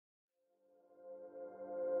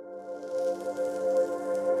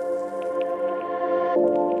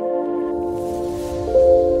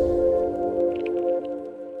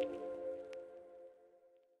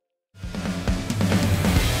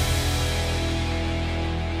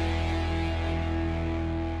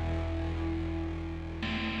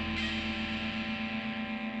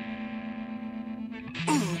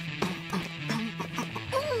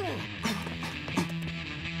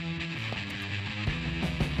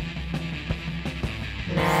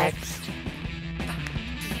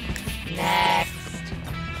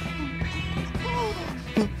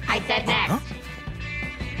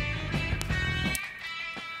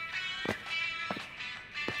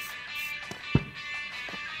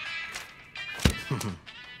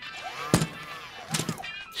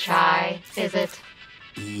Chai, is it?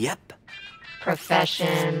 Yep.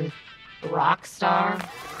 Profession, rockstar?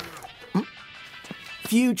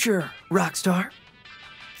 Future rockstar.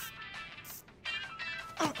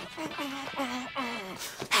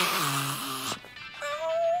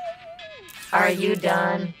 Are you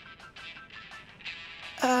done?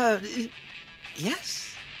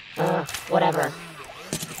 Yes. Whatever.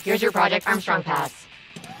 Here's your Project Armstrong pass.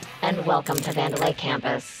 And welcome to Vandelay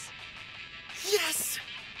campus. Yes!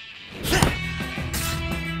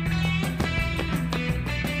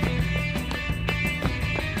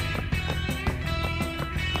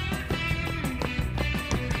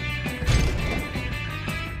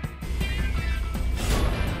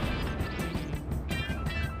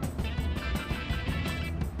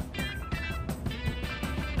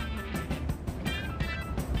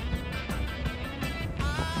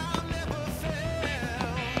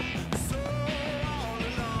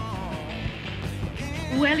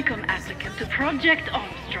 Welcome, applicant, to Project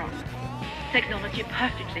Armstrong. Technology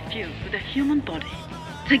perfectly fused with the human body.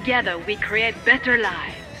 Together, we create better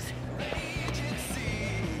lives.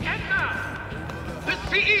 And now, the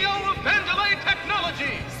CEO of Vandelay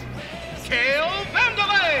Technologies, Kale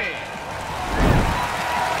Vandelay!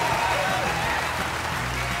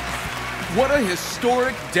 What a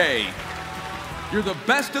historic day. You're the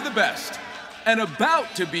best of the best, and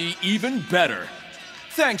about to be even better.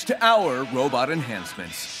 Thanks to our robot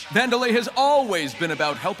enhancements, Vandelay has always been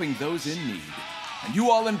about helping those in need. And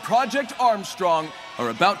you all in Project Armstrong are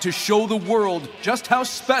about to show the world just how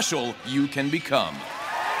special you can become.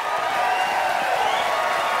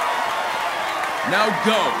 Now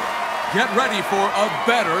go. Get ready for a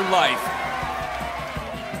better life.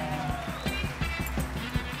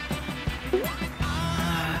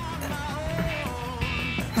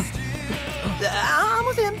 I'm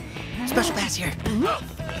with him. Special pass here.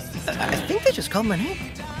 I think they just called my name.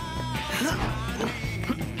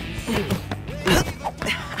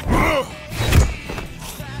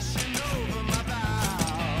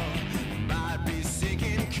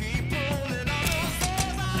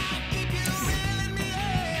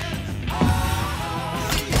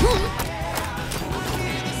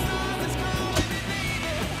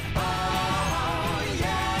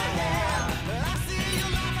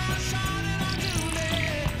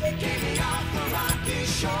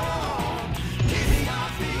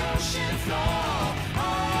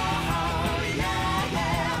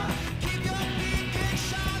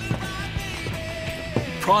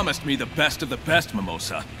 Promised me the best of the best,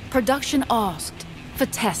 Mimosa. Production asked for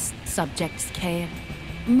test subjects, Kale.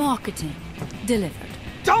 Marketing delivered.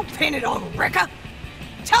 Don't pin it on Rekka!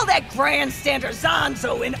 Tell that grandstander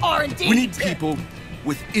Zonzo in R&D. We need people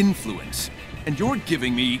with influence, and you're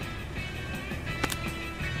giving me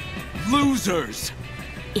losers.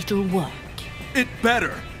 It'll work. It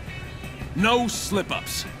better. No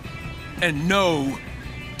slip-ups. And no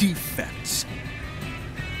defects.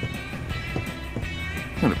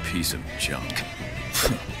 What a piece of junk.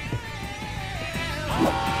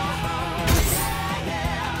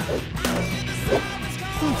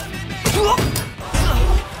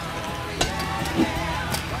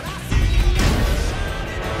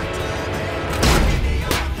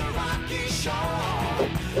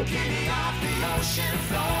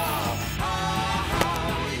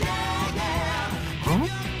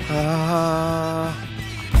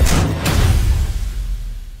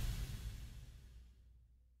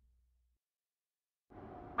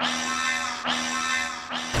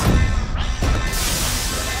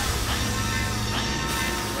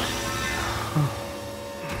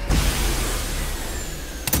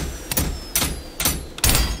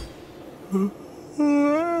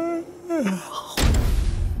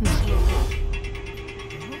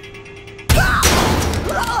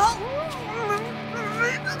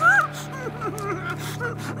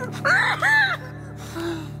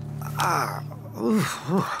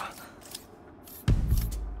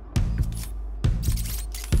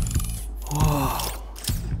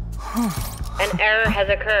 An error has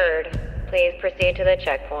occurred. Please proceed to the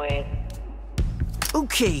checkpoint.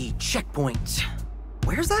 Okay, checkpoint.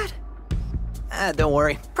 Where's that? Don't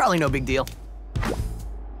worry. Probably no big deal.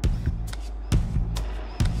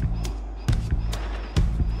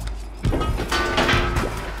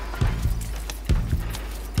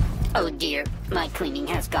 Oh dear, my cleaning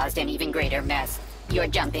has caused an even greater mess. Your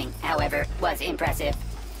jumping, however, was impressive.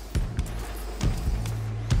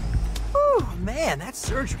 Whew, man, that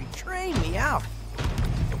surgery trained me out.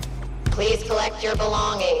 Please collect your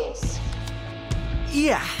belongings.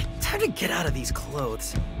 Yeah, time to get out of these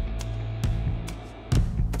clothes.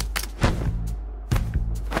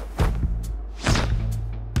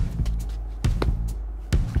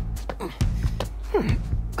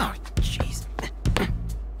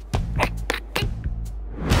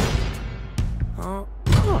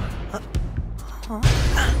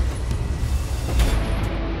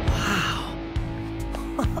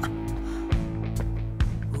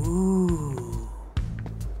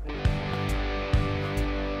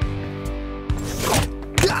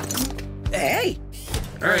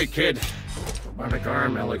 right, kid. Robotic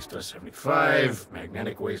arm, LX-75,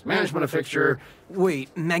 magnetic waste management fixture. Wait,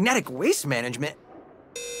 magnetic waste management?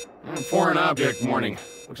 Foreign object warning.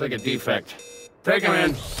 Looks like a defect. Take him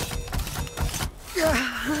in.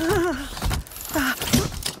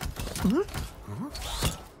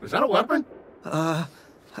 Is that a weapon? I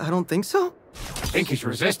don't think so. I think he's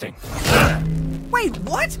resisting. Wait,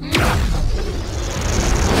 what?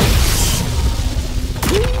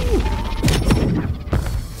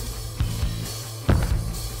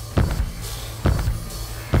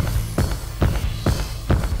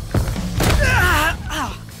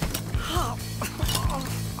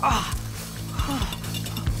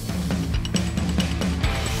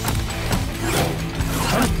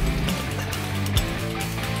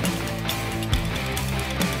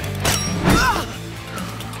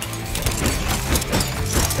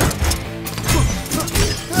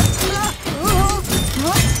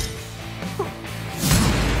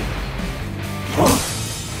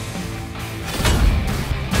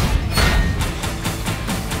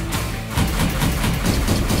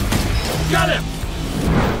 Got him!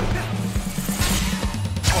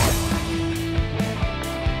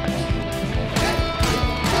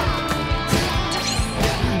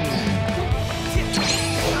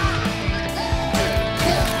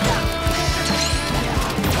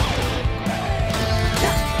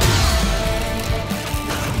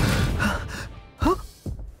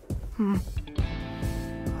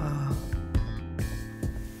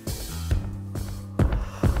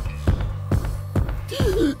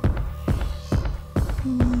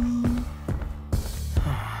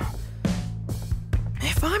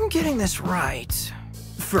 If I'm getting this right...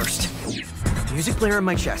 First, music player in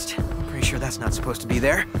my chest. I'm pretty sure that's not supposed to be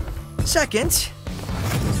there. Second,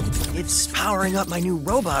 it's powering up my new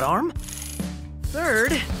robot arm.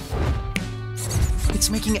 Third, it's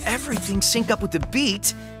making everything sync up with the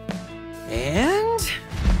beat. And...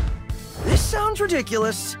 this sounds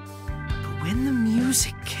ridiculous, but when the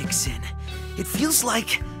music kicks in, it feels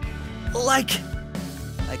like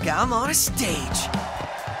I'm on a stage.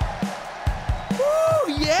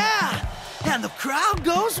 Woo, yeah! And the crowd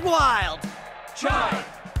goes wild. Chai!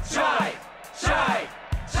 Chai! Chai!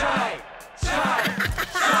 Chai! Chai!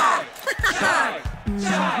 Chai! Chai!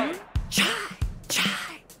 Chai! Chai,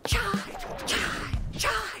 chai, chai, chai,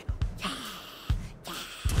 chai.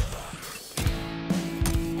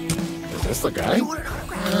 Is this the guy? You want an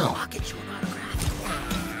autograph? No. I'll get you an autograph.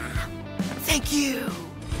 Thank you.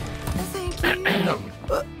 Thank you.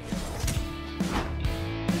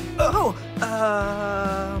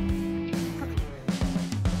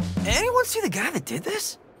 Anyone see the guy that did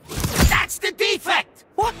this? That's the defect!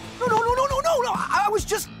 What? No, I was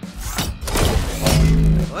just...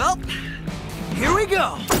 Well, here we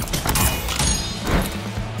go.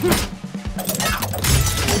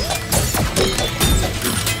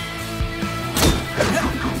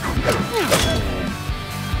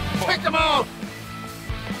 Pick him out!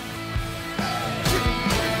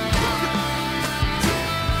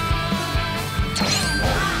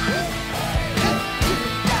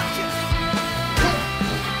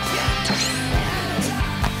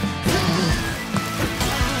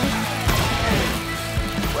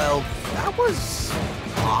 Well, that was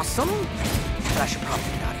awesome. But I should probably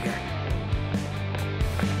get out of here.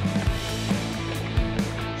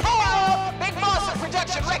 Hello! Big Boss of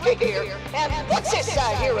Production Record here. And what's this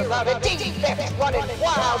I hear about a defect running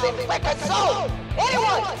wild in Record Zone?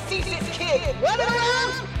 Anyone sees this kid running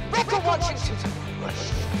around? Record wants you to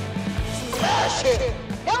smash him.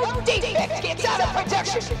 No defect gets out of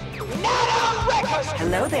production. Not on Records.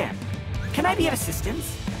 Hello there. Can I be of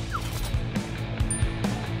assistance?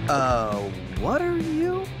 What are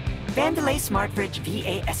you? Vandelay SmartBridge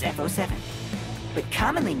VASF07, but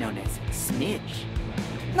commonly known as Smidge.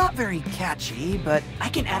 Not very catchy, but... I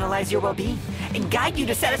can analyze your well-being and guide you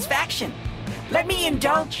to satisfaction. Let me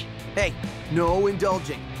indulge. Hey, no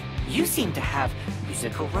indulging. You seem to have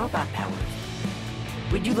musical robot powers.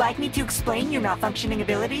 Would you like me to explain your malfunctioning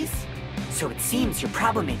abilities? So it seems your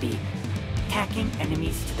problem may be attacking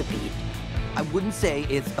enemies to the beat. I wouldn't say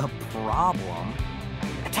it's a problem.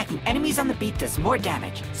 Attacking enemies on the beat does more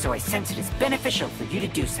damage, so I sense it is beneficial for you to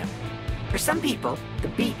do so. For some people, the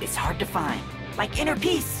beat is hard to find, like inner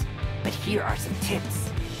peace. But here are some tips.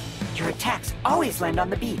 Your attacks always land on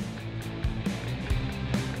the beat.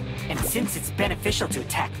 And since it's beneficial to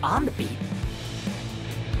attack on the beat,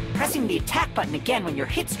 pressing the attack button again when your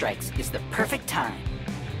hit strikes is the perfect time.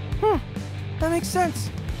 That makes sense.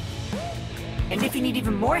 And if you need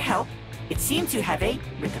even more help, it seems you have a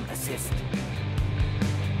rhythm assist.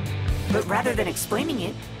 But rather than explaining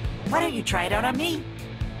it, why don't you try it out on me?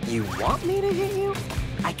 You want me to hit you?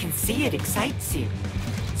 I can see it excites you.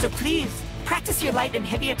 So please, practice your light and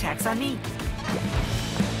heavy attacks on me.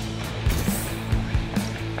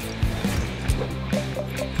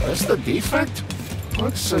 That's the defect?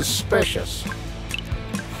 Looks suspicious.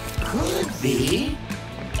 Could be.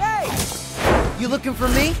 Hey! You looking for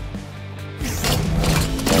me?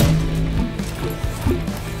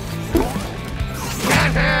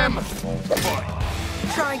 Get him!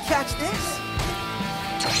 Try and catch this?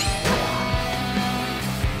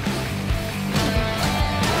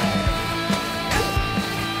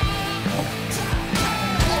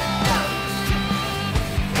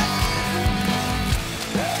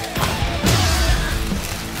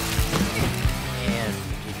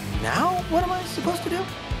 Now, what am I supposed to do?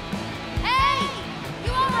 Hey!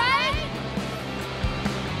 You alright?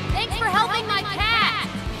 Thanks for helping my cat!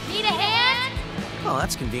 Need a hand? Oh,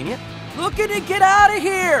 that's convenient. Looking to get out of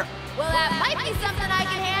here! Well, that might be something I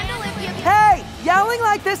can handle if you... Hey! Yelling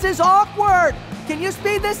like this is awkward! Can you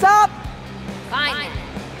speed this up? Fine then.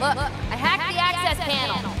 Look, I hacked the access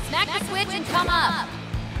panel. Smack the switch and come up.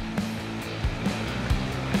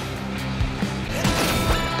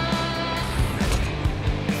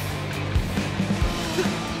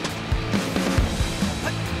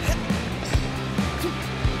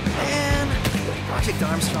 Project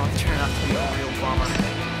Armstrong turned out to be a real bummer.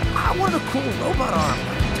 I wanted a cool robot arm,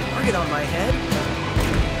 target on my head.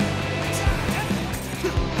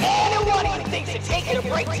 Anyone who thinks of taking a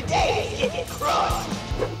break today is getting crushed.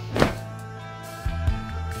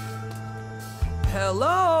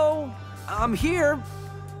 Hello? I'm here.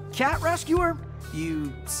 Cat rescuer?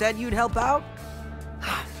 You said you'd help out?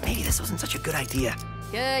 Maybe this wasn't such a good idea.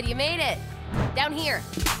 Good, you made it. Down here.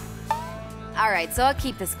 Alright, so I'll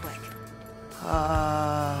keep this quick.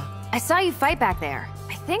 I saw you fight back there.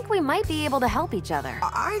 I think we might be able to help each other.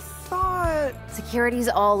 I thought... Security's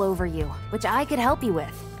all over you, which I could help you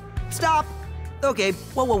with. Stop! Okay,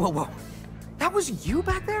 whoa. That was you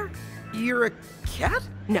back there? You're a cat?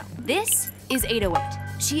 No, this is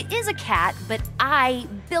 808. She is a cat, but I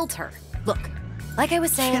built her. Look, like I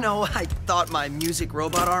was saying... You know, I thought my music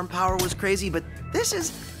robot arm power was crazy, but this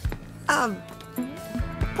is...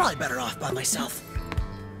 probably better off by myself.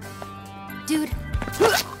 Dude,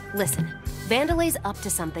 listen. Vandelay's up to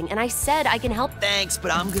something, and I said I can help. Thanks,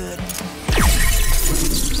 but I'm good.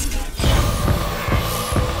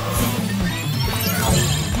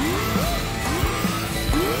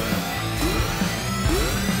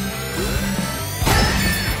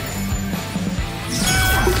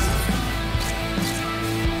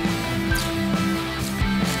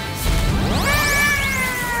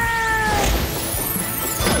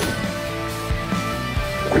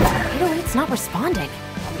 It's not responding.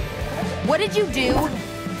 What did you do?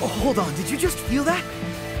 Oh, hold on, did you just feel that?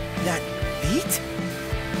 That beat?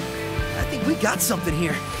 I think we got something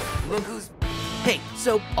here. Look who's... Hey,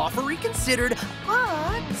 so offer reconsidered, but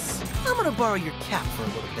I'm gonna borrow your cap for a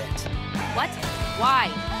little bit. What? Why?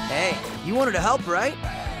 Hey, you wanted to help, right?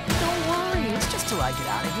 Don't worry, it's just till I get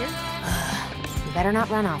out of here. You better not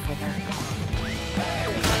run off with her.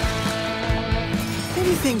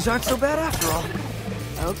 Maybe things aren't so bad after all.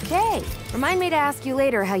 Okay. Remind me to ask you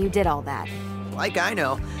later how you did all that. Like I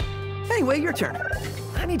know. Anyway, your turn.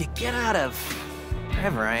 I need to get out of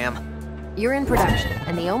wherever I am. You're in production,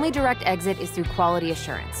 and the only direct exit is through quality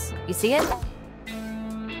assurance. You see it?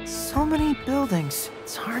 So many buildings.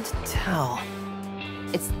 It's hard to tell.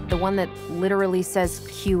 It's the one that literally says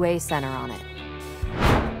QA Center on it.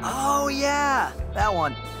 Oh, yeah. That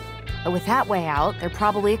one. But with that way out, they're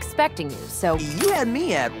probably expecting you, so... You had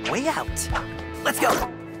me at way out. Let's go!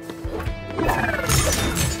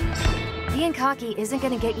 Being cocky isn't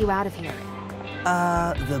gonna get you out of here.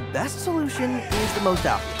 The best solution is the most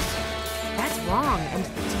obvious. That's wrong and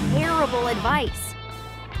terrible advice.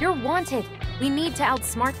 You're wanted. We need to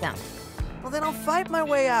outsmart them. Well, then I'll fight my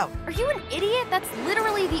way out. Are you an idiot? That's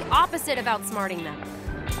literally the opposite of outsmarting them.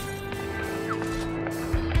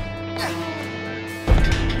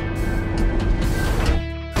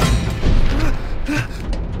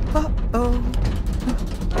 Uh-oh.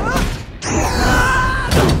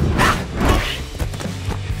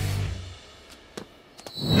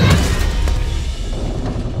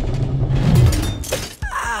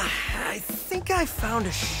 I think I found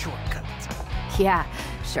a shortcut. Yeah,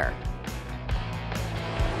 sure.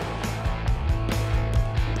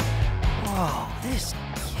 Whoa, this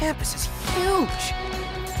campus is huge.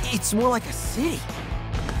 It's more like a city.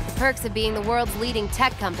 The perks of being the world's leading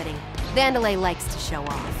tech company. Vandelay likes to show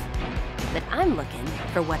off. But I'm looking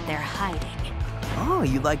for what they're hiding. Oh,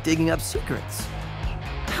 you like digging up secrets.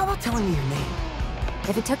 How about telling me your name?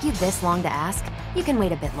 If it took you this long to ask, you can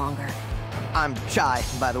wait a bit longer. I'm Chai,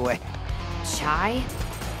 by the way. Chai?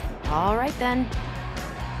 All right then.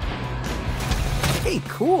 Hey,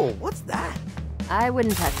 cool. What's that? I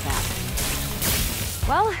wouldn't touch that.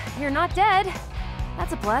 Well, you're not dead.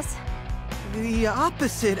 That's a plus. The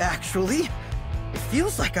opposite, actually. It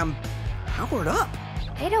feels like I'm powered up.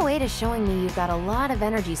 808 is showing me you've got a lot of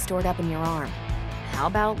energy stored up in your arm. How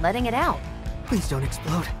about letting it out? Please don't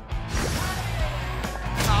explode.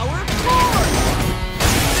 Power forward!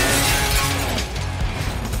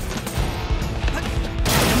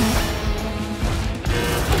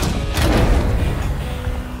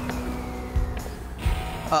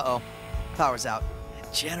 Uh-oh. Power's out.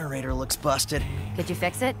 Generator looks busted. Could you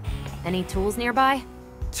fix it? Any tools nearby?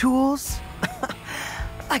 Tools?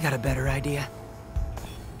 I got a better idea.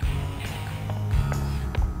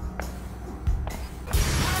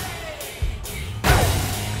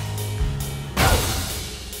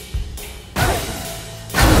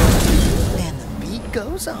 And the beat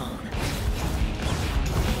goes on.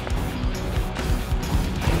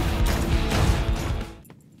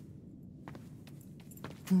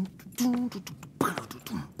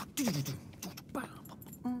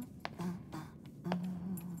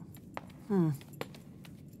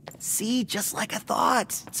 See, just like I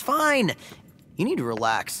thought. It's fine. You need to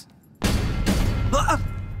relax.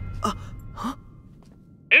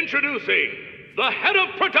 Introducing the head of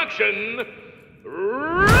production,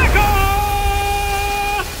 Rekka!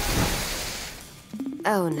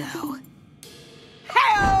 Oh no.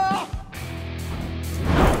 Hell!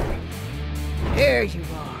 There you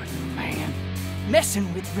are, man.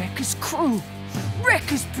 Messing with Rekka's crew,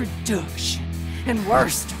 Rekka's production. And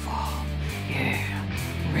worst of all, yeah,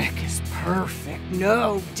 Rekka's perfect,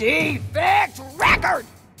 no defect record!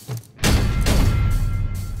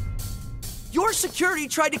 Your security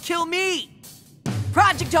tried to kill me!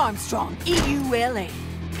 Project Armstrong, EULA.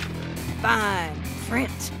 Fine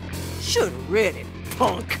print. Should've read it,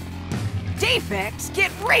 punk. Defects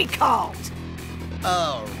get recalled!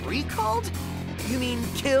 Recalled? You mean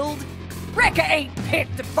killed? Rekka ain't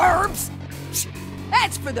picked the verbs!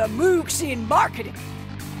 That's for the mooks in marketing.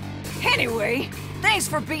 Anyway, thanks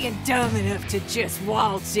for being dumb enough to just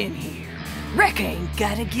waltz in here. Rekka ain't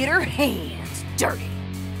gotta get her hands dirty.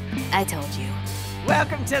 I told you.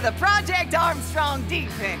 Welcome to the Project Armstrong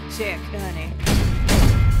defect check, honey.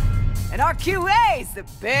 And our QA's the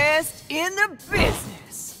best in the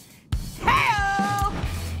business. Hell!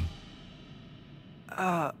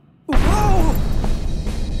 Whoa!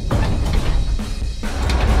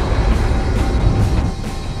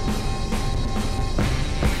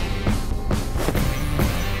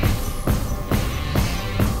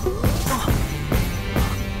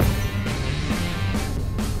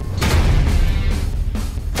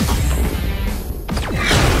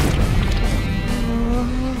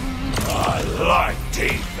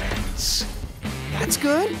 That's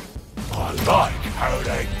good. I like how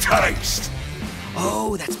they taste.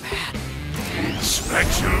 Oh, that's bad.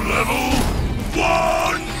 Inspection level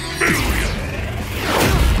 1 million.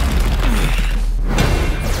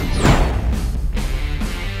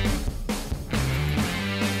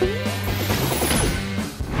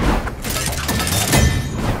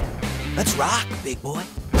 Let's rock, big boy.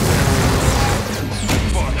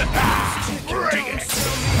 Bring it.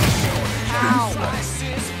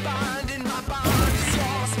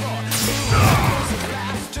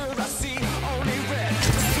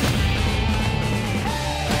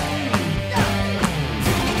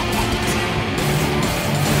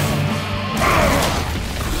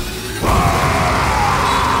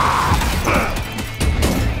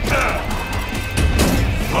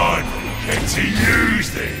 Finally get to use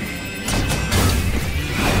these.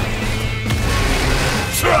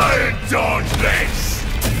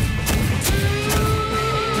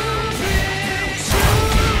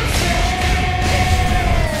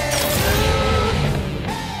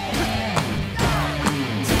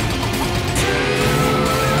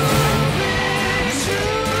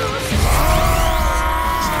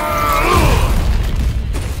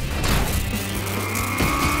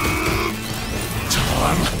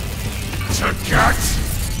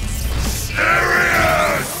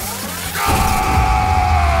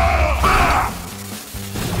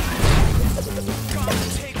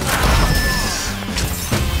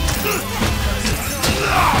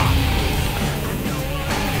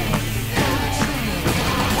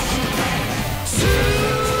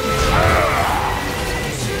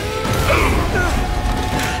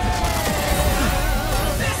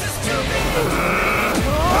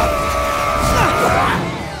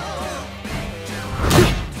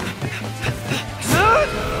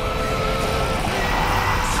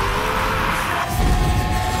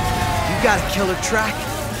 killer track.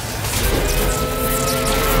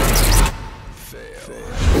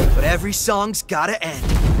 Fail. But every song's gotta end.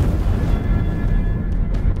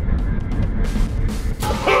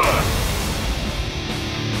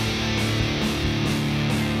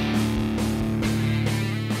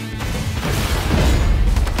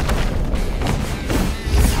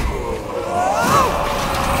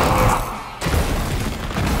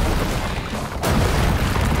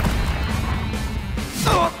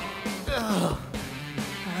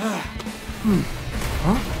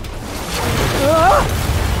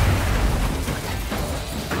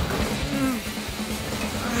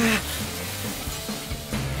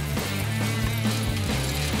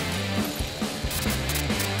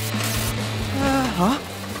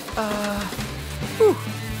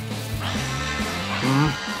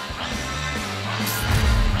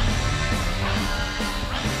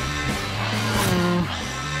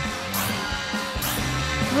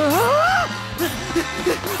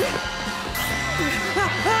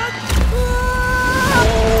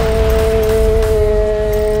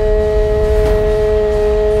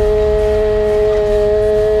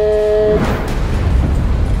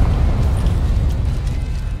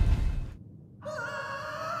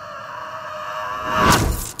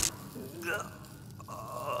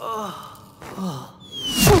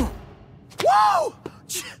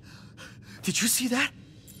 Did you see that?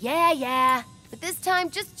 Yeah. But this time,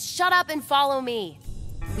 just shut up and follow me.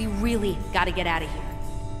 We really gotta get out of here.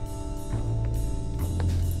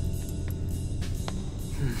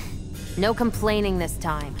 No complaining this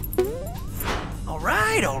time. All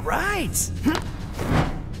right.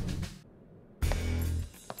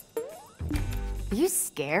 Are you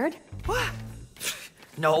scared? What?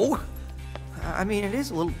 No. I mean, it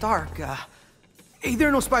is a little dark. Hey, there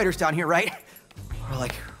are no spiders down here, right? Or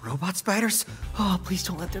like robot spiders? Oh, please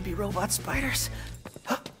don't let there be robot spiders.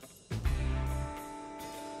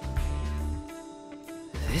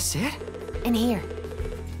 This it? In here.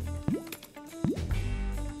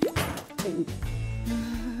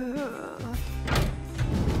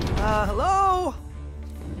 Hello?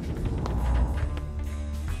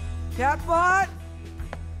 Catbot?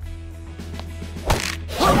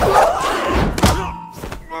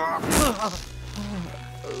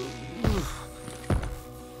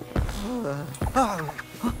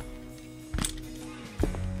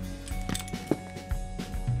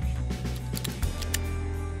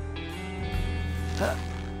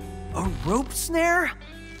 A rope snare?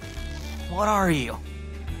 What are you?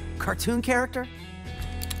 Cartoon character?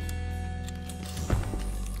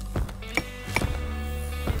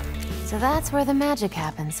 So that's where the magic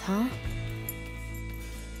happens, huh?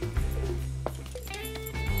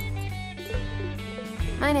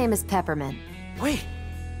 My name is Peppermint. Wait,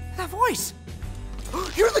 that voice!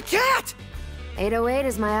 You're the cat! 808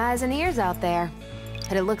 is my eyes and ears out there.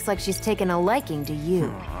 But it looks like she's taken a liking to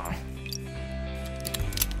you.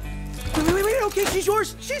 Wait, okay, she's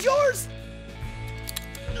yours! She's yours!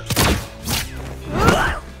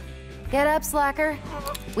 Get up, slacker.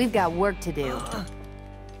 We've got work to do.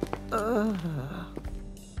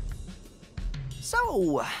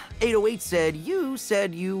 So, 808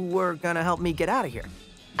 said you were gonna help me get out of here.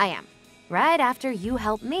 I am. Right after you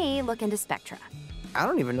help me look into Spectra. I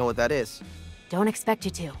don't even know what that is. Don't expect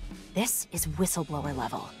you to. This is whistleblower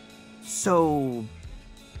level. So...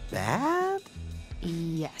 bad?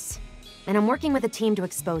 Yes. And I'm working with a team to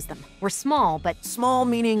expose them. We're small, but... Small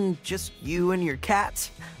meaning just you and your cat?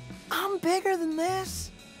 I'm bigger than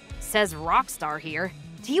this. Says rockstar here.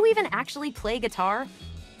 Do you even actually play guitar?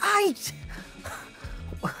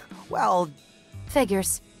 Well...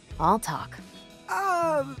 Figures. I'll talk.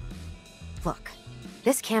 Look,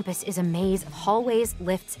 this campus is a maze of hallways,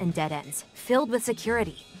 lifts, and dead ends, filled with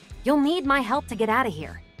security. You'll need my help to get out of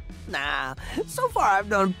here. Nah, so far I've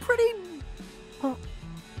done pretty...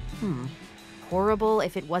 Horrible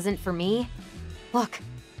if it wasn't for me? Look,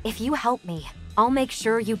 if you help me, I'll make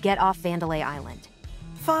sure you get off Vandelay Island.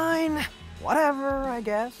 Fine. Whatever, I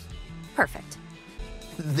guess. Perfect.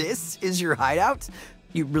 This is your hideout?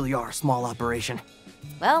 You really are a small operation.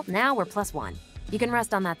 Well, now we're +1. You can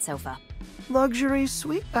rest on that sofa. Luxury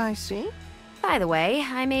suite, I see. By the way,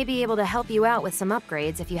 I may be able to help you out with some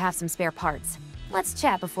upgrades if you have some spare parts. Let's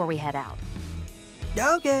chat before we head out.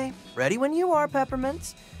 Okay, ready when you are,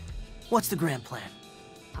 Peppermint. What's the grand plan?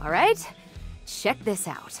 All right, check this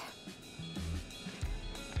out.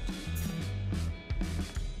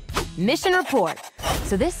 Mission report.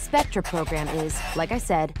 So this Spectra program is, like I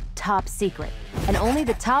said, top secret. And only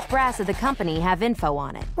the top brass of the company have info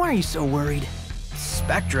on it. Why are you so worried?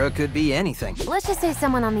 Spectra could be anything. Let's just say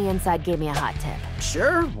someone on the inside gave me a hot tip.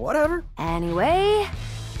 Sure, whatever. Anyway,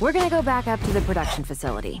 We're gonna go back up to the production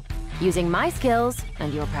facility. Using my skills,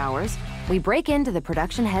 and your powers, we break into the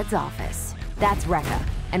production head's office. That's Rekka,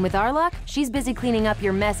 and with our luck, she's busy cleaning up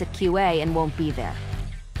your mess at QA and won't be there.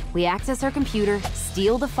 We access her computer,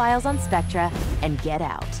 steal the files on Spectra, and get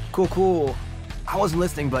out. Cool. I wasn't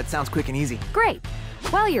listening, but sounds quick and easy. Great.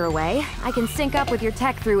 While you're away, I can sync up with your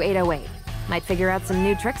tech through 808. Might figure out some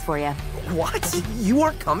new tricks for you. What? You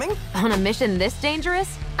aren't coming? On a mission this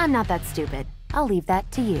dangerous? I'm not that stupid. I'll leave that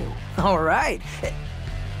to you. All right.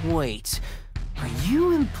 Wait, are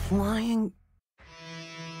you implying...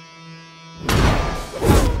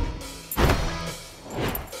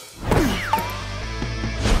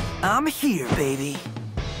 I'm here, baby.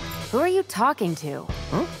 Who are you talking to?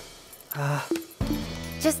 Huh?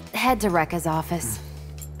 Just head to Rekka's office.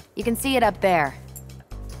 You can see it up there.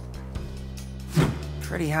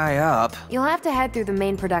 Pretty high up. You'll have to head through the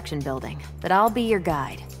main production building, but I'll be your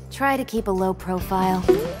guide. Try to keep a low profile.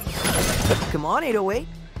 Come on, 808.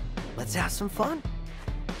 Let's have some fun.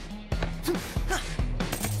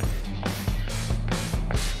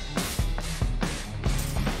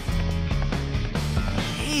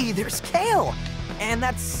 Hey, there's Kale! And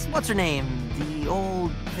that's, what's her name? The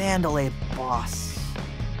old Vandelay boss.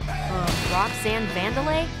 Roxanne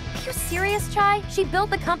Vandelay? Are you serious, Chai? She built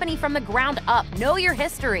the company from the ground up. Know your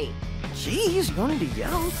history. Jeez, you don't need to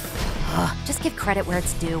yell. Just give credit where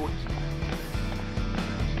it's due.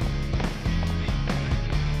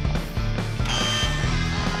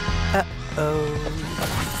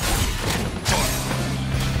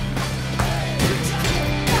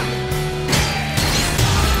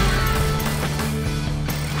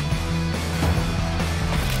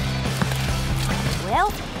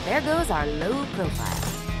 Well, there goes our low profile.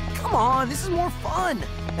 Come on, this is more fun.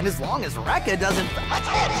 And as long as Rekka doesn't...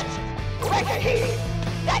 Attention! Rekka here!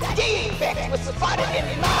 That defect was spotted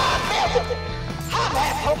in my building! I'm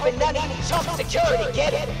half hoping none of you chump security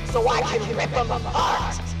get it, so I can rip them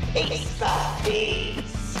apart, piece by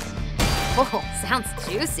piece. Oh, sounds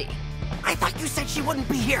juicy. I thought you said she wouldn't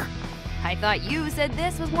be here. I thought you said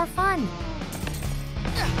this was more fun.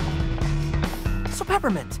 So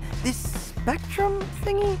Peppermint, this spectrum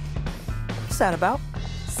thingy? What's that about?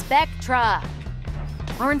 Spectra.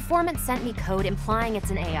 Our informant sent me code implying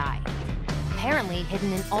it's an AI. Apparently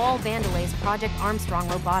hidden in all Vandelay's Project Armstrong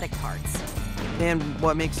robotic parts. And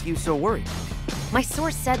what makes you so worried? My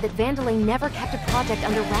source said that Vandelay never kept a project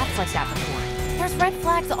under wraps like that before. There's red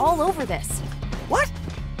flags all over this. What?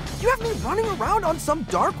 You have me running around on some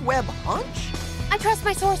dark web hunch? I trust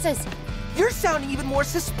my sources. You're sounding even more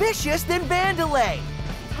suspicious than Vandelay.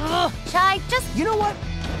 Ugh, Chai, just... You know what?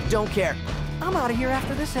 Don't care. I'm out of here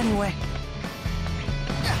after this anyway.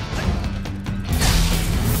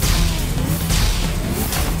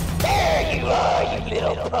 There you are, you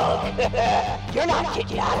little punk. You're not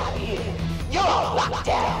getting out of here. You're all locked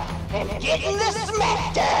down and getting the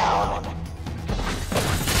smackdown.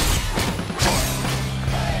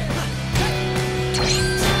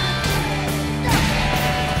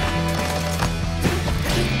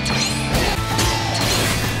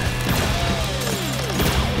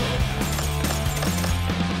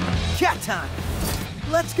 Cat time.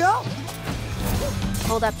 Let's go.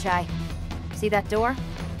 Hold up, Chai. See that door?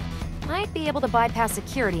 Might be able to bypass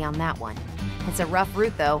security on that one. It's a rough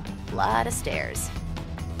route, though. Lot of stairs.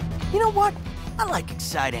 You know what? I like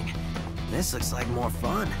exciting. This looks like more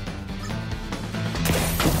fun.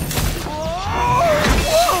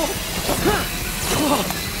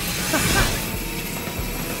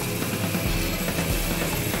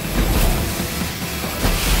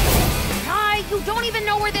 Chai, you don't even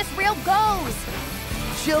know where this rail goes!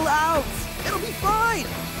 Chill out. It'll be fine.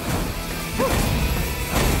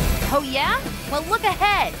 Oh yeah? Well, look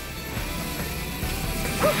ahead!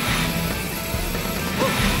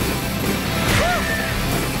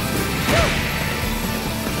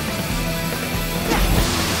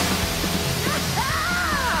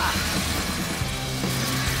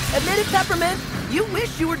 Admit it, Peppermint. You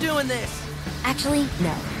wish you were doing this. Actually,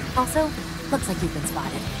 no. Also, looks like you've been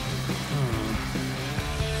spotted.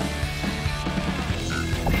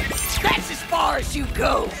 That's as far as you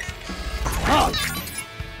go!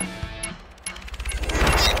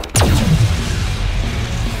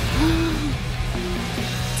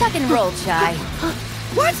 Tuck and roll, Chai.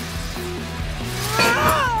 What?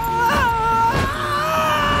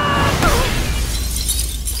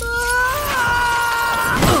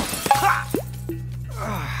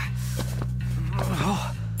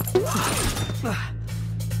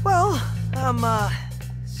 Well, I'm,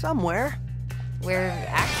 somewhere. We're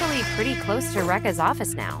actually pretty close to Rekka's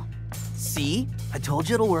office now. See? I told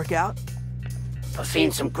you it'll work out. I've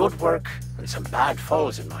seen some good work and some bad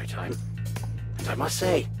falls in my time. And I must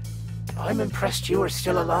say, I'm impressed you are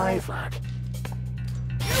still alive, lad.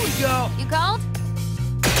 Here we go! You called?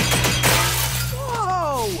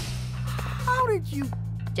 Whoa! How did you...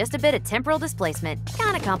 Just a bit of temporal displacement.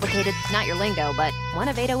 Kinda complicated, not your lingo, but one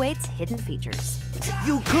of 808's hidden features.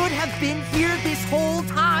 You could have been here this whole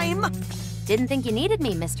time? Didn't think you needed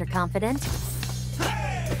me, Mr. Confident.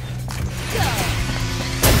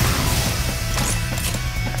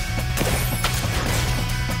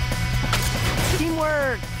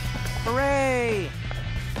 Teamwork! Hooray!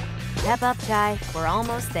 Pep up, Chai. We're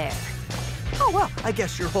almost there. Oh, well, I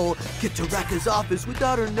guess your whole get to Rekka's office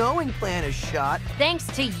without her knowing plan is shot. Thanks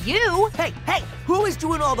to you! Hey, who is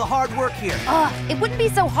doing all the hard work here? It wouldn't be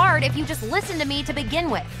so hard if you just listened to me to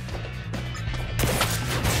begin with.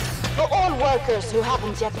 For all workers who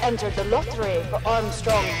haven't yet entered the lottery for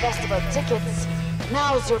Armstrong Festival tickets,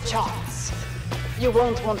 now's your chance. You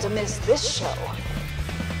won't want to miss this show.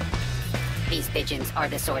 These pigeons are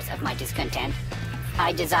the source of my discontent.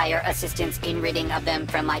 I desire assistance in ridding of them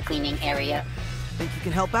from my cleaning area. Think you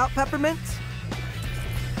can help out, Peppermint?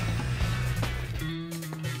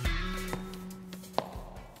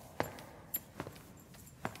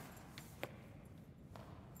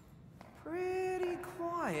 Pretty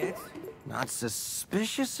quiet. Not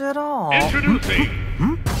suspicious at all. Introducing...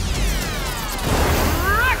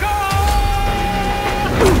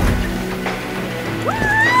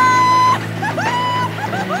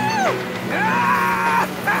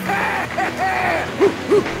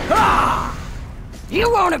 You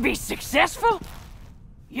want to be successful?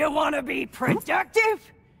 You want to be productive?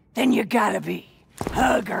 Then you gotta be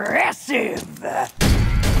aggressive.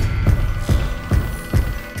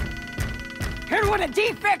 And when a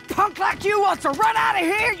defect punk like you wants to run out of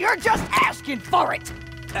here, you're just asking for it.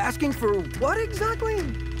 Asking for what exactly?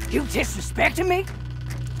 You disrespecting me?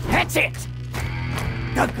 That's it.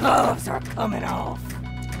 The gloves are coming off.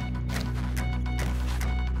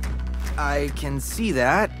 I can see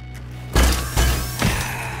that.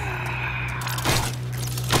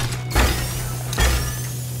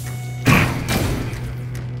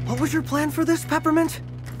 What was your plan for this, Peppermint?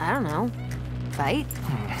 I don't know. Fight?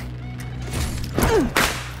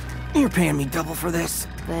 You're paying me double for this.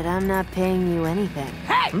 But I'm not paying you anything.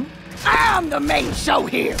 Hey! I'm the main show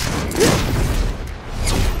here!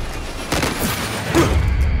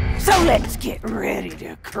 So let's get ready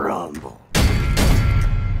to crumble.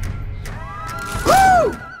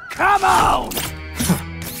 Woo! Come on!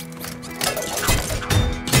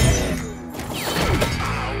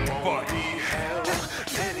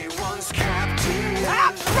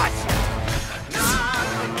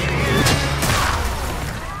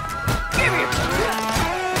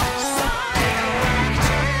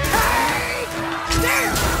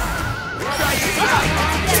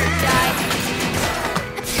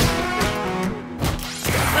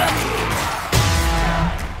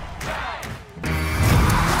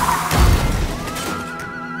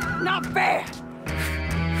 Not bad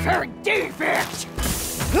for a defect.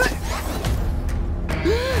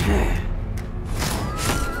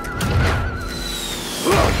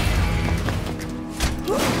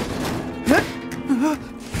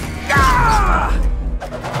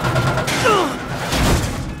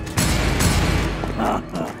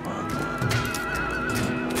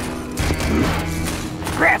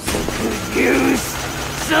 Perhaps we could use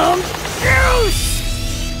some juice!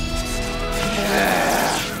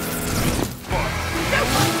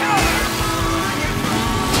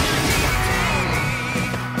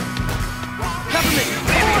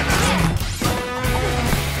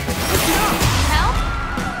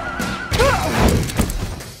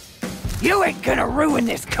 You ain't gonna ruin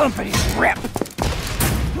this company's rep!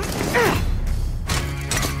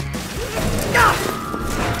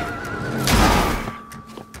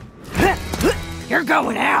 You're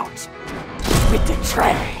going out with the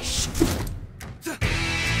trash!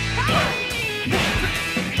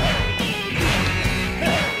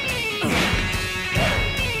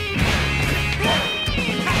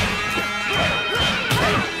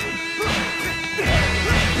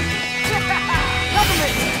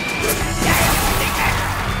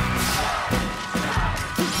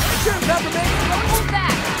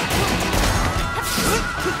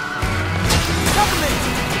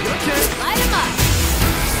 Light him up!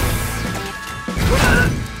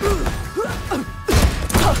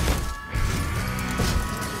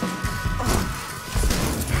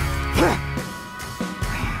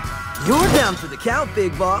 You're down for the count,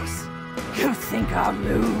 big boss. You think I'll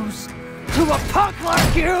lose to a punk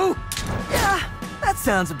like you? Yeah, that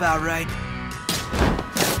sounds about right.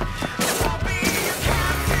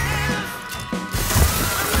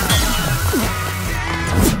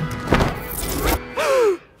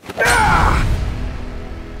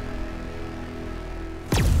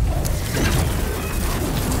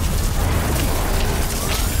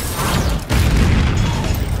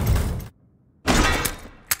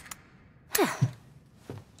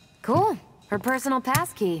 personal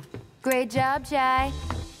passkey. Great job, Chai.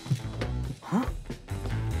 Huh?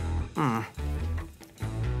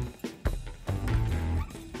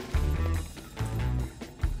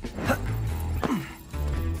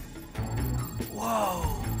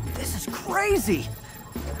 Whoa, this is crazy.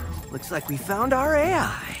 Looks like we found our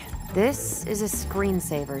AI. This is a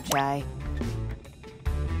screensaver, Chai.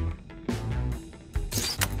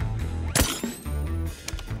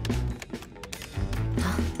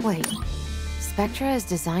 Wait, Spectra is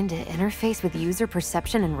designed to interface with user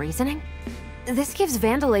perception and reasoning? This gives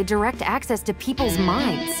Vandelay direct access to people's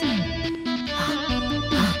minds.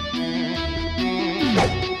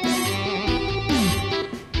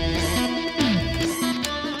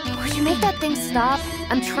 Would you make that thing stop?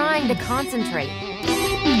 I'm trying to concentrate.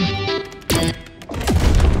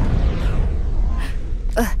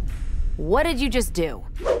 What did you just do?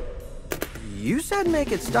 You said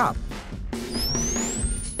make it stop.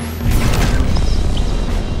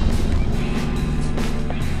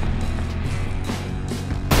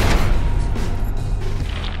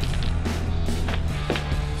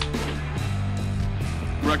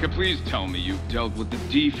 Rekka, please tell me you've dealt with the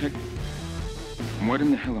defect. What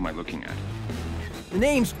in the hell am I looking at? The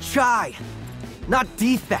name's Chai, not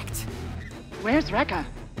defect. Where's Rekka?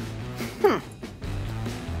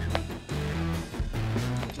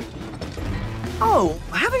 Oh,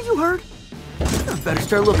 haven't you heard? I better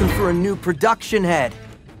start looking for a new production head.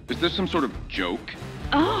 Is this some sort of joke?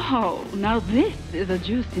 Oh, now this is a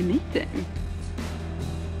juicy meeting.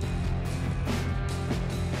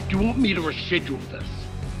 Do you want me to reschedule this?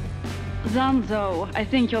 Zanzo, I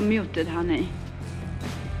think you're muted, honey.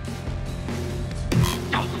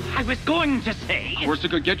 Oh, I was going to say...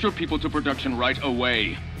 Corsica, get your people to production right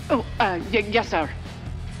away. Oh, yes, sir.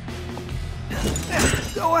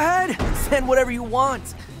 Go ahead, send whatever you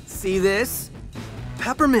want. See this?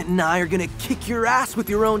 Peppermint and I are gonna kick your ass with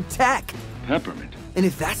your own tech. Peppermint? And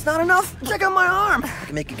if that's not enough, check out my arm. I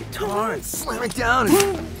can make a guitar and slam it down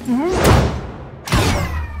and...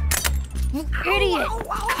 You idiot!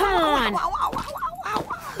 Come on!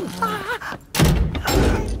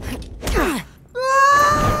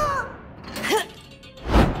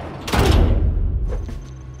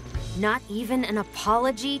 Not even an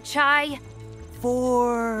apology, Chai?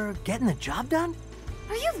 For getting the job done?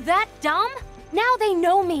 Are you that dumb? Now they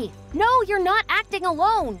know me. No, you're not acting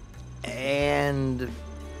alone. And...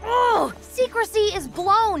 Oh, secrecy is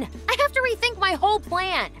blown. I have to rethink my whole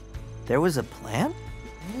plan. There was a plan?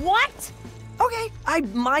 What? Okay, I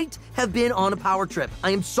might have been on a power trip. I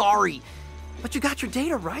am sorry. But you got your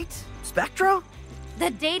data right, Spectra? The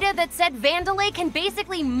data that said Vandelay can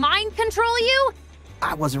basically mind control you?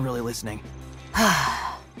 I wasn't really listening.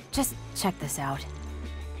 Just check this out.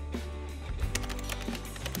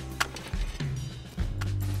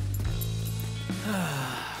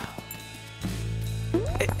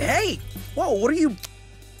 Hey! Whoa, what are you...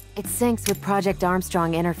 It syncs with Project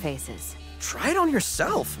Armstrong interfaces. Try it on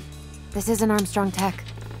yourself. This isn't Armstrong tech.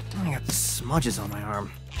 I got smudges on my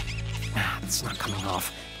arm. It's not coming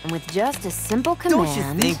off. And with just a simple command... Don't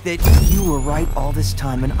you think that you were right all this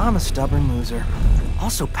time and I'm a stubborn loser?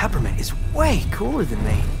 Also, Peppermint is way cooler than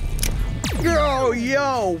me.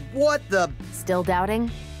 Yo, what the... Still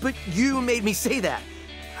doubting? But you made me say that.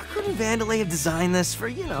 Couldn't Vandelay have designed this for,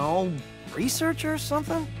 you know, research or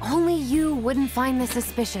something? Only you wouldn't find this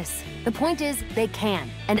suspicious. The point is, they can,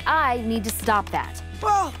 and I need to stop that.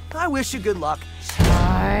 Well, I wish you good luck.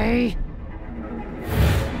 Bye.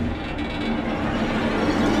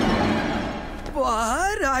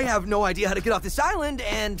 But I have no idea how to get off this island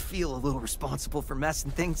and feel a little responsible for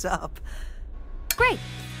messing things up. Great.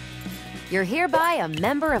 You're hereby a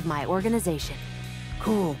member of my organization.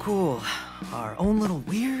 Cool. Our own little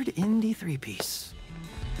weird indie three-piece.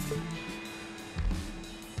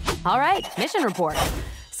 All right, mission report.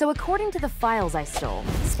 So according to the files I stole,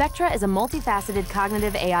 Spectra is a multifaceted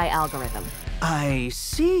cognitive AI algorithm. I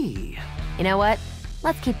see. You know what?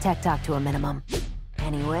 Let's keep tech talk to a minimum.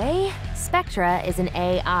 Anyway, Spectra is an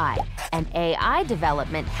AI, and AI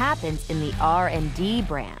development happens in the R&D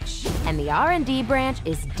branch. And the R&D branch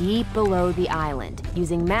is deep below the island,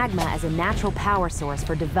 using magma as a natural power source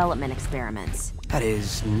for development experiments. That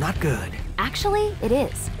is not good. Actually, it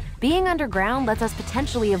is. Being underground lets us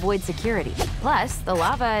potentially avoid security. Plus, the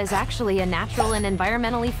lava is actually a natural and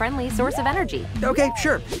environmentally friendly source of energy. Okay,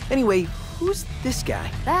 sure. Anyway, who's this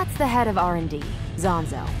guy? That's the head of R&D,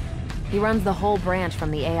 Zanzo. He runs the whole branch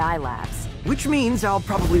from the AI labs. Which means I'll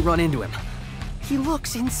probably run into him. He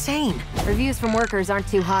looks insane. Reviews from workers aren't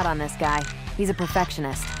too hot on this guy. He's a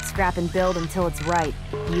perfectionist. Scrap and build until it's right.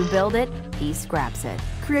 You build it, he scraps it.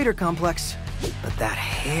 Creator complex. But that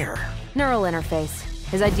hair... Neural interface.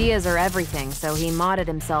 His ideas are everything, so he modded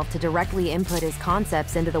himself to directly input his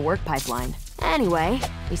concepts into the work pipeline. Anyway,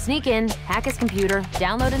 we sneak in, hack his computer,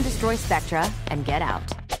 download and destroy Spectra, and get out.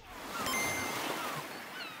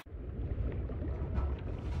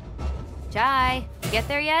 Chai, get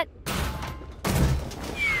there yet?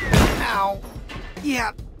 Ow.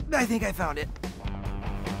 Yeah, I think I found it.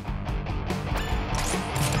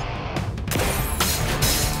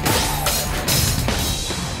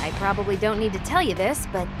 I probably don't need to tell you this,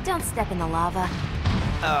 but don't step in the lava.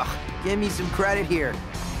 Ugh, give me some credit here.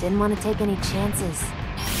 Didn't want to take any chances.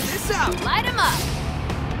 This out! Light him up!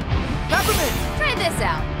 Peppermint! Try this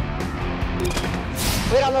out.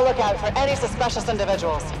 We're on the lookout for any suspicious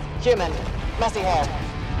individuals. Human, messy hair.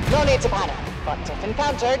 No need to panic, but if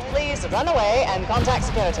encountered, please run away and contact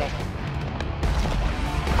security.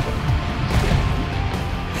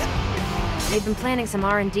 They've been planning some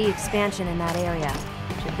R&D expansion in that area.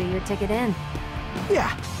 Should be your ticket in.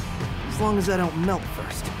 Yeah, as long as I don't melt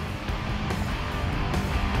first.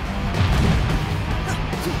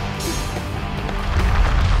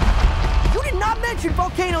 You did not mention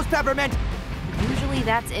volcanoes, Peppermint! Usually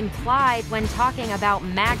that's implied when talking about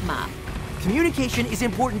magma. Communication is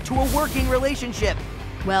important to a working relationship.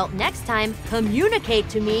 Well, next time, communicate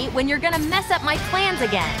to me when you're gonna mess up my plans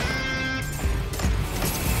again.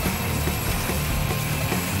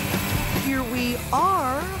 Here we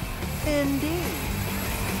are, indeed.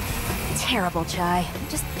 Terrible, Chai.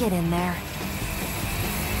 Just get in there.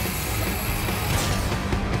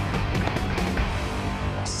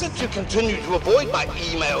 Since you continue to avoid my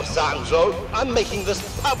email, Sanzo, I'm making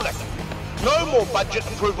this public. No more budget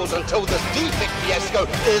approvals until this defect fiasco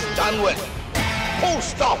is done with. Full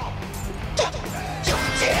stop.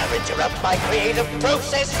 Don't dare interrupt my creative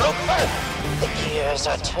process, Roper. The gears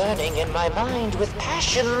are turning in my mind with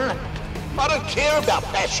passion. I don't care about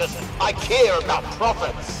passion. I care about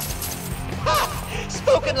profits. Ha!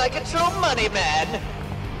 Spoken like a true money man.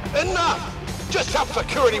 Enough! Just help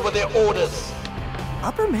security with their orders.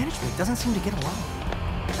 Upper management doesn't seem to get along.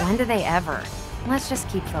 When do they ever? Let's just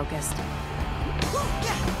keep focused.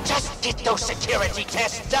 Just get those security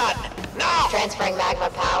tests done, now! Transferring magma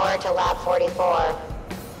power to Lab 44.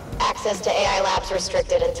 Access to AI labs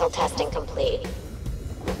restricted until testing complete.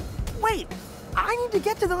 Wait, I need to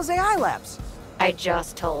get to those AI labs. I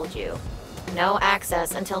just told you. No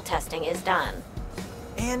access until testing is done.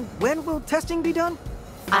 And when will testing be done?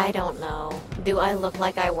 I don't know. Do I look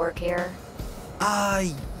like I work here?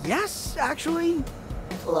 Yes, actually.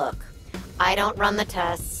 Look, I don't run the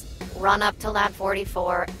tests. Run up to Lab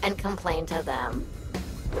 44 and complain to them.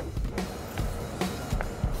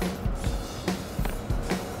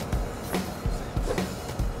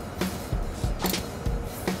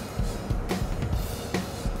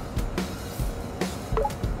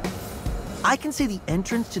 I can see the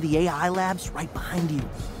entrance to the AI labs right behind you.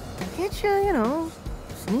 Can't you,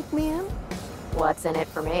 sneak me in? What's in it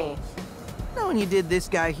for me? Knowing you did this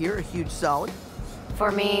guy here a huge solid.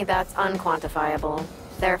 For me, that's unquantifiable.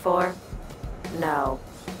 Therefore, no.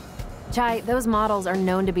 Chai, those models are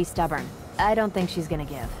known to be stubborn. I don't think she's gonna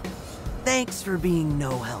give. Thanks for being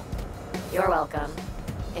no help. You're welcome.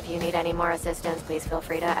 If you need any more assistance, please feel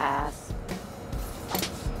free to ask.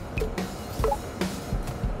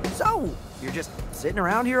 So, you're just sitting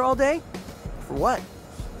around here all day? For what?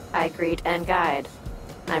 I greet and guide.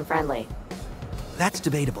 I'm friendly. That's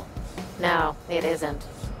debatable. No, it isn't.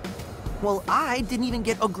 Well, I didn't even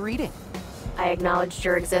get a greeting. I acknowledged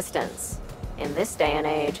your existence. In this day and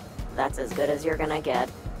age, that's as good as you're gonna get.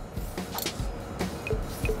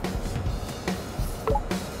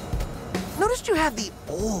 Noticed you have the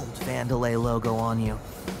old Vandelay logo on you.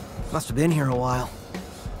 Must have been here a while.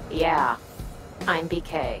 Yeah, I'm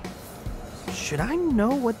BK. Should I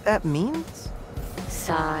know what that means?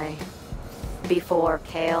 Sigh. Before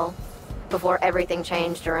Kale. Before everything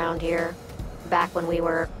changed around here. Back when we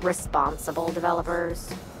were responsible developers.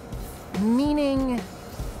 Meaning?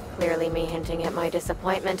 Clearly me hinting at my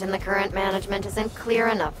disappointment in the current management isn't clear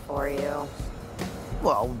enough for you.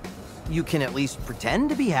 Well, you can at least pretend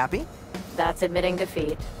to be happy. That's admitting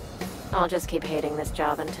defeat. I'll just keep hating this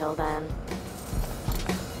job until then.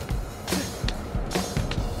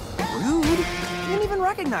 Rude. You didn't even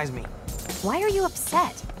recognize me. Why are you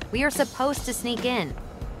upset? We are supposed to sneak in.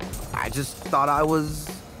 I just thought I was,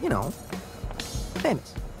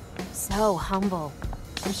 famous. So humble.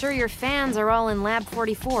 I'm sure your fans are all in Lab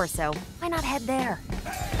 44, so why not head there?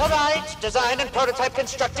 All right, design and prototype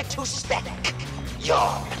constructed to spec.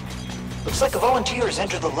 Yawn. Looks like a volunteer has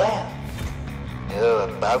entered the lab. Oh,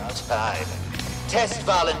 about time. Test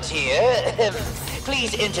volunteer,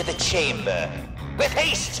 please enter the chamber. With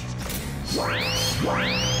haste!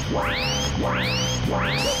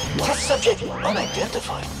 Test subject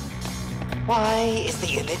unidentified. Why is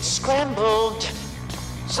the image scrambled?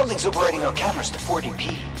 Something's operating our cameras to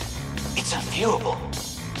 40p. It's unviewable.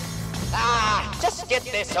 Ah, just get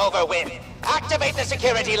this over with. Activate the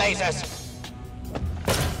security lasers.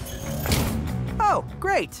 Oh,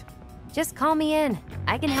 great. Just call me in.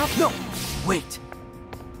 I can help. No, wait.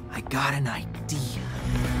 I got an idea.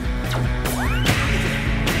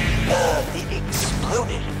 It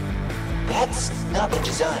exploded. That's not the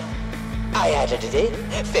design. I added it in.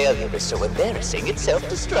 Failure is so embarrassing, it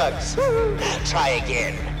self-destructs. Try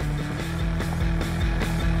again.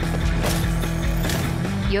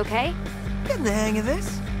 You okay? Getting the hang of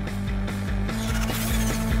this.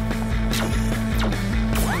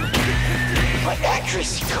 My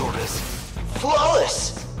accuracy code is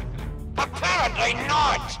flawless. Apparently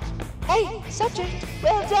not. Hey, subject,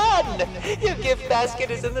 well done. Your gift basket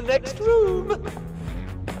is in the next room.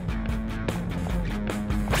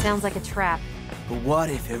 Sounds like a trap. But what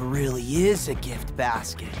if it really is a gift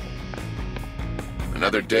basket?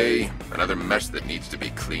 Another day, another mess that needs to be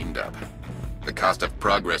cleaned up. The cost of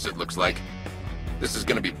progress, it looks like. This is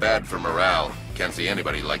gonna be bad for morale. Can't see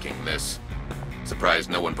anybody liking this. Surprised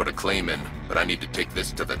no one put a claim in, but I need to take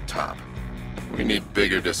this to the top. We need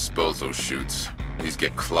bigger disposal chutes. These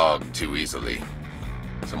get clogged too easily.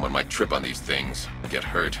 Someone might trip on these things, get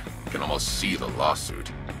hurt, can almost see the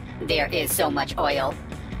lawsuit. There is so much oil.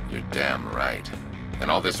 You're damn right.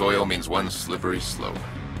 And all this oil means one slippery slope.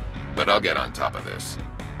 But I'll get on top of this.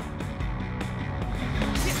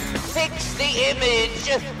 Fix the image.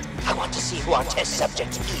 I want to see who our test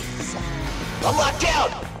subject is. I'm locked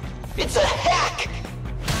down. It's a hack.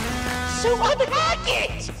 So unhack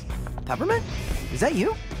it. Peppermint? Is that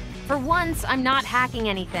you? For once, I'm not hacking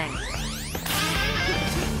anything.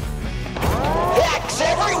 Hacks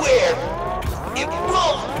everywhere. It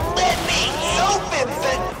won't let me open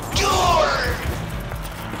the door.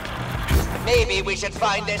 Maybe we should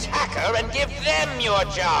find this hacker and give them your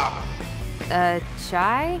job.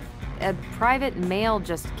 Chai? A private mail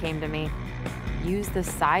just came to me. Use the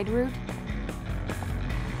side route?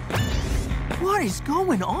 What is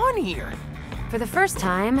going on here? For the first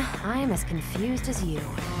time, I'm as confused as you.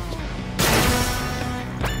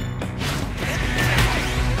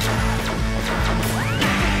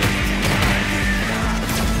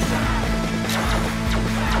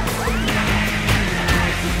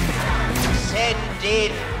 Send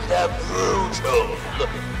in the brutal.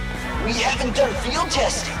 We haven't done field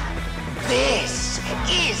testing. This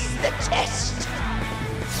is the test.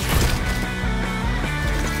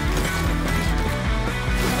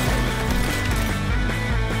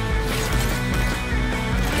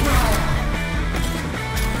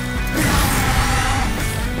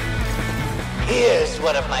 Here's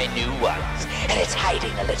one of my new ones, and it's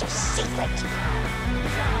hiding a little secret.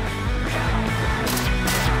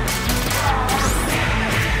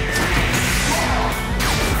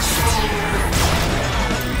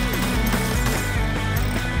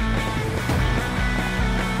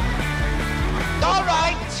 All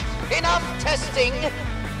right, enough testing.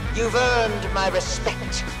 You've earned my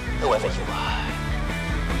respect, whoever you are.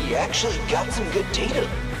 You actually got some good data.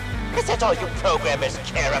 Is that all you programmers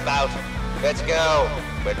care about? Let's go.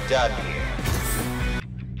 We're done here.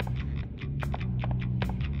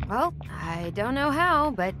 Well, I don't know how,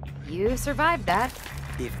 but you survived that.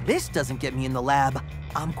 If this doesn't get me in the lab,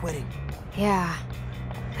 I'm quitting. Yeah,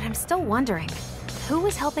 but I'm still wondering, who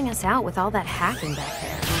was helping us out with all that hacking back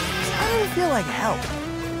there? I don't feel like help.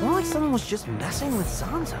 More like someone was just messing with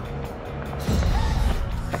Zanzo.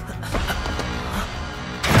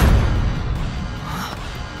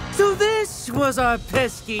 So this was our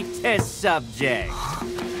pesky test subject.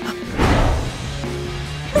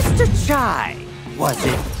 Mr. Chai, was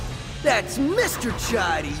it? That's Mr.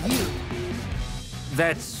 Chai to you.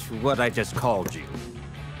 That's what I just called you.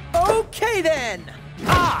 Okay then!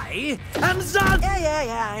 I am Zanzo!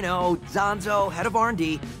 Yeah, I know. Zanzo, head of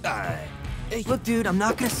R&D. Look, dude, I'm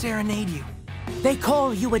not gonna serenade you. They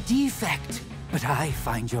call you a defect, but I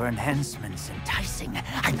find your enhancements enticing.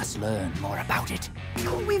 I must learn more about it.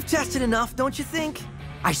 We've tested enough, don't you think?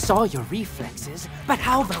 I saw your reflexes, but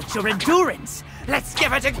how about your endurance? Let's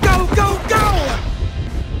give it a go, go, go!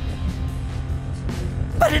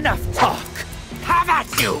 But enough talk. Have at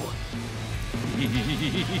you!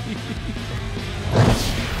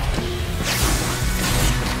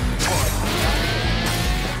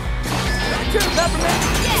 Your turn, Peppermint!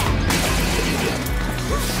 Yeah!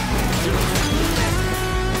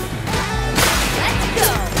 Let's go!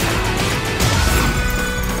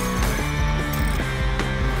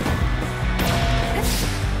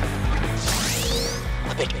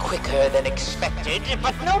 bit quicker than expected,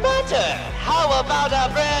 but no matter. How about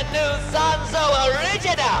a brand new Sanzo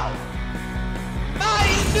original? My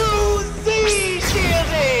new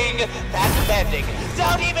Z-shielding! Patent pending.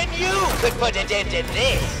 Don't even you could put a dent in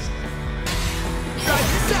this. Try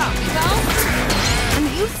this out! No? I'm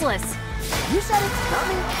useless. You said it's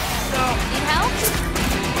coming. Need help?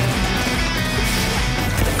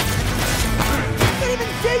 I can't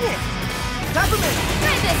even ding it! Peppermint!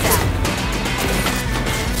 Try this out.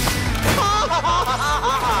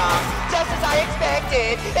 Just as I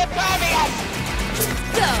expected. Impervious!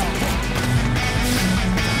 Go!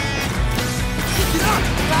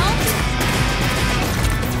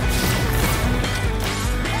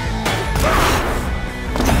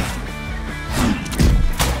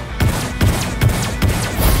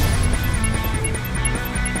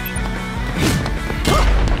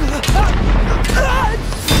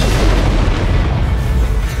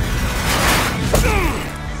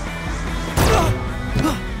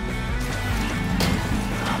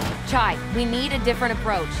 Chai, we need a different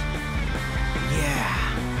approach. Yeah.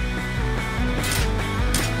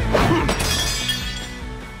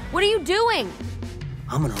 What are you doing?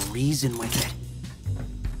 I'm gonna reason with it.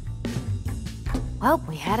 Well,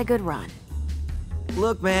 we had a good run.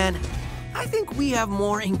 Look, man, I think we have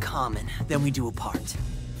more in common than we do apart.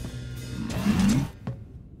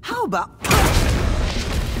 How about...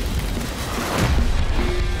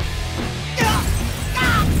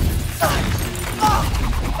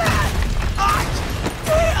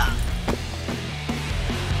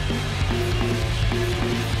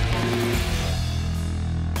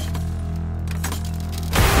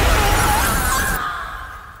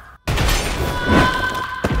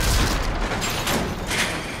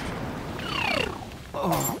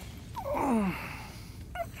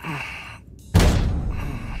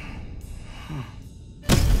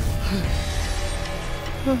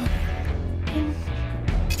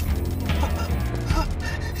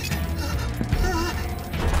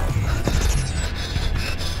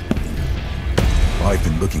 I've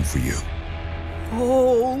been looking for you.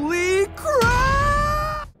 Holy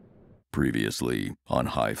crap! Previously on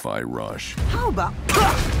Hi-Fi Rush. How about...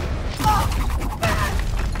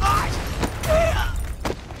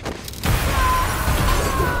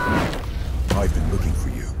 I've been looking for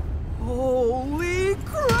you. Holy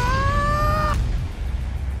crap!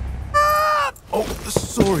 Oh,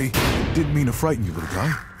 sorry. Didn't mean to frighten you, little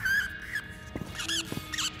guy.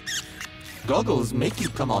 Goggles make you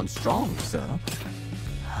come on strong, sir.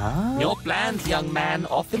 Huh? Your plans, young man,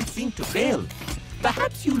 often seem to fail.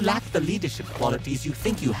 Perhaps you lack the leadership qualities you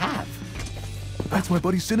think you have. That's my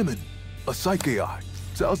buddy Cinnamon, a psych AI.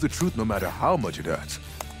 Tells the truth no matter how much it hurts.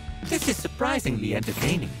 This is surprisingly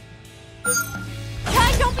entertaining.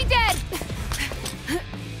 Kai, don't be dead!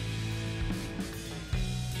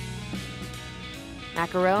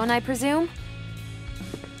 Macaron, I presume?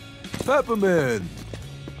 Peppermint!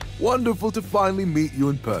 Wonderful to finally meet you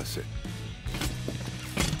in person.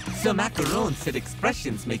 Sir Macaron said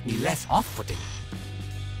expressions make me less off-putting.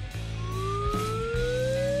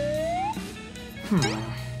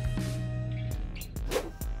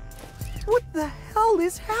 What the hell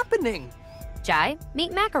is happening? Chai,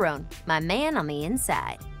 meet Macaron, my man on the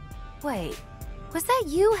inside. Wait, was that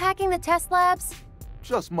you hacking the test labs?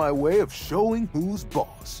 Just my way of showing who's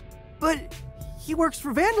boss. But he works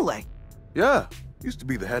for Vandelay. Yeah, used to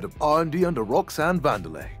be the head of R&D under Roxanne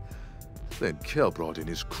Vandelay. Then Kale brought in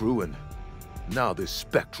his crew and now this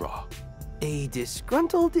Spectra. A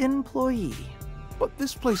disgruntled employee. But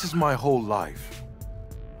this place is my whole life.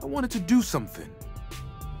 I wanted to do something.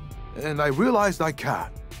 And I realized I can.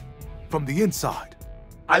 From the inside.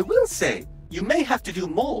 I will say, you may have to do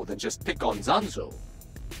more than just pick on Zanzo.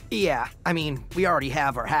 Yeah, I mean, we already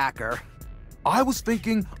have our hacker. I was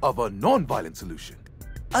thinking of a non-violent solution.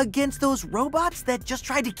 Against those robots that just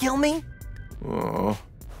tried to kill me? Oh.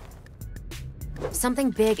 Something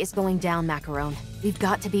big is going down, Macaron. We've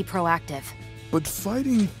got to be proactive. But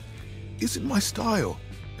fighting isn't my style.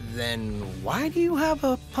 Then why do you have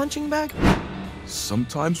a punching bag?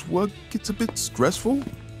 Sometimes work gets a bit stressful,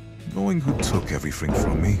 knowing who took everything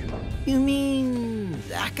from me. You mean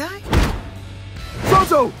that guy?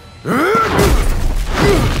 Sanzo!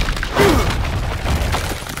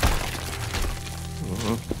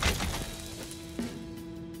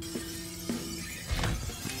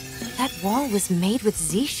 That wall was made with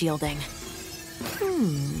Z-shielding.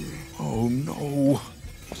 Oh no.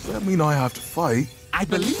 Does that mean I have to fight? I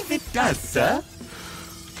believe it does, sir.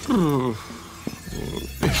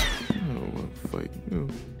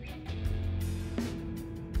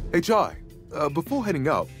 Hey, Chai, before heading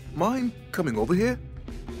out, mind coming over here?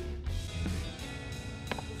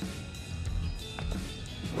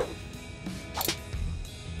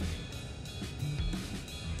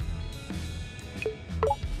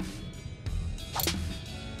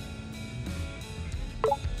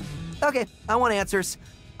 I want answers.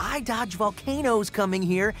 I dodge volcanoes coming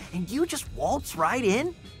here, and you just waltz right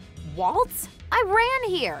in? Waltz? I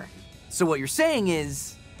ran here. So what you're saying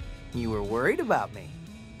is, you were worried about me?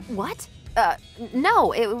 What?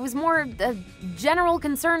 No, it was more a general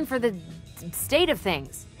concern for the state of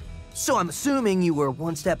things. So I'm assuming you were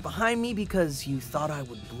one step behind me because you thought I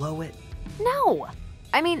would blow it? No.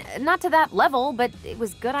 I mean, not to that level, but it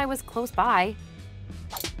was good I was close by.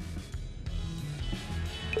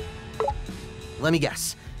 Let me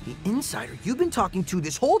guess. The insider you've been talking to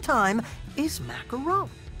this whole time is Macaron.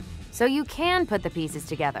 So you can put the pieces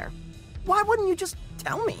together. Why wouldn't you just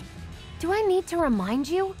tell me? Do I need to remind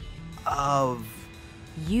you? Of...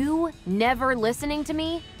 You never listening to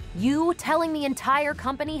me? You telling the entire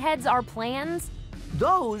company heads our plans?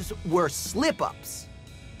 Those were slip-ups.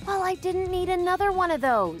 Well, I didn't need another one of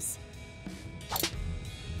those.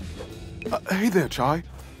 Hey there, Chai.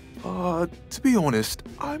 To be honest,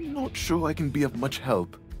 I'm not sure I can be of much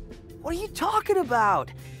help. What are you talking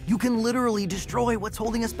about? You can literally destroy what's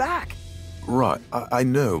holding us back. Right, I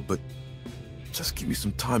know, but just give me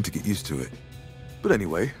some time to get used to it. But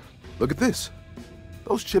anyway, look at this.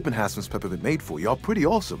 Those chip enhancements Peppermint made for you are pretty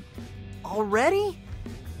awesome. Already?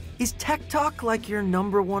 Is tech talk like your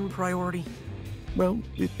 #1 priority? Well,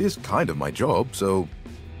 it is kind of my job, so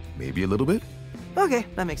maybe a little bit. Okay,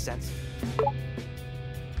 that makes sense.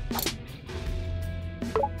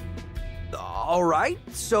 All right,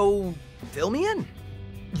 so fill me in.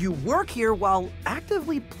 You work here while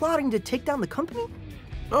actively plotting to take down the company?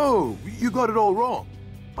 Oh, you got it all wrong.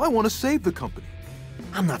 I want to save the company.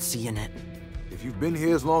 I'm not seeing it. If you've been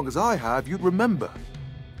here as long as I have, you'd remember.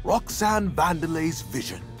 Roxanne Vandelay's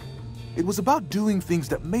vision. It was about doing things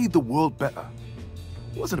that made the world better.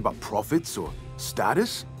 It wasn't about profits or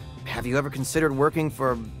status. Have you ever considered working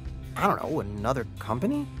for, I don't know, another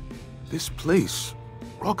company? This place,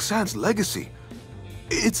 Roxanne's legacy,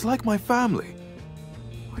 it's like my family.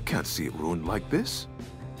 I can't see it ruined like this.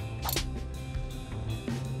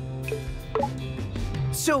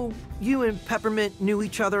 So, you and Peppermint knew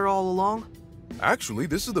each other all along? Actually,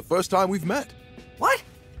 this is the first time we've met. What?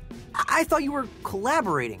 I thought you were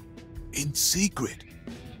collaborating. In secret.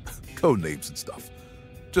 Code names and stuff.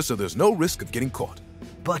 Just so there's no risk of getting caught.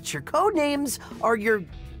 But your code names are your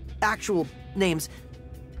actual names.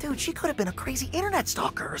 Dude, she could have been a crazy internet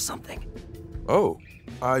stalker or something. Oh,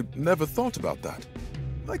 I never thought about that.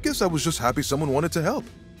 I guess I was just happy someone wanted to help.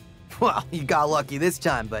 Well, you got lucky this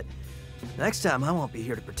time, but next time I won't be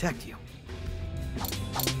here to protect you.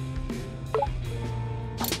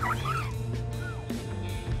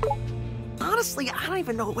 Honestly, I don't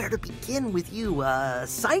even know where to begin with you,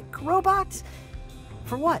 psych robot?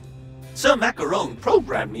 For what? Sir Macaron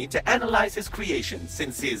programmed me to analyze his creation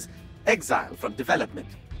since his exile from development.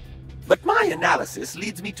 But my analysis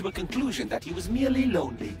leads me to a conclusion that he was merely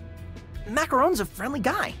lonely. Macaron's a friendly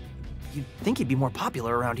guy. You'd think he'd be more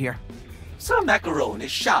popular around here. Sir Macaron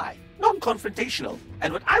is shy, non-confrontational,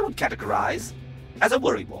 and what I would categorize as a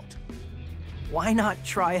worrywart. Why not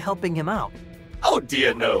try helping him out? Oh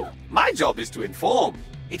dear no. My job is to inform.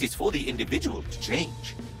 It is for the individual to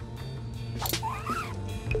change.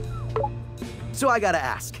 So I gotta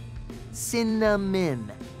ask,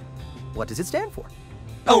 Cinnamon, what does it stand for?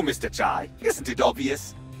 Oh, Mr. Chai, isn't it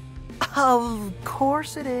obvious? Of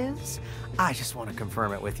course it is. I just want to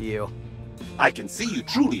confirm it with you. I can see you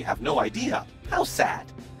truly have no idea. How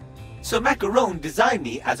sad. So Macaron designed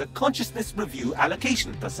me as a consciousness review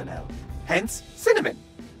allocation personnel. Hence, Cinnamon.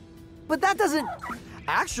 But that doesn't...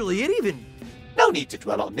 Actually, it even... No need to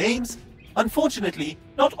dwell on names. Unfortunately,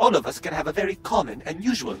 not all of us can have a very common and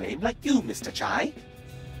usual name like you, Mr. Chai.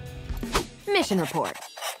 Mission report.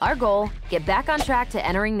 Our goal, get back on track to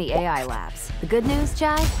entering the AI labs. The good news,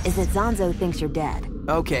 Chai, is that Zonzo thinks you're dead.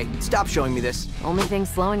 Okay, stop showing me this. Only thing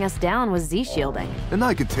slowing us down was Z-shielding. And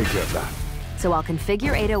I can take care of that. So I'll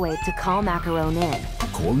configure 808 to call Macaron in.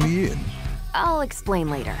 Call me in? I'll explain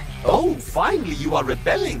later. Oh, finally you are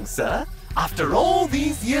rebelling, sir. After all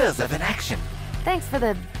these years of inaction. Thanks for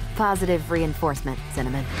the positive reinforcement,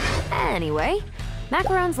 Cinnamon. Anyway,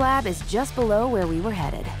 Macaron's lab is just below where we were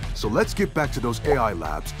headed. So let's get back to those AI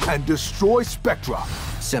labs and destroy Spectra.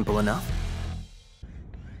 Simple enough.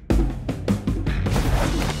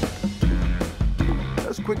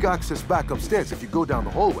 There's quick access back upstairs if you go down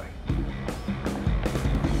the hallway.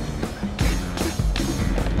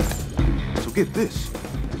 So get this.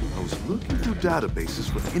 I was looking through databases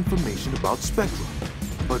for information about Spectra,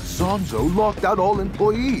 but Zonzo locked out all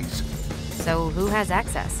employees. So who has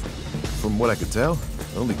access? From what I could tell,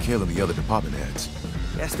 only Kale and the other department heads.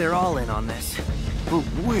 Guess they're all in on this. But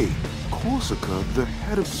wait, Corsica, the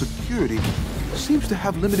head of security, Seems to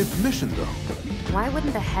have limited permission, though. Why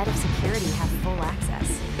wouldn't the head of security have full access?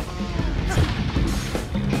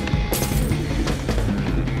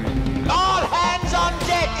 All hands on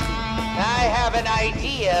deck! I have an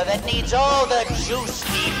idea that needs all the juice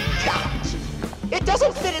we've got. It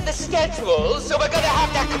doesn't fit in the schedule, so we're gonna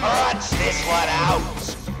have to crunch this one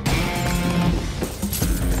out.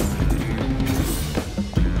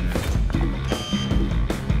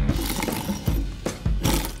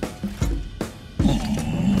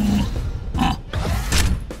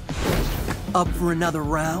 Up for another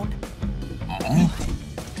round?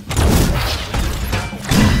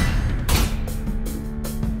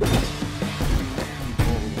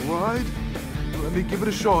 Alright, let me give it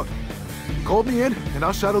a shot. Call me in, and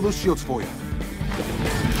I'll shadow those shields for you.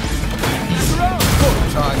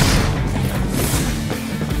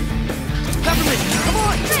 Peppermint, come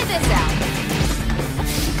on! Try this out!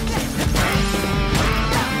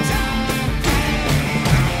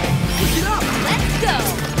 Pick it up! Let's go!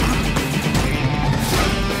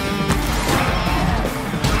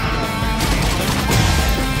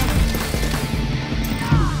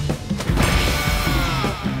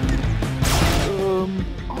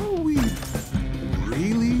 Are we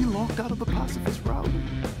really locked out of the pacifist route?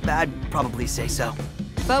 I'd probably say so.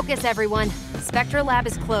 Focus, everyone. Spectra Lab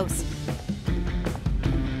is close.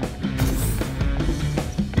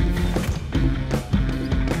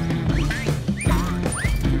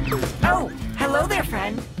 Oh, hello there,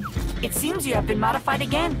 friend. It seems you have been modified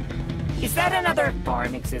again. Is that another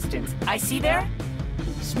foreign existence I see there?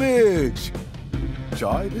 Smidge!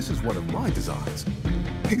 Chai, this is one of my designs.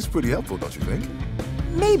 He's pretty helpful, don't you think?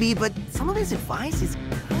 Maybe, but some of his advice is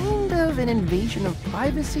kind of an invasion of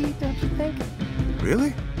privacy, don't you think?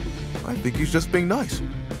 Really? I think he's just being nice.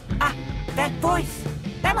 Ah, that voice.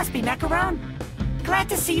 That must be Macaron. Glad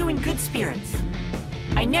to see you in good spirits.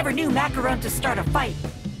 I never knew Macaron to start a fight,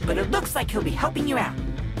 but it looks like he'll be helping you out.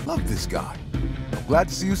 Love this guy. I'm glad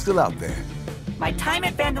to see you still out there. My time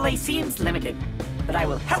at Vandelay seems limited, but I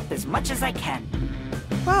will help as much as I can.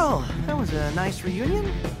 Well, that was a nice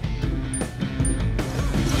reunion.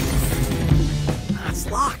 It's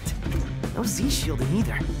locked. No Z-shielding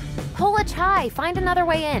either. Pull a Chai, find another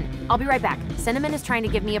way in. I'll be right back. Cinnamon is trying to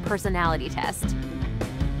give me a personality test.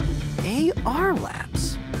 AR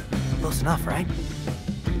labs. Close enough, right?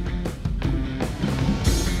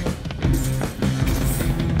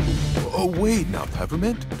 Oh, wait now,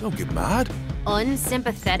 Peppermint. Don't get mad.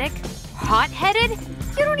 Unsympathetic? Hot-headed?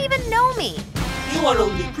 You don't even know me. You are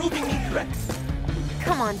only proving me correct.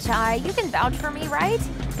 Come on, Chai. You can vouch for me, right?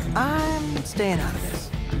 I'm staying out of this.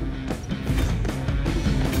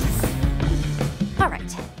 All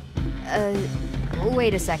right.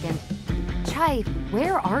 Wait a second. Chai,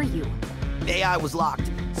 where are you? AI was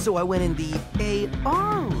locked, so I went in the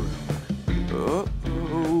AR room.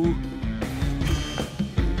 Uh-oh.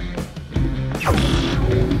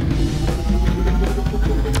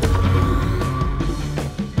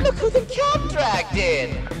 Look who the cat dragged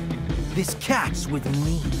in! This cat's with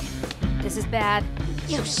me. This is bad.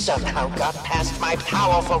 You somehow got past my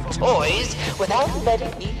powerful toys without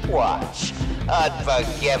letting me watch.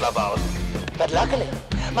 Unforgivable. But luckily,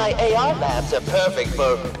 my AR labs are perfect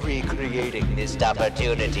for recreating missed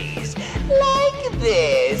opportunities. Like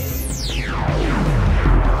this.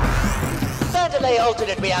 Vandelay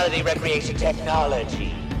alternate reality recreation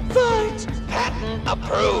technology. But patent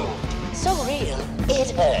approved. So real,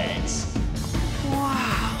 it hurts.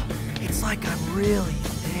 Wow. It's like I'm really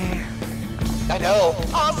there. I know.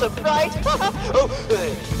 Awesome, right? Oh,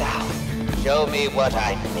 now, show me what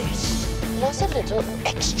I missed. Plus a little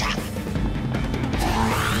extra.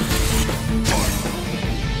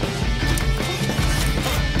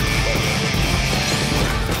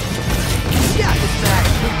 Yeah, this bag.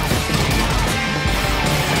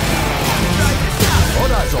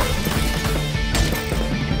 All eyes on it.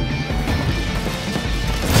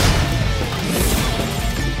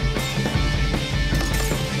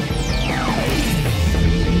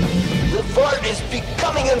 The fort is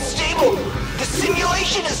becoming unstable. The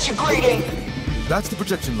simulation is degrading. That's the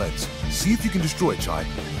projection lens. See if you can destroy it, Chai.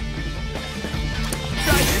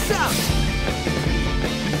 Try this out.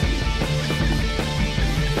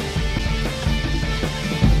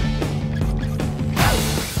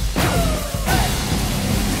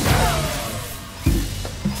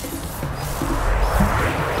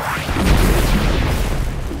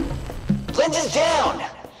 Lens is down.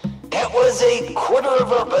 That was a quarter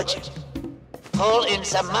of our budget. Pull in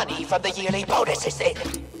some money from the yearly bonuses.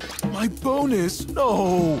 My bonus?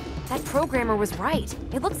 No. That programmer was right.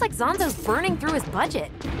 It looks like Zonzo's burning through his budget.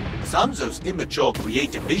 Sanzo's immature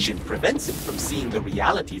creative vision prevents him from seeing the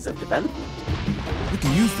realities of development.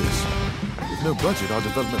 can use this. With no budget, our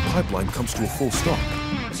development pipeline comes to a full stop.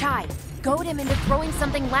 Chai, goad him into throwing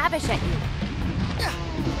something lavish at you.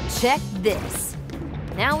 Check this.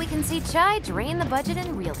 Now we can see Chai drain the budget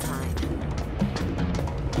in real time.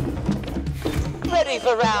 Ready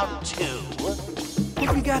for round 2?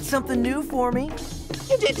 Hope you got something new for me.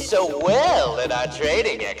 You did so well in our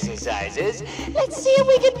training exercises. Let's see if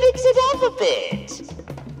we can mix it up a bit.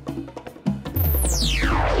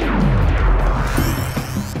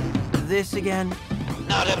 This again?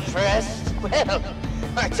 Not impressed? Well,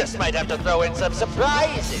 I just might have to throw in some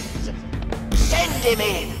surprises. Send him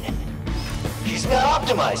in. He's not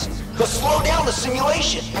optimized. He'll slow down the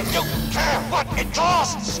simulation. I don't care what it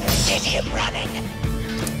costs. Get him running.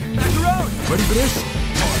 Ready for this?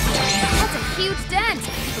 That's a huge dent.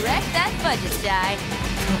 Wreck that budget, Chai.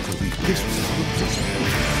 Can't believe this was as good as this.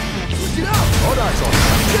 Switch it up! All eyes on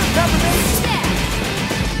Peppermint! Yeah!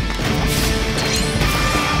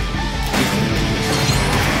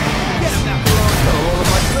 Get him now, bro! all of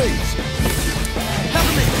my slaves.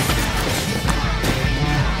 Peppermint!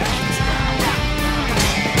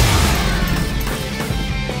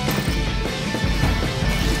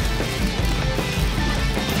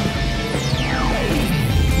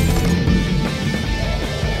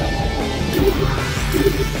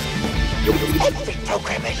 Every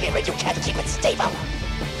programmer here and you can't keep it stable.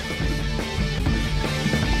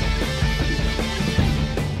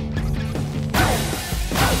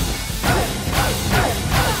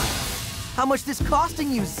 How much this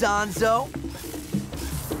costing you, Zanzo?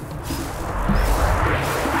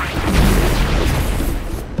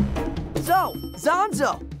 So,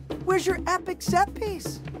 Zanzo, where's your epic set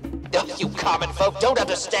piece? Oh, you common folk don't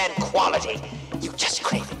understand quality. You just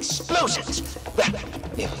crave explosions. Well,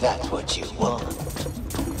 if that's what you want.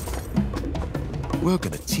 We're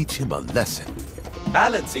gonna teach him a lesson.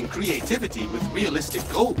 Balancing creativity with realistic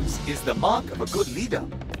goals is the mark of a good leader.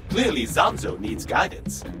 Clearly, Zanzo needs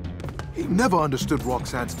guidance. He never understood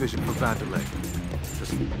Roxanne's vision for Vandelay.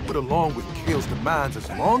 Just went along with Kale's demands as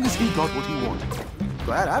long as he got what he wanted.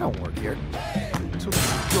 Glad I don't work here. Took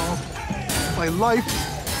my job, my life.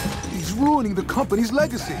 He's ruining the company's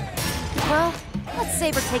legacy. Well, let's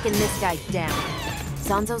say we're taking this guy down.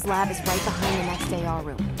 Zanzo's lab is right behind the next AR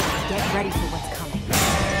room. Get ready for what's coming.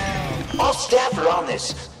 All staff are on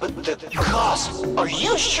this, but the cost, are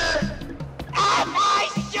you sure? Am I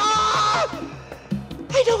sure?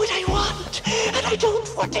 I know what I want, and I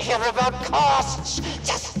don't want to hear about costs.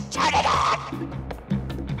 Just turn it on!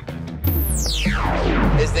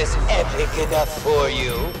 Is this epic enough for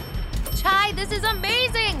you? Chai, this is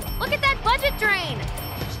amazing! Look at that budget drain!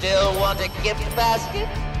 Still want a gift basket?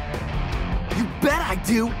 You bet I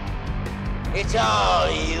do! It's all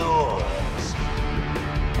yours.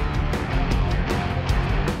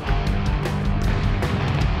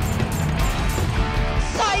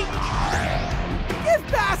 Psych!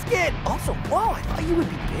 Gift basket! Also, whoa, I thought you would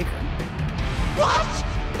be bigger. What?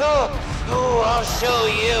 Oh, I'll show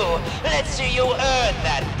you. Let's see you earn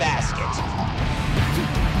that basket.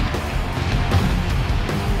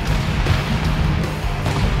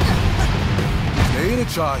 Stay in it,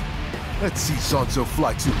 Chai. Let's see Zanzo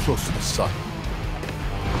fly too close to the sun.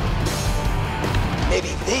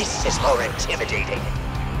 Maybe this is more intimidating.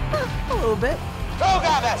 A little bit.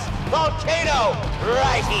 Programmers! Volcano!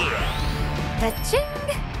 Right here! Ta-ching!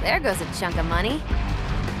 There goes a chunk of money.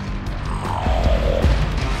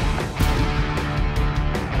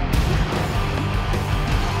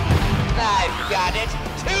 I've got it!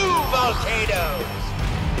 2 volcanoes!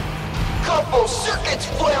 Couple circuits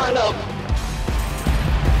flaring up!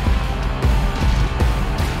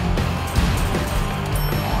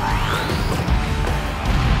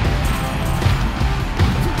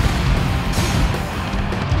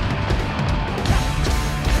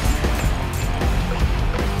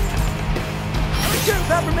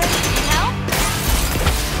 Peppermint! Help?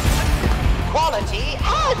 Quality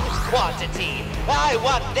and quantity! I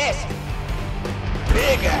want this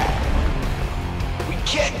bigger! We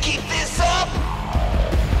can't keep this up!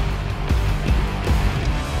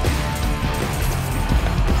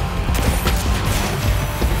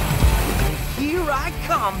 Here I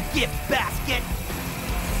come, gift basket!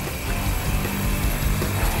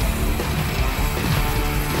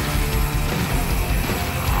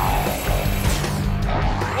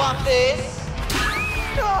 Want this?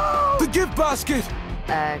 No! The gift basket!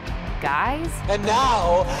 Guys? And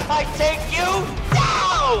now, I take you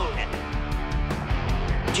down!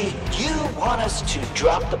 Did you want us to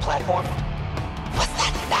drop the platform? Was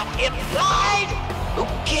that not implied?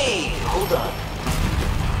 Okay, hold on.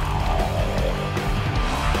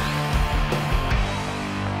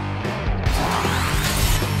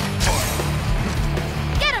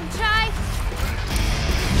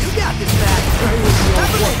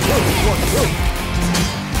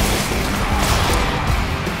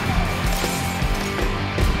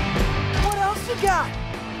 What else you got?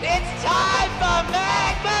 It's time for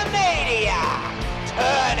Magma Mania!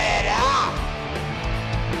 Turn it up!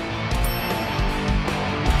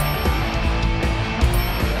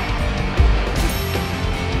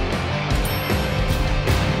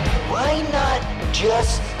 Why not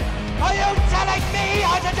just... Are you telling me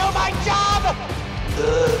how to do my job?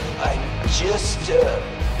 I'm just,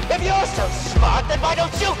 If you're so smart, then why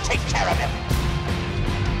don't you take care of him?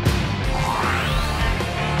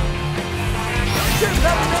 Sure,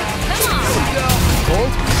 Peppermint. Come on.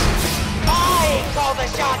 Cold? I call the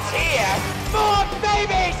shots here. More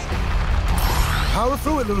babies! Power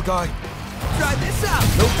through it, little guy. Try this out.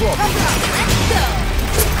 No problem. Let's go.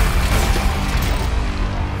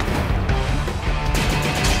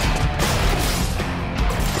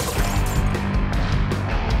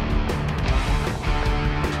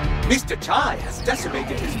 Mr. Chai has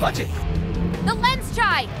decimated his budget. The lens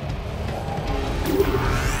chai!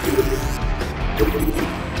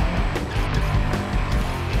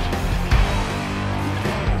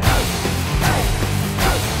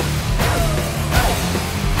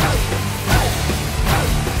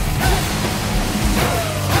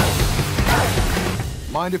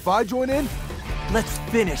 Mind if I join in? Let's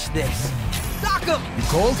finish this. Knock him! You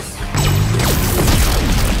cold?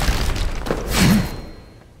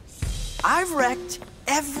 I've wrecked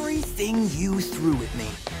everything you threw at me.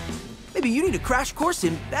 Maybe you need a crash course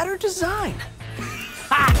in better design.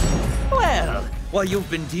 Ha! Well, while you've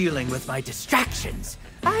been dealing with my distractions,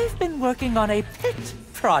 I've been working on a pet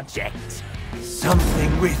project.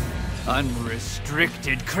 Something with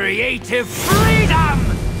unrestricted creative freedom!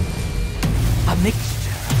 A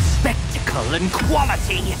mixture of spectacle and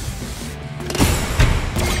quality.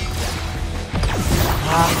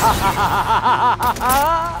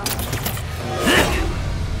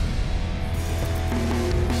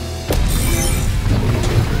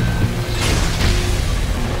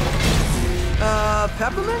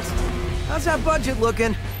 Peppermint? How's that budget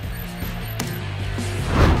looking?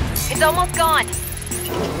 It's almost gone.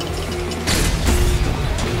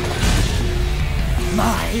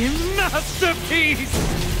 My masterpiece!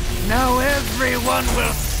 Now everyone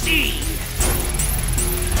will see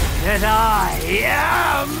that I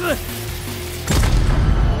am...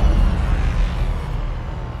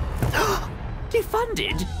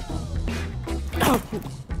 defunded?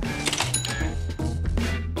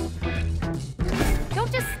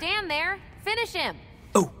 Don't just stand there. Finish him.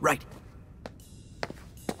 Oh, right.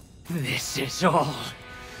 This is all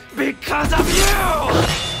because of you!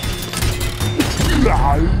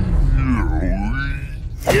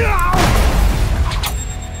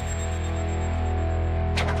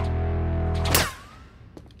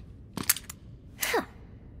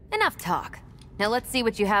 Enough talk. Now let's see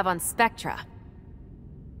what you have on Spectra.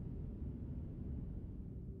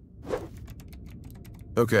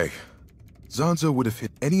 Okay. Zanzo would have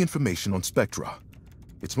hit any information on Spectra.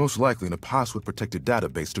 It's most likely in a password-protected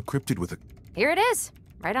database decrypted with a... Here it is,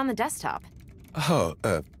 right on the desktop. Oh.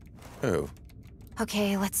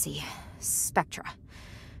 Okay, let's see. Spectra.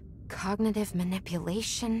 Cognitive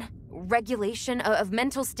manipulation, regulation of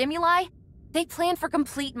mental stimuli. They plan for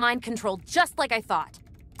complete mind control, just like I thought.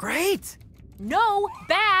 Great! No,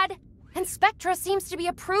 bad! And Spectra seems to be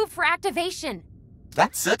approved for activation.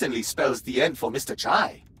 That certainly spells the end for Mr.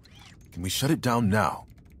 Chai. Can we shut it down now?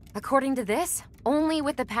 According to this, only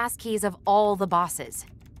with the passkeys of all the bosses.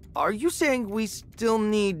 Are you saying we still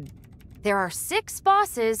need... There are 6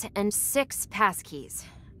 bosses and 6 passkeys.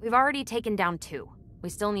 We've already taken down 2. We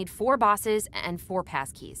still need 4 bosses and 4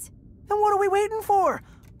 passkeys. Then what are we waiting for?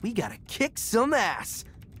 We gotta kick some ass.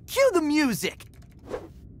 Cue the music!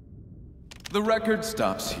 The record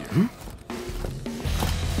stops here.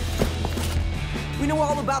 We know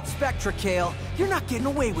all about Spectra, Kale. You're not getting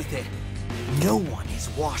away with it. No one is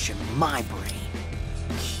washing my brain.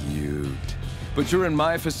 Cute. But you're in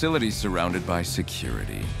my facility surrounded by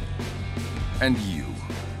security. And you.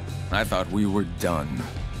 I thought we were done.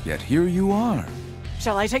 Yet here you are.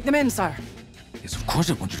 Shall I take them in, sir? Yes, of course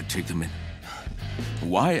I want you to take them in.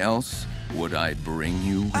 Why else would I bring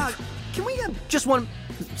you with... Can we have just one...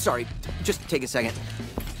 Sorry, just take a second.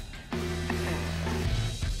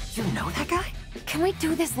 You know that guy? Can we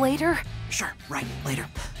do this later? Sure, right, later.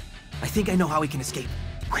 I think I know how we can escape.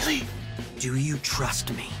 Really? Do you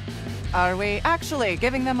trust me? Are we actually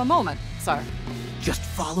giving them a moment, sir? Just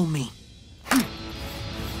follow me.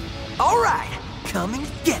 All right, come and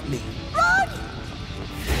get me. Run!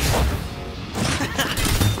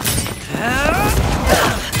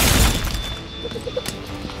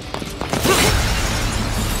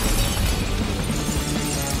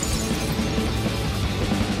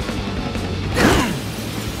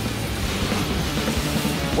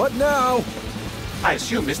 now! I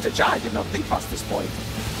assume Mr. Jai did not think past this point.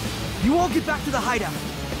 You all get back to the hideout.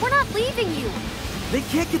 We're not leaving you. They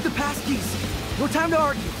can't get the passkeys. No time to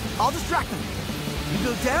argue. I'll distract them. You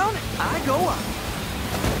go down, I go up.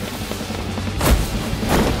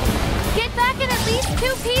 Get back in at least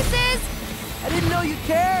 2 pieces. I didn't know you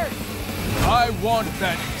cared. I want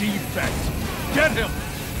that defect. Get him!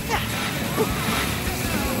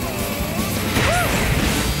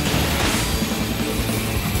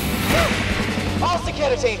 All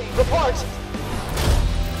security, report!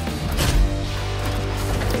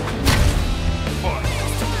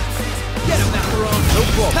 Get him, Macaron. No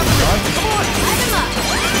problem. Come on. Light him up.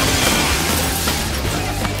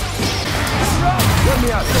 Let me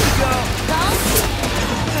out. Here we go.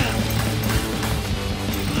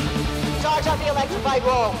 Charge on the electrified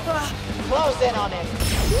wall. Close in on him.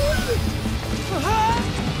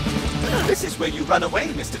 This is where you run away,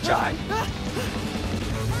 Mr. Jai.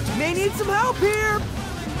 May need some help here.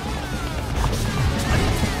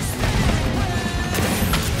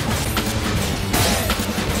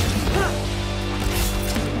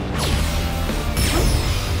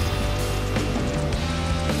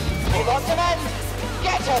 He lost him in.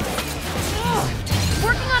 Get him.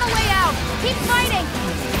 Working on a way out. Keep fighting.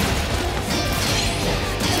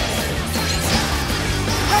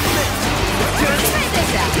 Peppermint. Try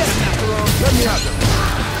this out. Get him, Macaron. Let me out.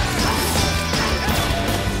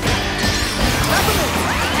 Peppermint.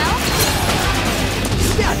 Help.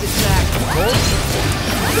 You got this back.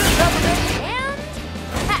 Peppermint. And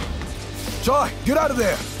hat. Jai, get out of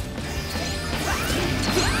there!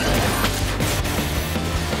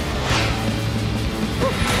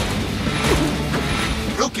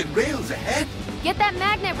 Broken rails ahead. Get that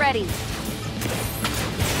magnet ready.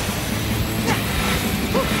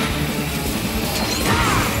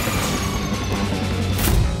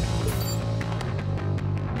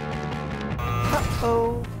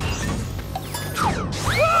 Uh-oh.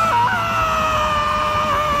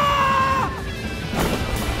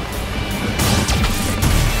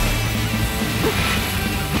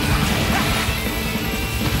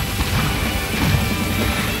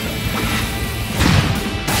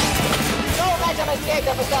 Don't let him escape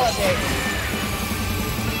the facility.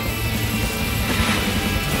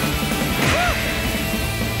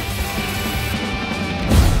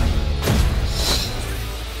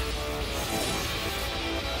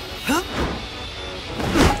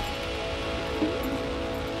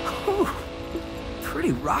 Whew.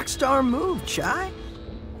 Pretty rockstar move, Chai.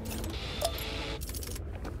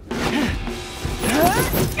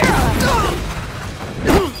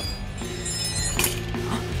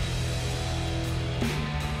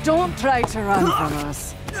 Don't try to run from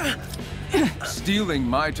us. Stealing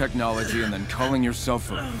my technology and then calling yourself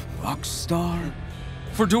a rockstar?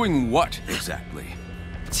 For doing what, exactly?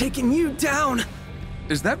 Taking you down.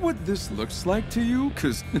 Is that what this looks like to you?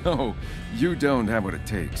 'Cause no, you don't have what it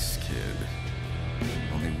takes, kid.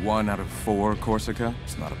 Only 1 out of 4, Corsica?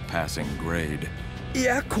 It's not a passing grade.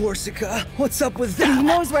 Yeah, Corsica. What's up with that? He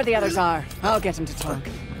knows where the others are. I'll get him to talk.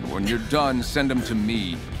 And when you're done, send him to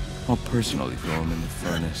me. I'll personally throw him in the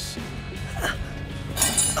furnace.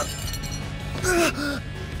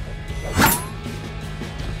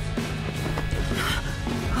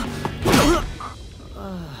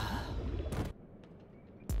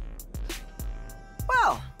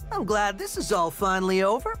 Well, I'm glad this is all finally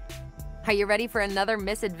over. Are you ready for another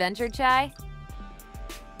misadventure, Chai?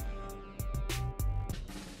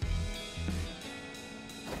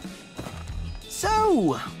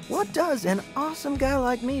 So, what does an awesome guy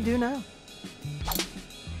like me do now?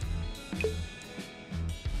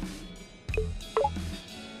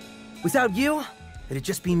 Without you, it'd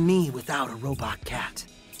just be me without a robot cat.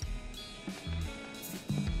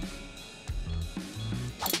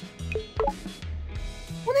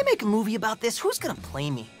 When they make a movie about this, who's gonna play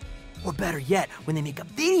me? Or better yet, when they make a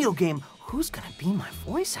video game, who's gonna be my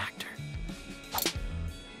voice actor?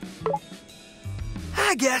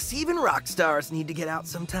 I guess even rock stars need to get out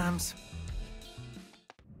sometimes.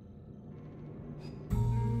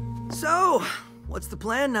 So, what's the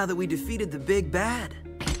plan now that we defeated the big bad?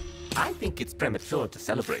 I think it's premature to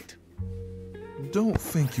celebrate. Don't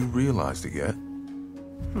think you realized it yet.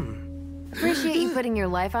 Appreciate you putting your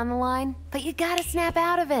life on the line, but you gotta snap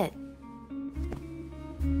out of it.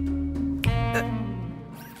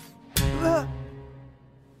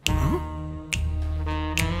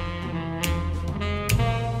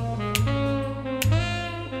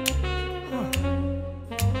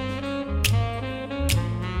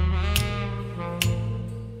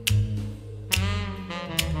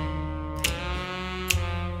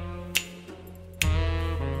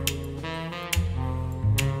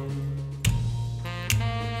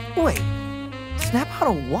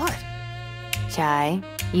 Out of what? Chai,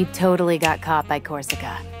 you totally got caught by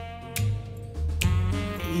Corsica.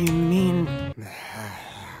 You mean...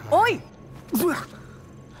 Oi!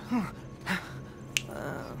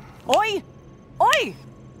 Oi! Oi!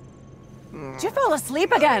 Did you fall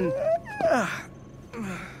asleep again?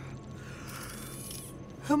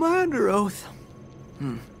 Am I under oath?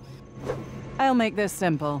 I'll make this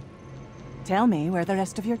simple. Tell me where the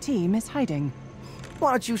rest of your team is hiding.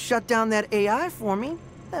 Why don't you shut down that AI for me?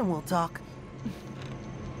 Then we'll talk.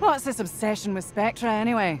 What's this obsession with Spectra,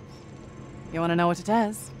 anyway? You want to know what it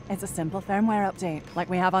is? It's a simple firmware update, like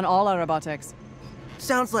we have on all our robotics.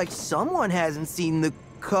 Sounds like someone hasn't seen the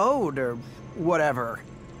code or whatever.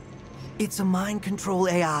 It's a mind control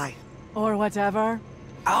AI. Or whatever.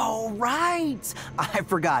 Oh, right! I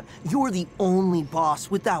forgot. You're the only boss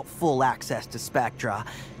without full access to Spectra.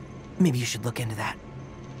 Maybe you should look into that.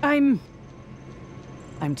 I'm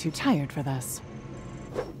too tired for this.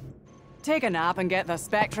 Take a nap and get the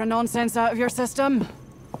Spectra nonsense out of your system.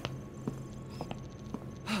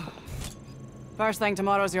 First thing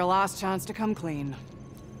tomorrow's your last chance to come clean.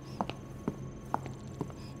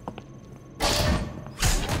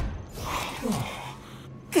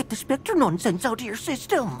 Get the Spectra nonsense out of your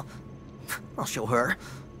system. I'll show her.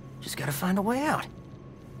 Just gotta find a way out.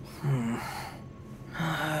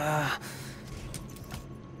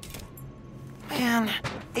 Man,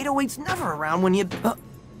 808's never around when you...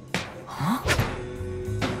 Huh?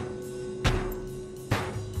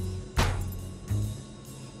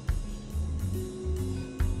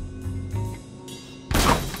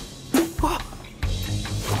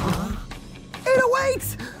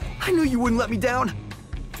 I knew you wouldn't let me down.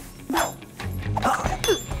 All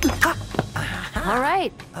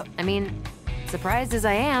right. I mean, surprised as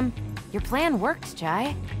I am, your plan worked,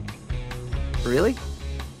 Chai. Really?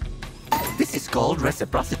 This is called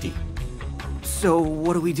reciprocity. So,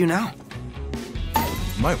 what do we do now?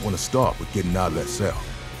 Might want to start with getting out of that cell.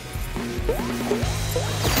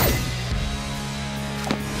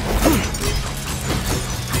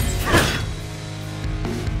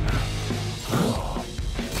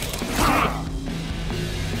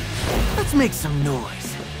 Let's make some noise.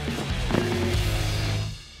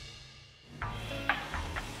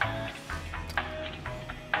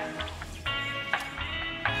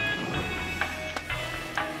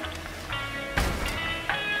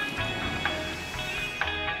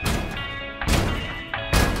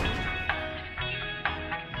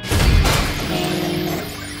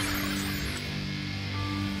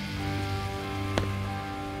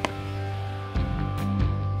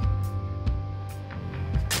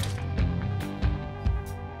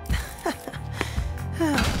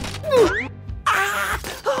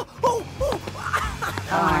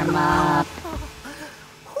 Karma.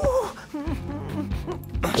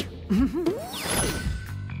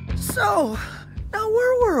 So, now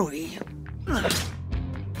where were we?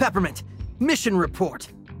 Peppermint, mission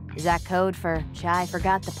report. Is that code for Chai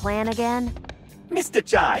forgot the plan again? Mr.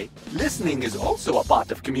 Chai, listening is also a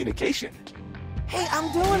part of communication. Hey,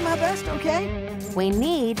 I'm doing my best, okay? We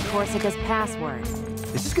need Corsica's password.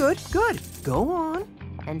 This is good, good. Go on.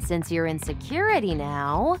 And since you're in security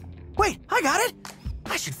now... Wait, I got it!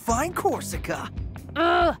 I should find Corsica.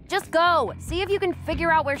 Ugh, just go. See if you can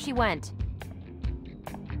figure out where she went.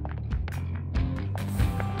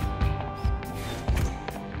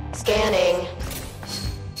 Scanning.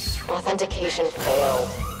 Authentication failed.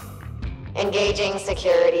 Engaging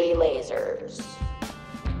security lasers.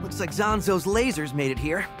 Looks like Zanzo's lasers made it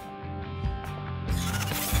here.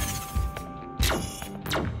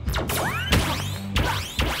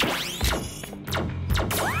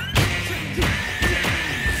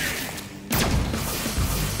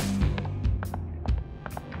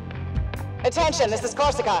 Attention, this is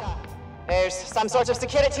Corsica. There's some sort of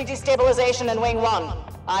security destabilization in Wing 1.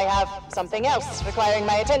 I have something else requiring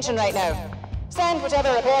my attention right now. Send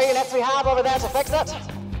whatever repair units we have over there to fix it.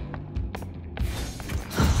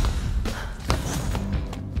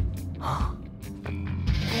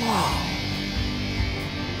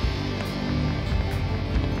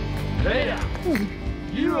 Hey,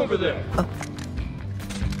 you over there.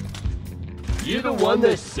 You the one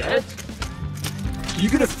they sent? You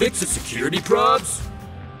gonna fix the security probs?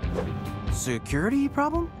 Security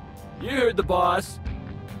problem? You heard the boss.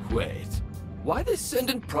 Wait, why they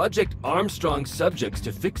sending Project Armstrong subjects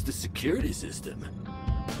to fix the security system?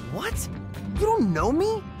 What? You don't know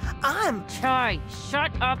me? I'm... Chai,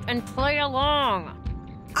 shut up and play along.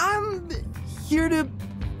 I'm here to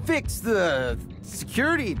fix the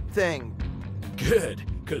security thing. Good,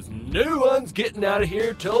 cause no one's getting out of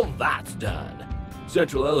here till that's done.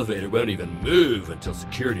 Central elevator won't even move until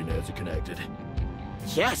security nodes are connected.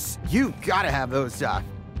 Yes, you gotta have those,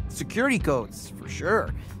 security codes, for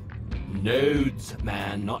sure. Nodes,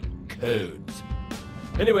 man, not codes.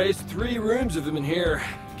 Anyways, 3 rooms of them in here.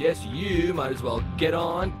 Guess you might as well get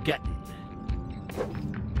on getting.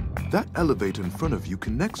 That elevator in front of you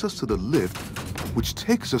connects us to the lift, which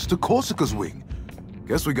takes us to Corsica's wing.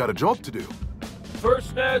 Guess we got a job to do.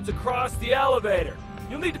 First node's across the elevator.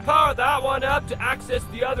 You'll need to power that one up to access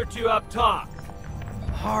the other 2 up top.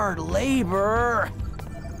 Hard labor.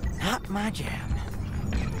 Not my jam.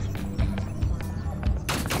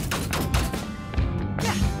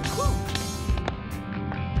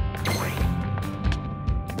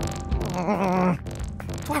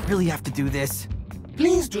 Do I really have to do this?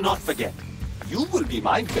 Please do not forget, you will be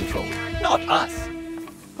mind controlled, not us.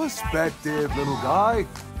 Perspective, little guy.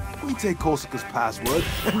 We take Corsica's password,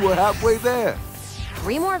 and we're halfway there.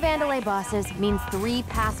 3 more Vandelay bosses means 3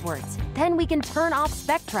 passwords. Then we can turn off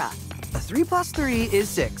Spectra. 3 plus 3 is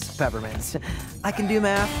 6, Peppermint. I can do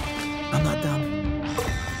math. I'm not dumb.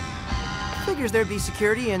 Figures there'd be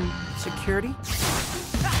security and security.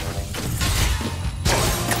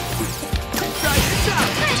 Try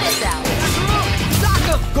this out. Sock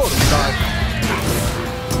him! Go to the side.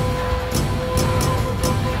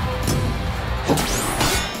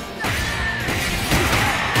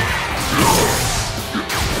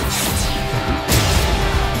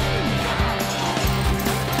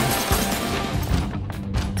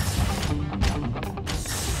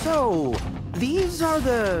 So, these are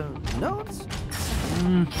the nodes?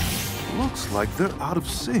 Looks like they're out of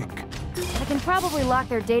sync. I can probably lock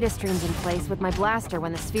their data streams in place with my blaster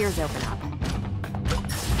when the spheres open up.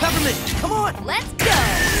 Peppermint, come on! Let's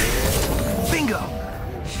go! Bingo!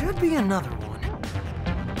 Should be another one.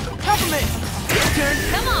 Peppermint! Your turn!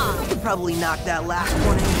 Come on! You could probably knock that last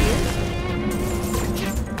one in here.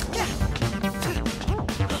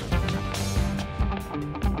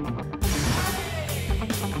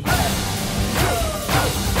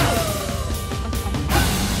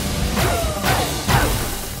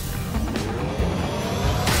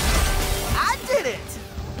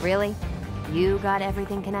 Really? You got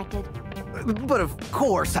everything connected? But of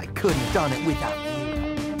course I couldn't have done it without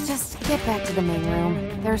you. Just get back to the main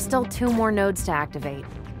room. There are still 2 more nodes to activate.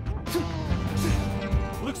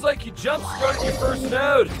 Looks like you jump-started your first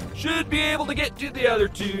node. Should be able to get to the other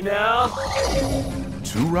 2 now.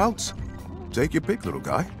 2 routes? Take your pick, little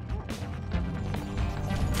guy.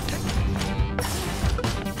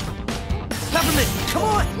 Peppermint, come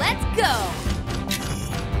on! Let's go!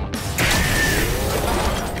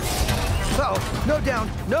 Uh-oh, no down,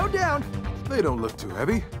 no down! They don't look too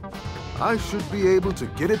heavy. I should be able to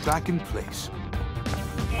get it back in place.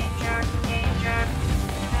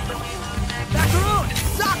 Macaroon!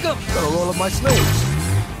 Sock him! Gotta roll up my sleeves.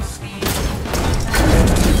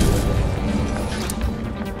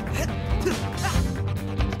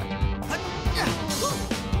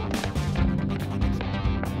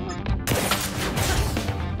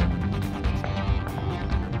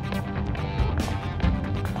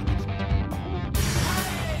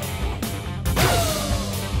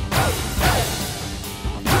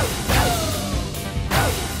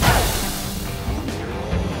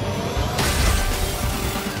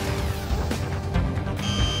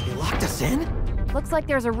 Looks like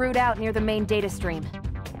there's a route out near the main data stream.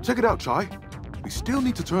 Check it out, Chai. We still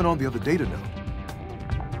need to turn on the other data node.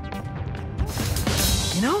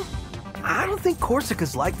 You know, I don't think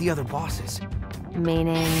Corsica's like the other bosses.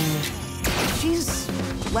 Meaning? She's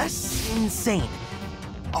less insane.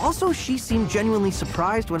 Also, she seemed genuinely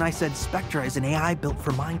surprised when I said Spectra is an AI built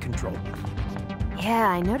for mind control. Yeah,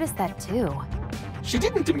 I noticed that too. She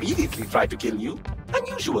didn't immediately try to kill you.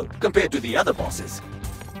 Unusual compared to the other bosses.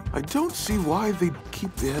 I don't see why they'd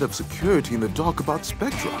keep the head of security in the dark about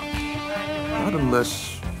Spectra. Not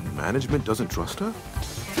unless management doesn't trust her?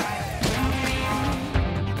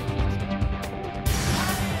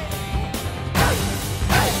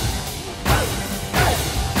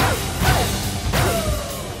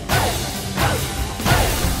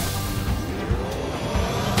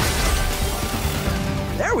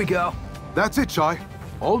 There we go. That's it, Chai.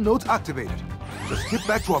 All nodes activated. Just get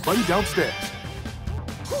back to our buddy downstairs.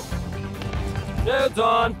 Nodes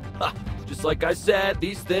on. Ha, just like I said,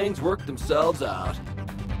 these things work themselves out.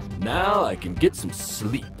 Now I can get some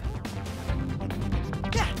sleep.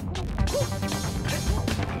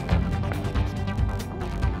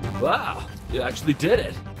 Wow, you actually did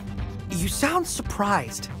it. You sound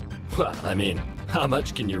surprised. Well, I mean, how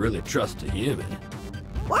much can you really trust a human?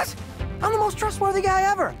 What? I'm the most trustworthy guy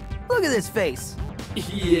ever. Look at this face.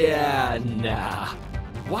 Yeah, nah.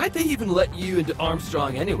 Why'd they even let you into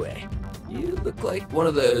Armstrong anyway? You look like one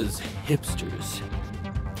of those hipsters.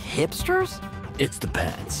 hipsters? It's the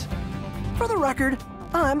pants. For the record,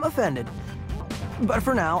 I'm offended. But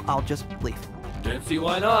for now, I'll just leave. Don't see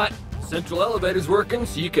why not. Central elevator's working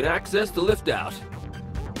so you can access the lift out.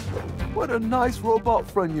 What a nice robot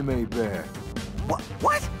friend you made there.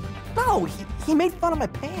 What? No, he made fun of my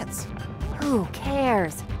pants. Who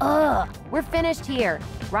cares? Ugh. We're finished here.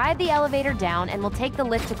 Ride the elevator down and we'll take the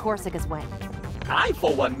lift to Corsica's Wing. I,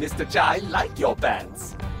 for one, Mr. Chai, like your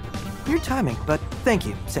pants. Weird timing, but thank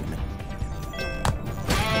you, Cinnamon.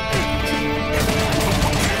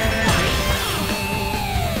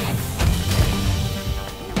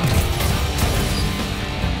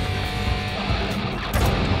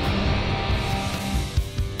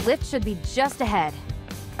 Lift should be just ahead.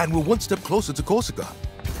 And we're one step closer to Corsica.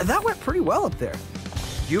 That went pretty well up there.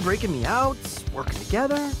 You breaking me out, working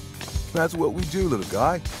together. That's what we do, little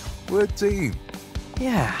guy. We're a team.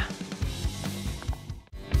 Yeah.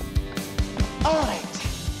 Alright.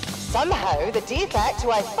 Somehow the defect who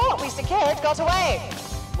I thought we secured got away.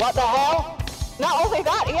 What the hell? Not only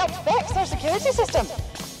that, he helped fix our security system.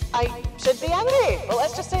 I should be angry. Well,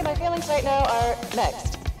 let's just say my feelings right now are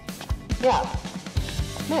mixed. Yeah.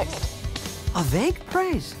 Mixed. A vague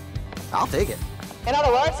praise. I'll take it. In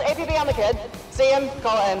other words, APB on the kid. See him,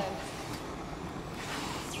 call it in.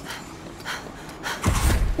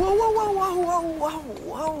 Whoa, whoa, whoa, whoa, whoa,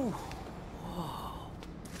 whoa,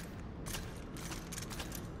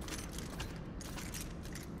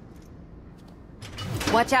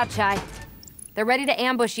 whoa. Watch out, Chai. They're ready to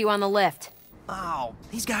ambush you on the lift. Oh,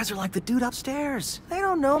 these guys are like the dude upstairs. They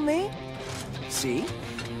don't know me. See?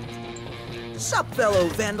 Sup, fellow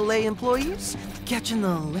Vandelay employees? Catching the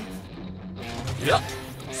lift? Yep.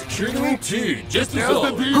 Secure the room too, just as There's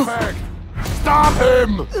well. the defect! Stop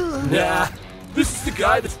him! Nah, this is the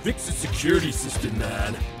guy that fixed the security system,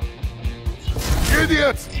 man.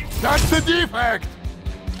 Idiots! That's the defect!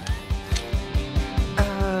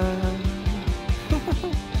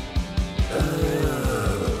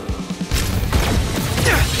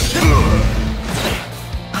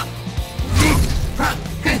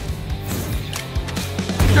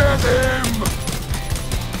 Get him!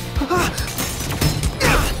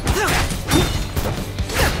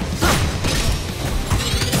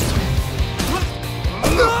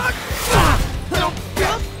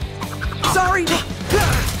 Sorry!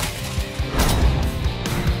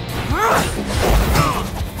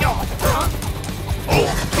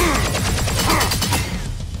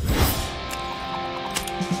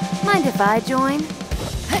 Mind if I join?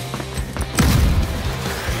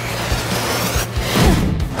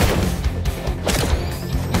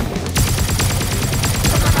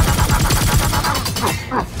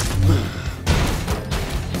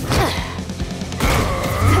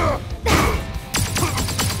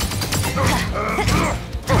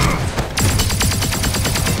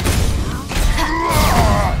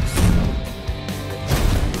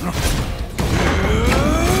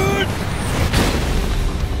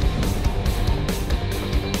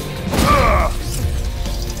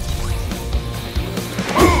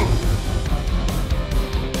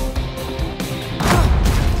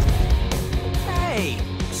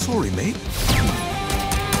 Sorry, mate.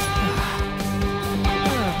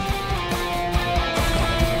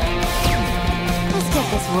 Let's get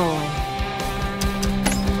this rolling.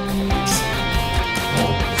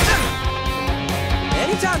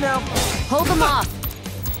 Anytime now. Hold them off.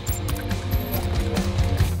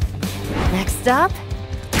 Next up,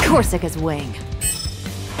 Corsica's Wing.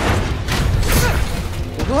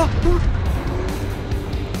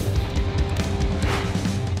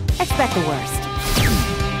 Expect the worst.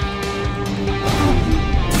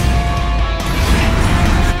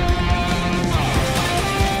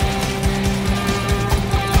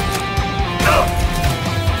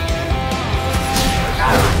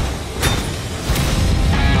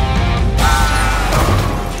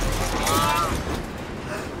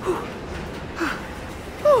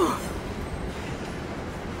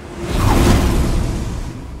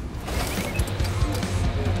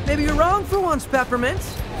 Maybe you're wrong for once, Peppermint.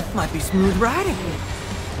 Might be smooth riding.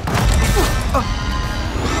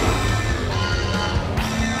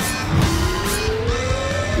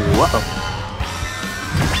 Whoa.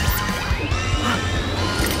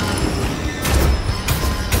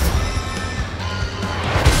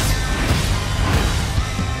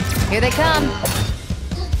 Here they come.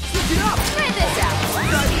 Switch it up! Try this out.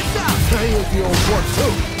 Try this out! Hey, if you don't work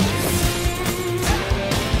too.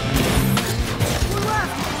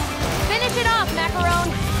 Finish it off, Macaron.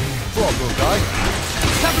 Come on, little guy.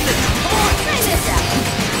 Peppermint, come on! Try this out.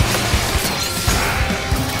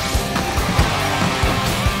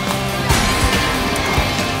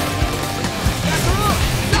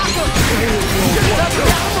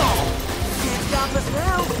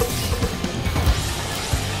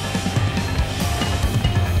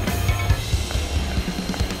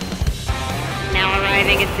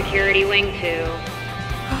 Security Wing 2.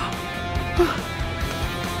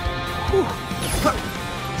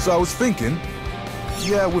 So I was thinking,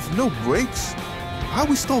 yeah, with no brakes, how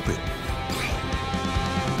we stop it?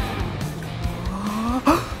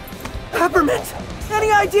 Peppermint!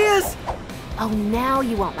 Any ideas? Oh, now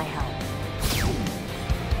you want my help.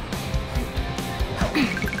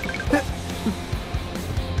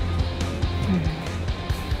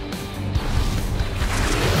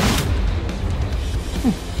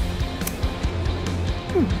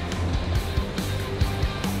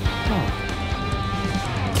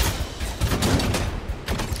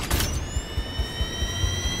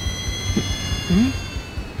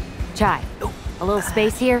 Chai, a little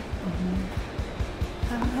space here?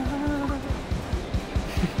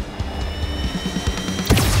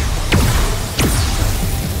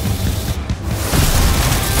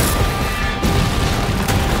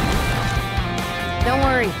 Don't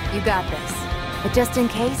worry, you got this. But just in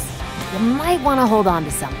case, you might want to hold on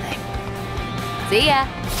to something. See ya!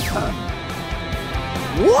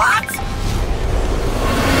 What?!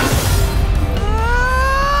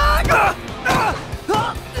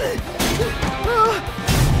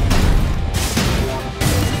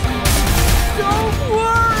 Don't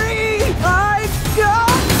worry! I got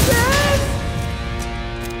this!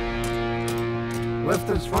 Lift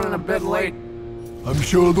is running a bit late. I'm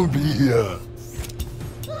sure they'll be here.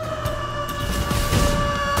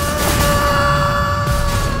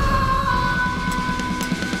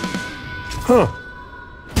 Huh.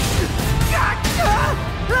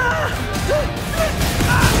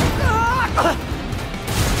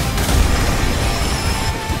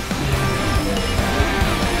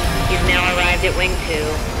 You've now arrived at Wing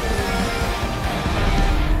 2.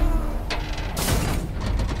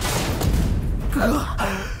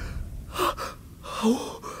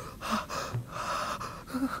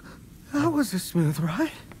 That was a smooth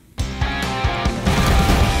ride.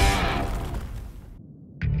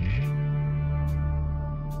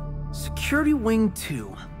 Security Wing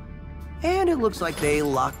 2. And it looks like they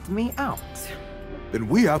locked me out. Then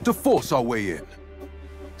we have to force our way in.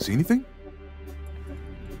 See anything?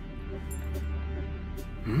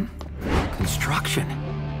 Construction.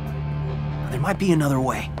 There might be another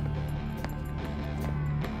way.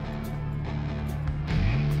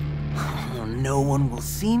 Oh, no one will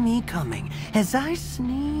see me coming as I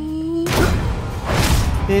sneak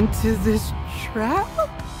into this trap.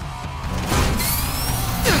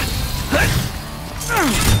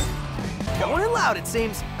 Going in loud, it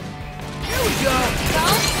seems. Here we go. Now,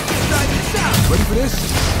 let's try this out. Ready for this?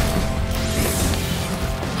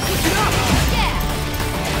 Push it up.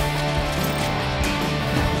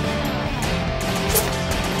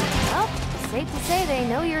 Well, safe to say they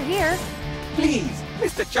know you're here. Please,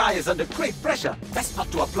 Mr. Chai is under great pressure. Best not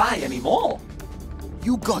to apply anymore.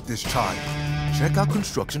 You got this, Chai. Check out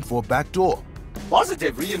construction for a back door.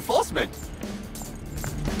 Positive reinforcement.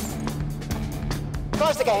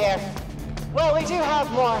 Corsica here. Well, we do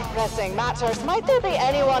have more pressing matters. Might there be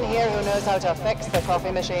anyone here who knows how to fix the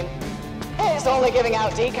coffee machine? It's only giving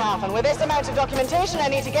out decaf, and with this amount of documentation I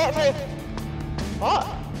need to get through... What?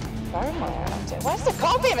 Firmware update? Why does the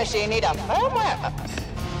coffee machine need a firmware?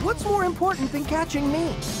 What's more important than catching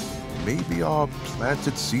me? Maybe our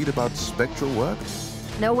planted seed about spectral work?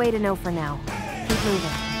 No way to know for now. Keep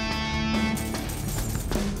moving.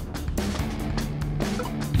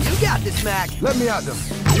 You got this, Mac. Let me at them.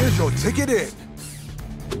 Here's your ticket in.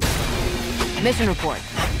 Mission report.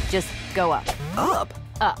 Just go up. Up?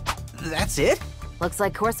 Up. That's it? Looks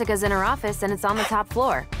like Corsica's in her office and it's on the top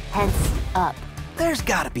floor. Hence, up. There's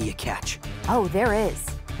gotta be a catch. Oh, there is.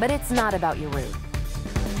 But it's not about your route.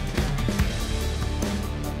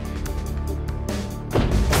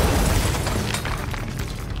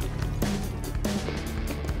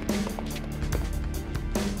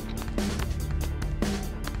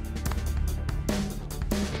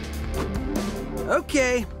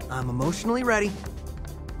 Okay, I'm emotionally ready.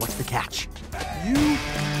 What's the catch? You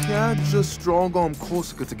can't just strong-arm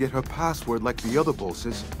Corsica to get her password like the other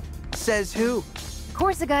bosses. Says who?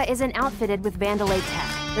 Corsica isn't outfitted with Vandelay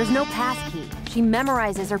tech. There's no pass key. She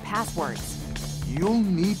memorizes her passwords. You'll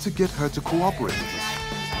need to get her to cooperate with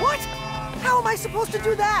us. What? How am I supposed to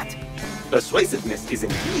do that? Persuasiveness is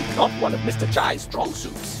indeed not one of Mr. Chai's strong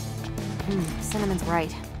suits. Cinnamon's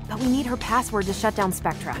right. But we need her password to shut down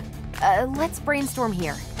Spectra. Let's brainstorm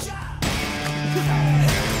here.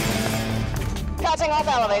 Cutting off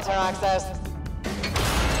elevator access.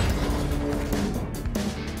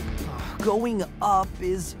 Going up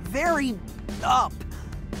is very up.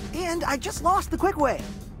 And I just lost the quick way.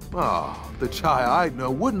 Ah, the Chai I know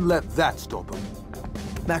wouldn't let that stop him.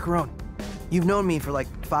 Macaron, You've known me for like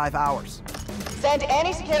 5 hours. Send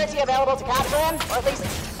any security available to capture him, or at least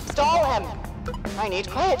stall him. I need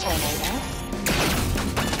quiet time right now.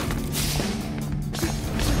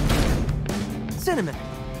 Cinnamon,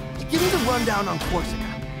 give me the rundown on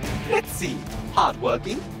Corsica. Let's see.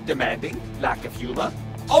 Hardworking, demanding, lack of humor.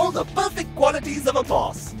 All the perfect qualities of a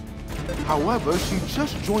boss. However, she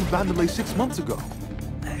just joined Vandelay 6 months ago.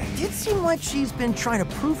 It did seem like she's been trying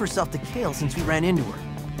to prove herself to Kale since we ran into her.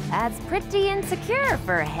 That's pretty insecure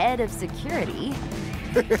for a head of security.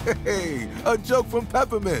 Hey, a joke from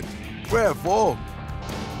Peppermint. Rare form.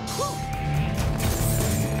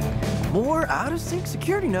 More out-of-sync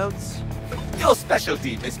security notes. Your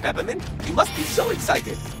specialty, Miss Peppermint. You must be so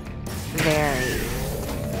excited. Very.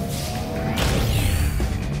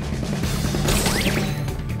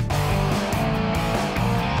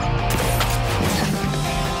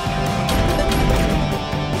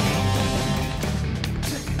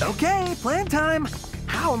 Okay, plan time.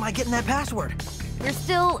 How am I getting that password? You're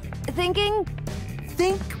still thinking?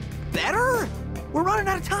 Think better? We're running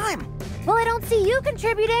out of time. Well, I don't see you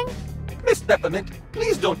contributing. Miss Peppermint,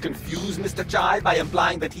 please don't confuse Mr. Chai by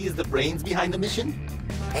implying that he is the brains behind the mission.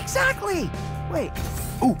 Exactly. Wait.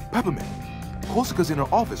 Oh, Peppermint. Corsica's in her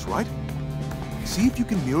office, right? See if you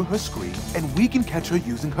can mirror her screen, and we can catch her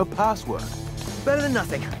using her password. Better than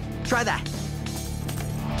nothing. Try that.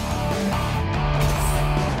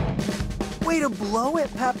 Way to blow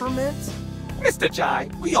it, Peppermint. Mr. Chai,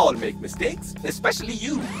 we all make mistakes, especially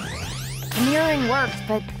you. Mirroring worked,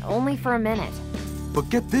 but only for a minute. But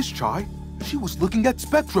get this, Chai. She was looking at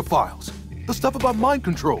Spectra files. The stuff about mind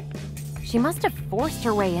control. She must have forced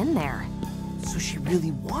her way in there. So she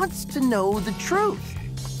really wants to know the truth.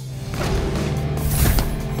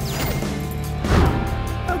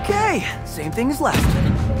 Okay, same thing as last.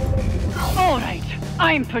 All right,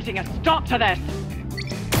 I'm putting a stop to this.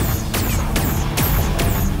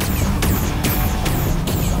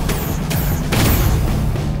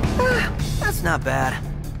 That's not bad.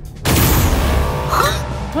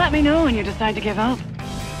 Let me know when you decide to give up.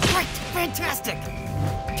 Great, fantastic.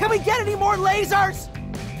 Can we get any more lasers?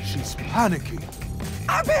 She's panicking.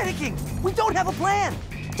 I'm panicking. We don't have a plan.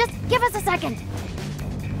 Just give us a second.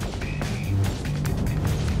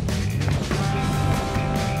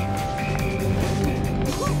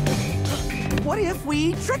 What if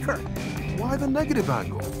we trick her? Why the negative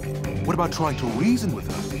angle? What about trying to reason with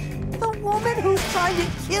her? The woman who's trying to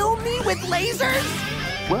kill me with lasers?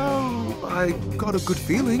 Well, I got a good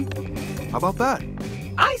feeling. How about that?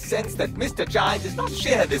 I sense that Mr. Chai does not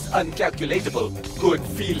share this uncalculatable good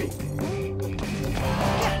feeling.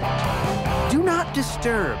 Do not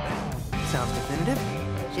disturb. Sounds definitive.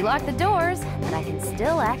 She locked the doors, but I can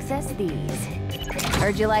still access these.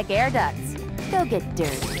 Heard you like air ducts. Go get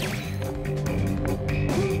dirty.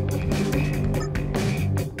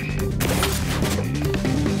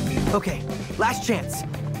 Okay, last chance.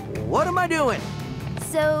 What am I doing?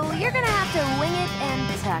 So you're gonna have to wing it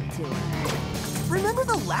and talk to her. Remember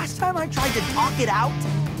the last time I tried to talk it out?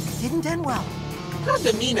 Didn't end well. Her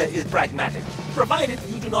demeanor is pragmatic, provided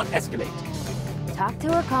you do not escalate. Talk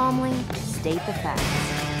to her calmly, state the facts.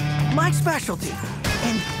 My specialty.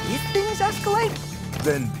 And if things escalate?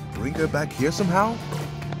 Then bring her back here somehow?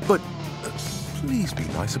 But please be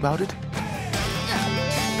nice about it.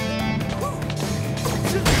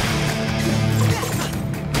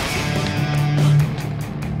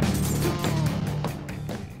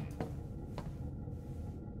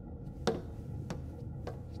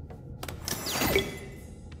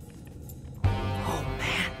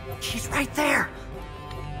 Right there.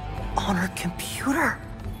 On her computer.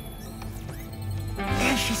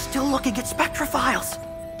 And she's still looking at Spectra files.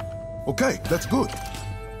 Okay, that's good.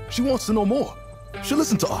 She wants to know more. She'll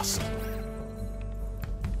listen to us.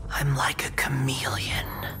 I'm like a chameleon.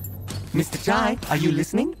 Mr. Chai, are you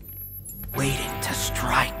listening? Waiting to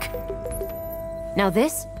strike. Now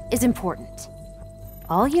this is important.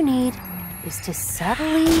 All you need is to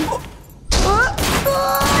subtly...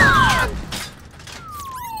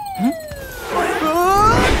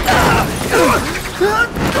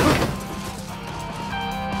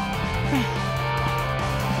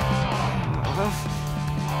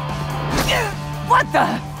 What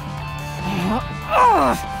the?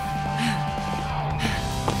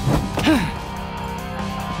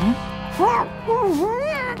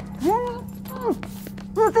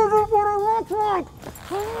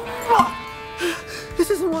 This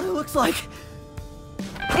isn't what it looks like.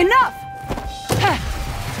 Enough!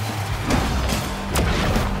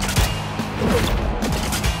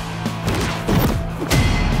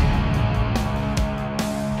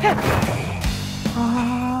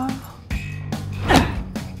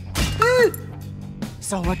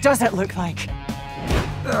 So what does it look like?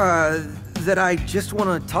 That I just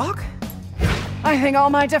want to talk? I think all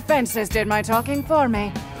my defenses did my talking for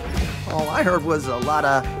me. All I heard was a lot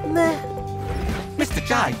of meh. Mr.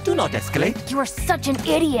 Jai, do not escalate. You are such an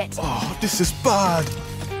idiot. Oh, this is bad.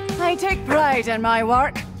 I take pride in my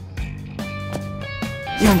work.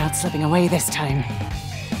 You're not slipping away this time.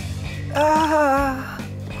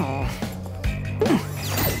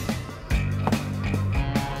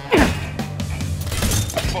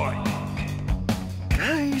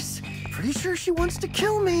 Guys, pretty sure she wants to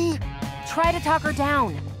kill me. Try to talk her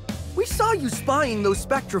down. We saw you spying those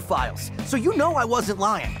Spectra files, so you know I wasn't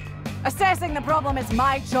lying. Assessing the problem is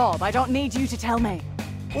my job. I don't need you to tell me.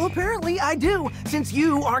 Well, apparently I do, since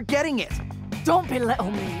you aren't getting it. Don't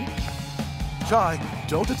belittle me. Chai,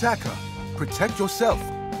 don't attack her. Protect yourself.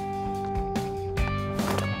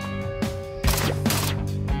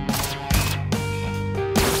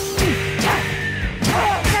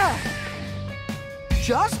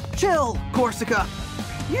 Just chill, Corsica.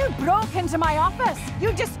 You broke into my office.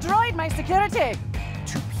 You destroyed my security.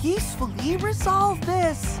 To peacefully resolve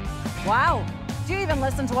this. Wow. Do you even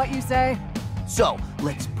listen to what you say? So,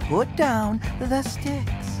 let's put down the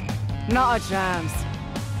sticks. Not a chance.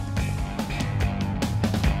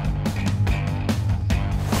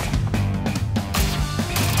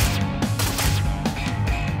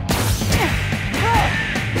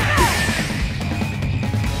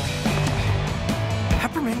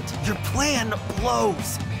 Peppermint, your plan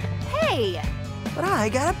blows. Hey! But I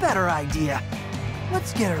got a better idea.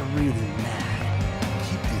 Let's get her really mad.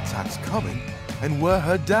 Keep the attacks coming and wear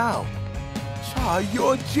her down. Chai,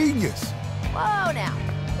 you're a genius. Whoa now.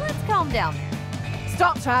 Let's calm down.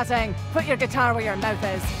 Stop chatting. Put your guitar where your mouth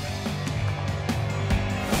is.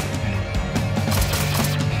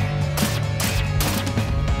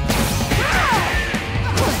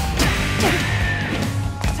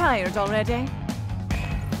 Tired already?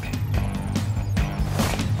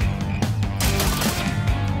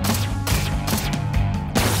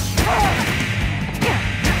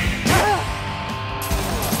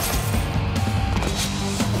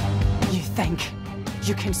 You think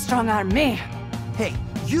you can strong-arm me? Hey,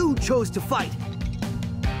 you chose to fight.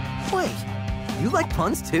 Wait, you like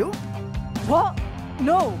puns too? What?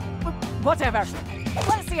 No. Whatever.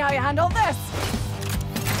 Let's see how you handle this.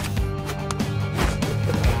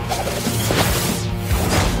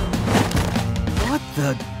 What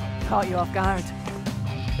the? Caught you off guard.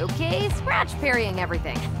 Okay, scratch parrying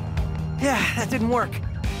everything. Yeah, that didn't work.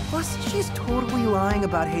 Plus, she's totally lying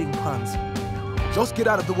about hating puns. Just get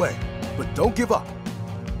out of the way, but don't give up.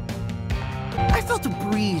 I felt a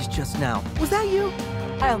breeze just now. Was that you?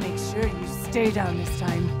 I'll make sure you stay down this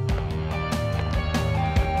time.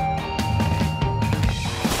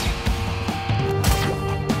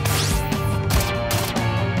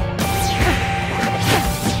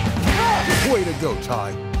 Way to go,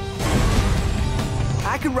 Ty.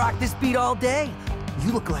 I could rock this beat all day.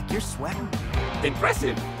 You look like you're sweating.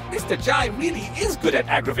 Impressive. Mr. Jai really is good at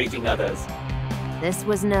aggravating others. This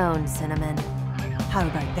was known, Cinnamon. How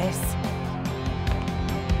about this?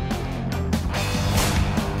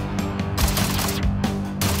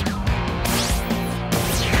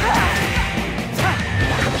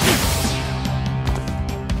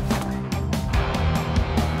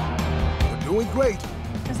 You're doing great.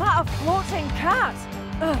 Is that a floating cat?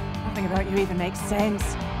 Ugh, nothing about you even makes sense.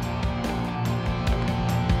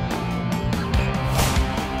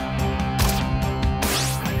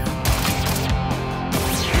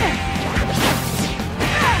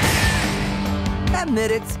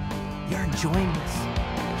 Admit it. You're enjoying this.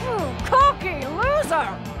 You cocky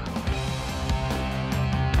loser!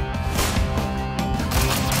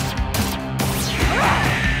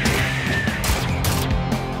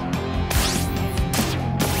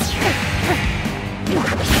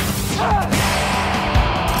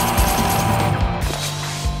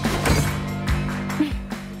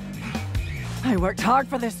 I worked hard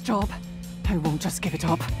for this job. I won't just give it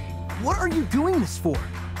up. What are you doing this for?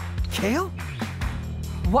 Kale?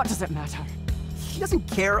 What does it matter? He doesn't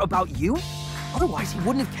care about you. Otherwise, he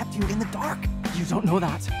wouldn't have kept you in the dark. You don't know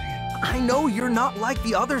that. I know you're not like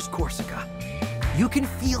the others, Corsica. You can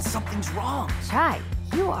feel something's wrong. Chai,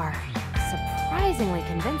 you are surprisingly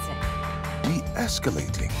convincing.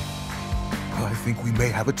 De-escalating. I think we may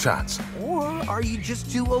have a chance. Or are you just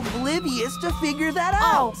too oblivious to figure that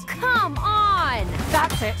Oh, out? come on!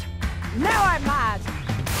 That's it. Now I'm mad.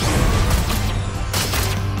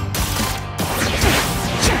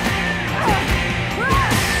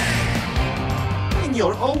 In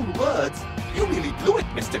your own words, you really blew it,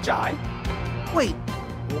 Mr. Jai. Wait,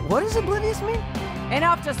 what does oblivious mean?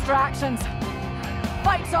 Enough distractions.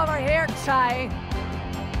 fights over here, Chai.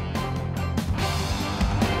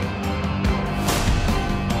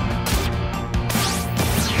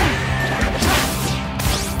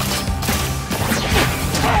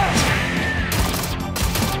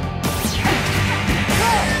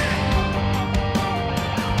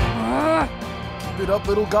 Keep it up,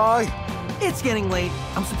 little guy. It's getting late.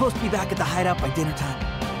 I'm supposed to be back at the hideout by dinner time.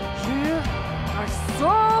 You are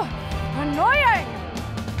so annoying!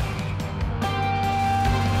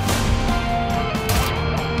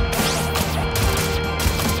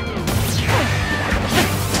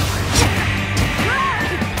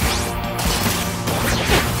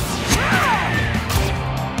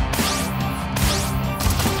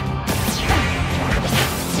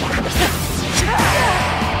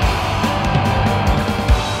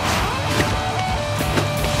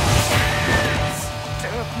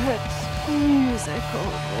 Musical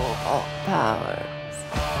robot powers.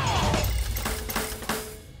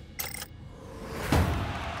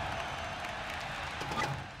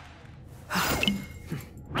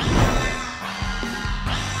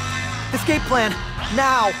 Escape plan,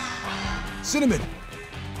 now! Cinnamon,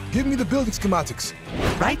 give me the building schematics.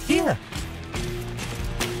 Right here.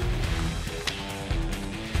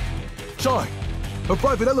 Chai, a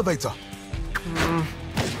private elevator.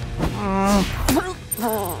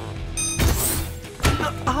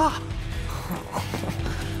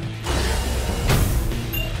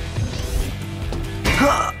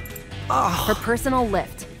 Her personal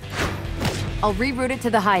lift. I'll reroute it to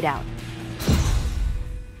the hideout.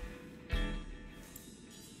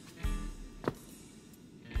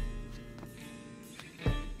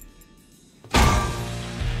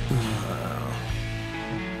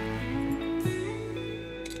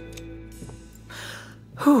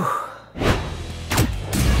 Whew.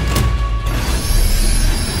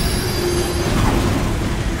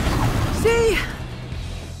 See?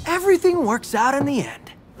 Everything works out in the end.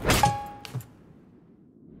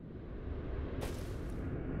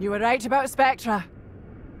 You were right about Spectra,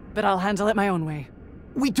 but I'll handle it my own way.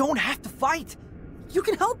 We don't have to fight. You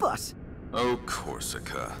can help us. Oh,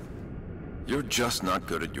 Corsica. You're just not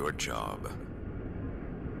good at your job.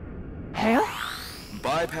 Hell?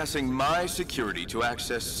 Bypassing my security to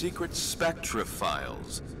access secret Spectra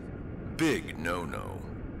files. Big no-no.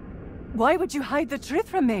 Why would you hide the truth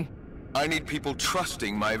from me? I need people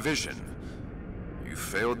trusting my vision. You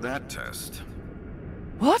failed that test.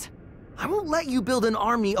 What? I won't let you build an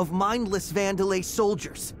army of mindless Vandelay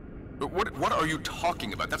soldiers. But what are you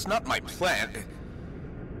talking about? That's not my plan.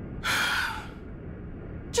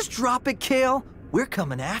 Just drop it, Kale. We're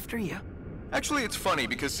coming after you. Actually, it's funny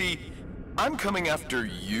because, see, I'm coming after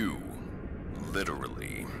you.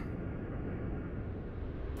 Literally.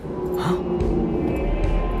 Huh?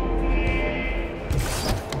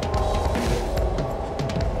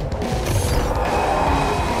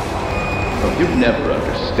 Oh, you'd never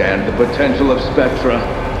understand the potential of Spectra.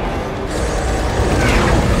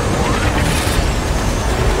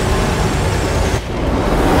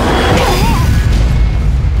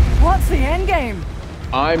 What's the endgame?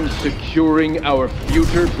 I'm securing our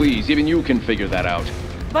future. Please, even you can figure that out.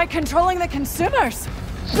 By controlling the consumers.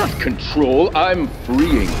 It's not control, I'm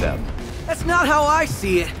freeing them. That's not how I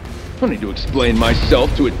see it. I don't need to explain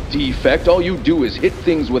myself to a defect. All you do is hit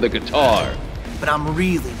things with a guitar. But I'm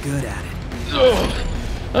really good at it. Ugh,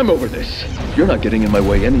 I'm over this. You're not getting in my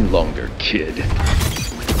way any longer, kid.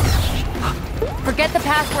 Forget the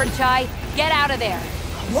password, Chai. Get out of there.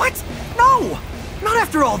 What? No! Not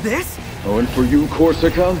after all this! Oh, and for you,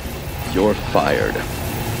 Corsica, you're fired.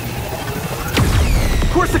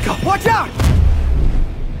 Corsica, watch out!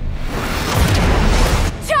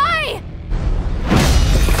 Chai!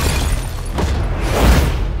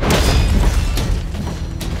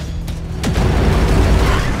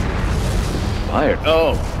 Fired?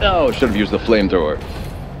 Oh, should have used the flamethrower.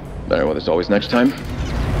 Better, well, there's always next time.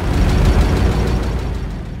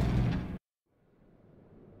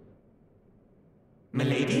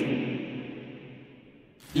 Milady?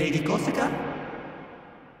 Lady Corsica?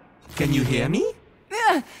 Can you hear me?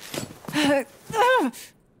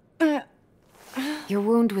 Your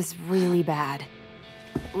wound was really bad.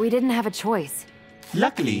 We didn't have a choice.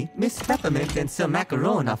 Luckily, Miss Peppermint and Sir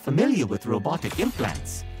Macaron are familiar with robotic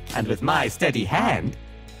implants. And with my steady hand...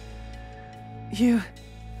 You...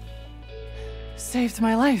 saved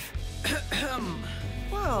my life.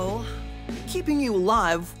 Well, keeping you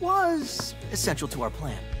alive was essential to our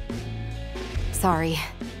plan. Sorry.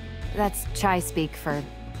 That's Chai speak for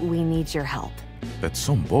we need your help. That's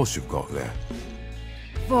some boss you've got there.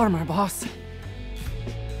 Former boss.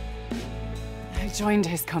 I joined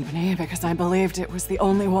his company because I believed it was the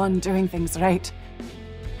only one doing things right.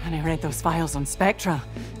 And I read those files on Spectra.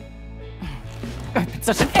 I've been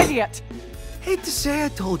such an idiot! Hate to say I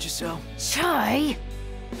told you so. Chai!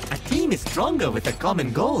 A team is stronger with a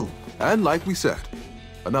common goal. And like we said,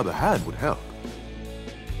 another hand would help.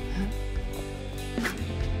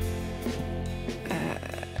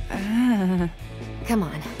 Come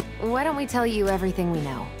on. Why don't we tell you everything we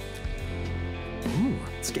know? Ooh,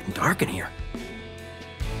 it's getting dark in here.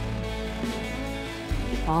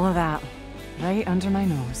 All of that, right under my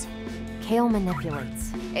nose. Kale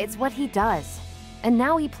manipulates. It's what he does. And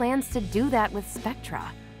now he plans to do that with Spectra.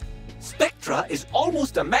 Spectra is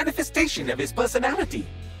almost a manifestation of his personality.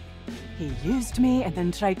 He used me and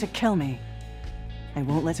then tried to kill me. I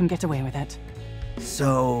won't let him get away with it.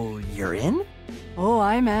 So, you're in? Oh,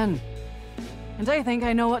 I'm in. And I think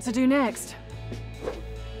I know what to do next.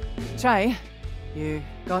 Chai, you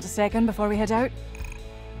got a second before we head out?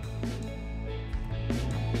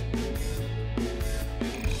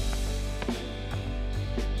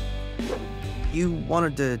 You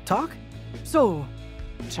wanted to talk? So,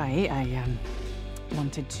 Chai, I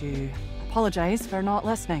wanted to apologize for not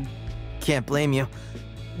listening. Can't blame you.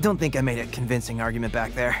 Don't think I made a convincing argument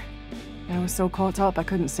back there. I was so caught up I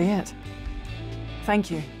couldn't see it. Thank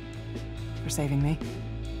you for saving me.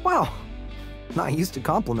 Wow, not used to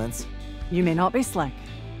compliments. You may not be slick,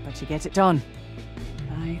 but you get it done.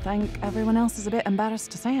 I think everyone else is a bit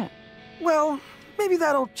embarrassed to say it. Well, maybe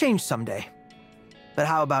that'll change someday. But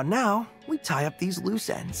how about now, we tie up these loose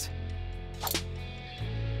ends.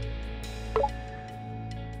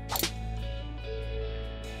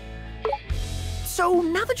 So,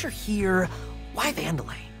 now that you're here, why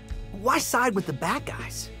Vandelay? Why side with the bad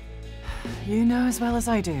guys? You know as well as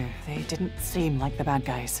I do, they didn't seem like the bad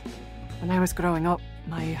guys. When I was growing up,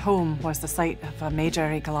 my home was the site of a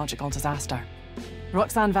major ecological disaster.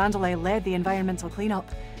 Roxanne Vandelay led the environmental cleanup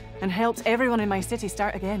and helped everyone in my city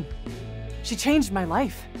start again. She changed my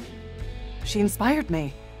life. She inspired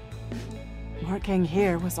me. Working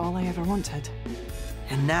here was all I ever wanted.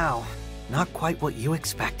 And now, not quite what you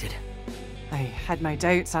expected. I had my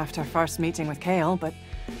doubts after first meeting with Kale, but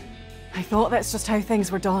I thought that's just how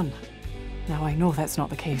things were done. Now I know that's not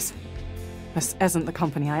the case. This isn't the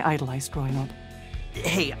company I idolized growing up.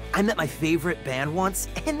 Hey, I met my favorite band once,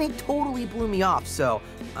 and they totally blew me off, so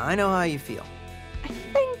I know how you feel. I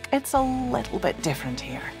think it's a little bit different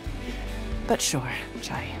here. But sure,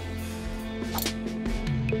 Chai.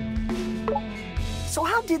 So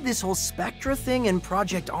how did this whole Spectra thing and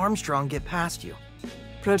Project Armstrong get past you?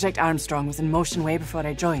 Project Armstrong was in motion way before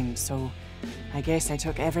I joined, so I guess I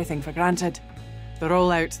took everything for granted. The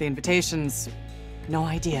rollout, the invitations, no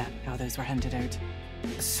idea how those were handed out.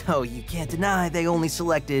 So you can't deny they only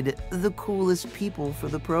selected the coolest people for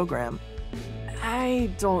the program.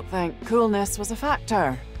 I don't think coolness was a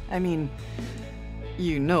factor. I mean,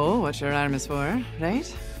 you know what your arm is for,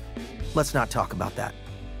 right? Let's not talk about that.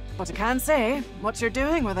 But I can say, what you're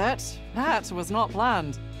doing with it, that was not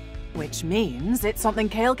planned. Which means it's something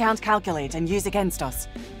Kale can't calculate and use against us.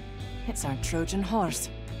 It's our Trojan horse.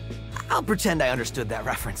 I'll pretend I understood that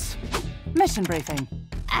reference. Mission briefing.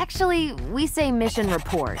 Actually, we say mission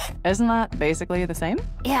report. Isn't that basically the same?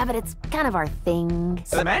 Yeah, but it's kind of our thing.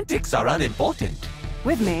 Semantics are unimportant.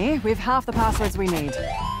 With me, we've half the passwords we need.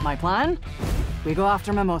 My plan? We go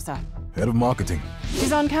after Mimosa. Head of marketing.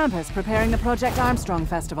 She's on campus preparing the Project Armstrong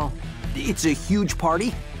festival. It's a huge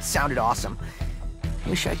party. Sounded awesome.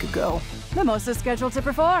 Wish I could go. Mimosa's scheduled to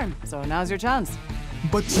perform, so now's your chance.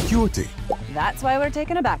 But security. That's why we're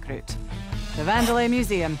taking a back route. The Vandelay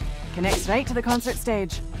Museum connects right to the concert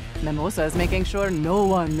stage. Mimosa is making sure no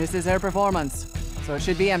one misses her performance, so it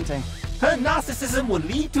should be empty. Her narcissism will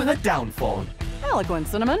lead to her downfall. Eloquent,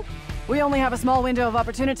 Cinnamon. We only have a small window of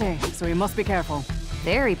opportunity, so we must be careful.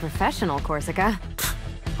 Very professional, Corsica.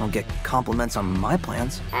 I'll get compliments on my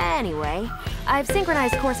plans. Anyway, I've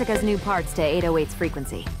synchronized Corsica's new parts to 808's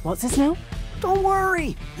frequency. What's this now? Don't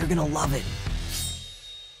worry, you're gonna love it.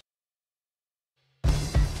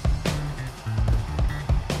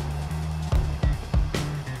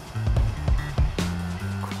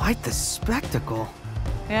 Quite the spectacle.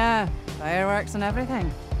 Yeah, fireworks and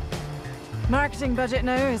everything. Marketing budget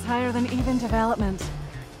now is higher than even development.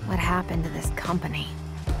 What happened to this company?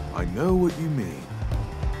 I know what you mean.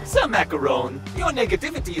 Sir Macaron, your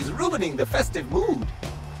negativity is ruining the festive mood.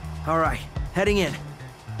 All right, heading in.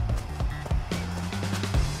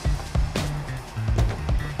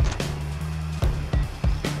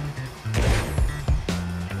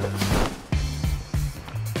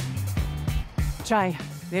 Chai,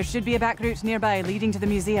 there should be a back route nearby leading to the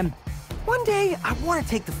museum. One day, I want to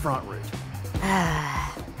take the front route.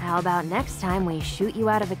 How about next time we shoot you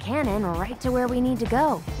out of a cannon right to where we need to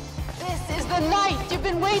go? This is the night you've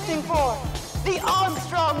been waiting for! The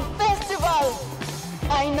Armstrong Festival!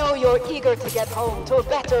 I know you're eager to get home to a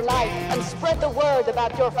better life and spread the word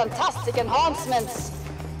about your fantastic enhancements.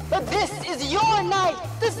 But this is your night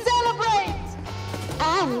to celebrate!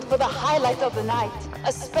 And for the highlight of the night,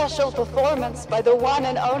 a special performance by the one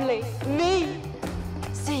and only me.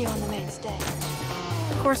 See you on the main stage.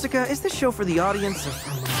 Corsica, is this show for the audience or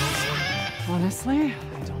for Honestly,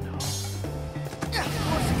 I don't know.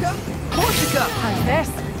 Corsica! Corsica! And this?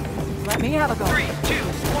 Let me have a go. 3, 2,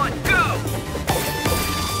 1,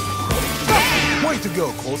 go! Way to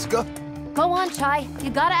go, Corsica. Go on, Chai. You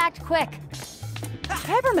gotta act quick.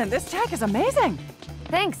 Peppermint, this tech is amazing.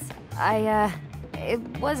 Thanks. It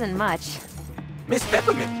wasn't much. Miss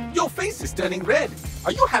Peppermint, your face is turning red.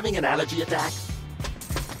 Are you having an allergy attack?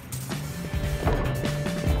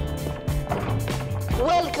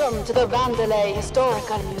 Welcome to the Vandelay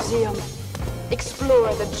Historical Museum.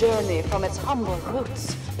 Explore the journey from its humble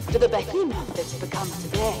roots to the behemoth it's become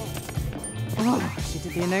today. Oh, she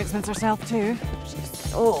did the announcements herself too. She's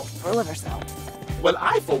so full of herself. Well,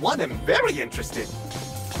 I for one am very interested.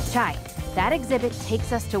 Chai, that exhibit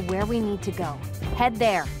takes us to where we need to go. Head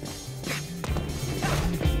there.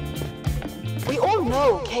 We all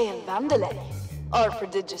know Kale Vandelay, our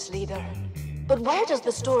prodigious leader. But where does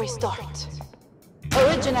the story start?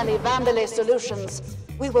 Originally Vandelay Solutions,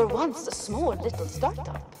 we were once a small little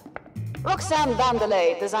startup. Roxanne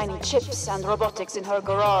Vandelay, designing chips and robotics in her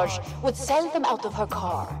garage, would sell them out of her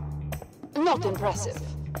car. Not impressive,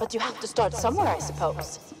 but you have to start somewhere, I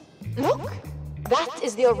suppose. Look, that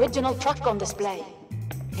is the original truck on display.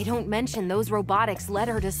 They don't mention those robotics led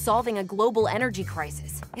her to solving a global energy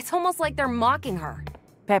crisis. It's almost like they're mocking her.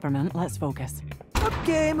 Peppermint, let's focus.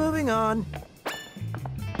 Okay, moving on.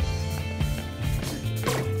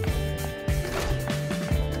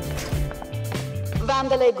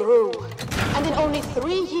 Vandelay grew, and in only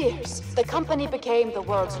 3 years, the company became the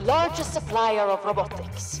world's largest supplier of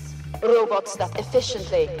robotics. Robots that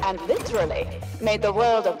efficiently and literally made the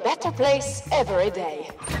world a better place every day.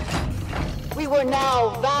 We were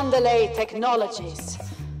now Vandelay Technologies,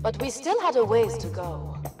 but we still had a ways to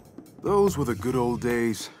go. Those were the good old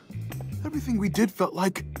days. Everything we did felt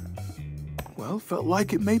like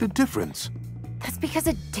it made a difference. That's because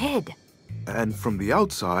it did. And from the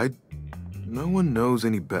outside, no one knows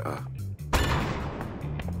any better.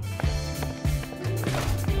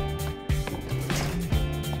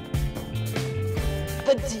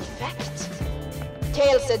 The defect?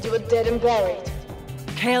 Kale said you were dead and buried.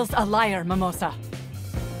 Kale's a liar, Mimosa.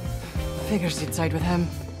 Figures you'd side with him.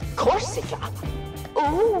 Corsica?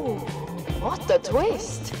 Ooh, what a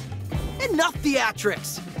twist. Enough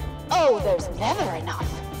theatrics! Oh, there's never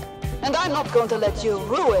enough. And I'm not going to let you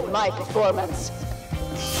ruin my performance.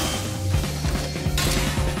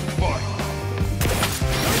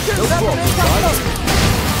 No problem, guys.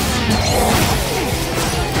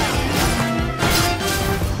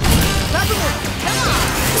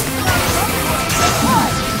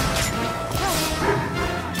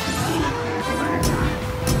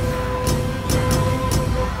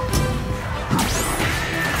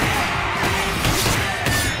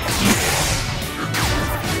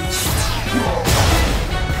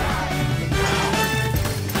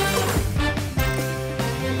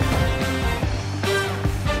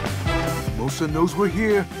 Knows we're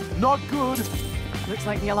here. Not good. Looks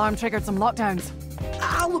like the alarm triggered some lockdowns.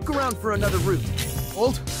 I'll look around for another route.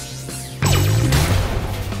 Hold.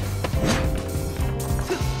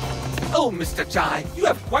 Oh, Mr. Chai, you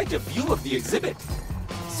have quite a view of the exhibit.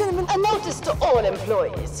 Cinnamon, a notice to all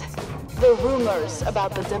employees. The rumors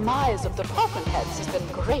about the demise of department heads has been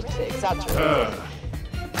greatly exaggerated.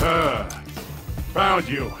 Found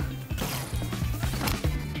you.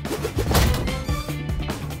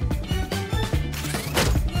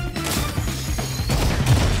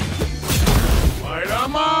 Light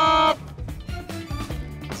 'em up!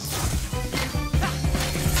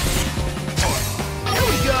 Here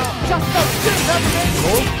we go! Just so good,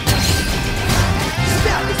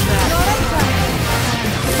 Stab this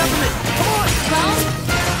Peppermint, come on!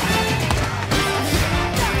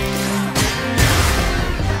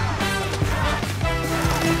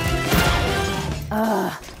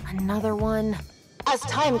 Another one. As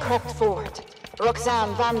time crept forward,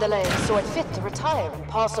 Roxanne Vandelay saw it fit to retire and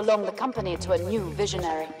pass along the company to a new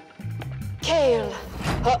visionary. Kale,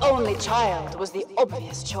 her only child, was the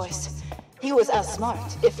obvious choice. He was as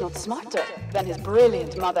smart, if not smarter, than his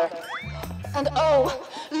brilliant mother. And oh,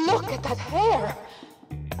 look at that hair!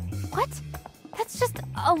 What? That's just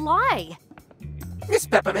a lie. Miss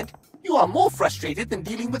Peppermint, You are more frustrated than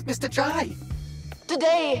dealing with Mr. Chai.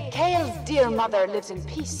 Today, Kale's dear mother lives in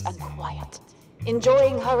peace and quiet,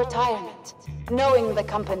 enjoying her retirement, knowing the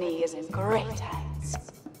company is in great hands.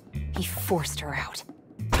 He forced her out.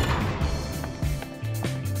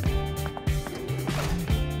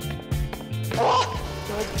 Oh,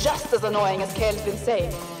 you're just as annoying as Kale's been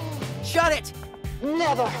saying. Shut it!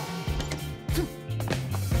 Never!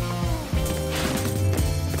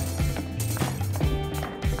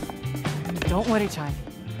 Don't worry, Chai.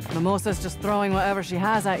 Mimosa's just throwing whatever she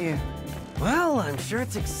has at you. Well, I'm sure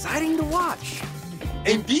it's exciting to watch.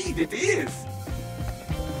 Indeed, it is.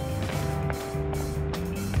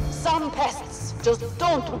 Some pests just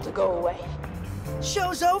don't want to go away.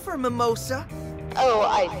 Show's over, Mimosa. Oh,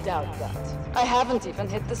 I doubt that. I haven't even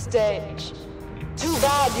hit the stage. Too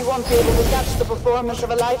bad you won't be able to catch the performance of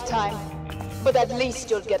a lifetime. But at least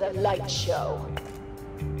you'll get a light show.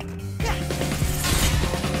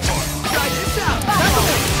 Try this out!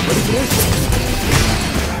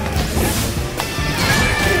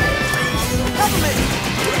 Peppermint!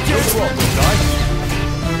 You're welcome, guys.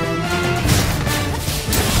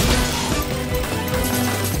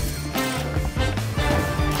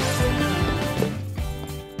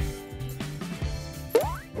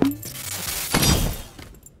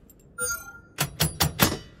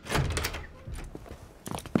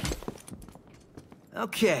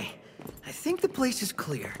 Okay, I think the place is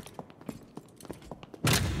clear.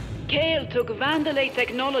 Kale took Vandelay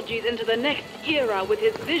Technologies into the next era with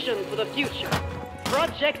his vision for the future.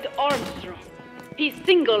 Project Armstrong. He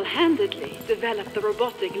single-handedly developed the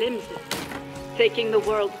robotic limb system, taking the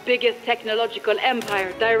world's biggest technological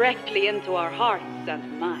empire directly into our hearts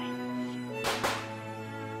and minds.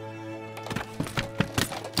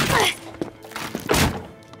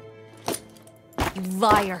 You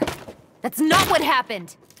liar. That's not what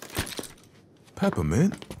happened!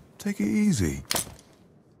 Peppermint, take it easy.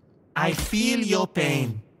 I feel your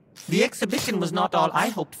pain. The exhibition was not all I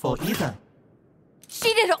hoped for either.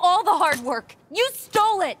 She did all the hard work! You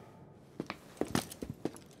stole it!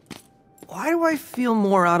 Why do I feel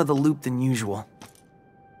more out of the loop than usual?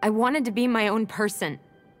 I wanted to be my own person.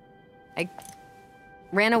 I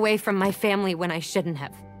ran away from my family when I shouldn't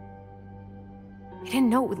have. I didn't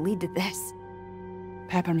know it would lead to this.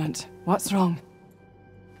 Peppermint, what's wrong?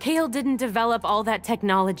 Kale didn't develop all that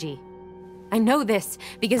technology. I know this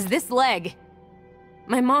because this leg,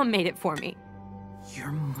 my mom made it for me.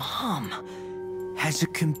 Your mom has a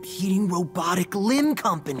competing robotic limb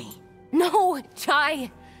company. No,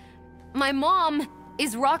 Chai. My mom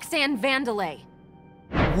is Roxanne Vandelay.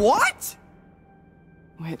 What?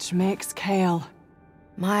 Which makes Kale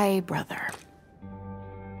my brother.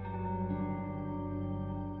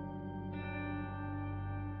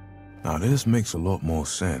 Now this makes a lot more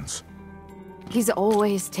sense. He's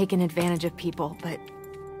always taken advantage of people, but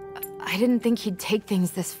I didn't think he'd take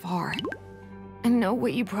things this far. I know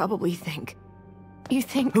what you probably think. You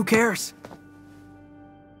think— Who cares?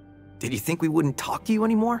 Did you think we wouldn't talk to you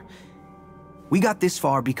anymore? We got this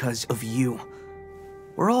far because of you.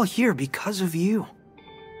 We're all here because of you.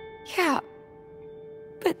 Yeah,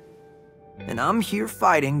 but— And I'm here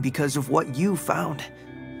fighting because of what you found,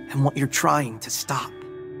 and what you're trying to stop.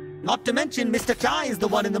 Not to mention, Mr. Chai is the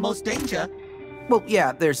one in the most danger. Well,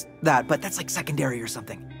 yeah, there's that, but that's like secondary or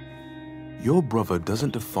something. Your brother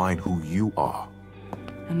doesn't define who you are.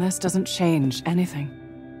 And this doesn't change anything.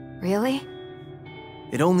 Really?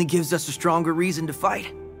 It only gives us a stronger reason to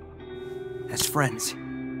fight. As friends.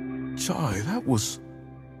 Chai, that was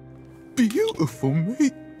beautiful,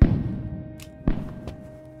 mate.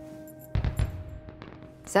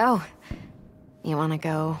 So, you wanna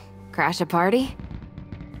go crash a party?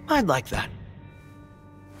 I'd like that.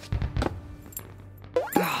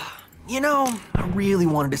 You know, I really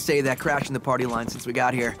wanted to say that crashing the party line since we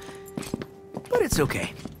got here. But it's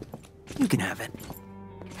okay. You can have it.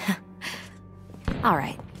 All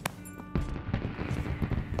right.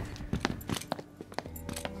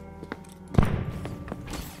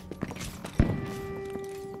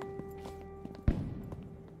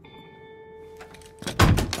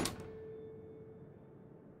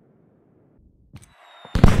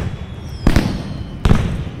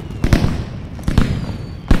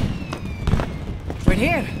 Right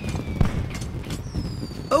here.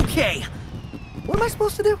 Okay. What am I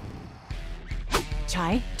supposed to do?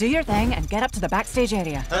 Chai, do your thing and get up to the backstage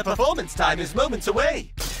area. Her performance time is moments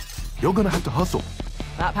away. You're gonna have to hustle.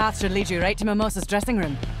 That path should lead you right to Mimosa's dressing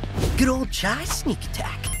room. Good old Chai sneak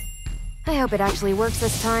attack. I hope it actually works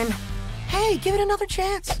this time. Hey, give it another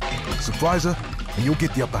chance. Surprise her, and you'll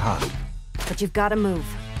get the upper hand. But you've got to move.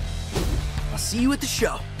 I'll see you at the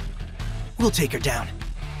show. We'll take her down.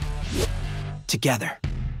 together.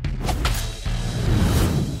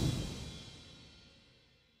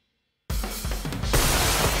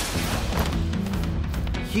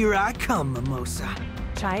 Here I come, Mimosa.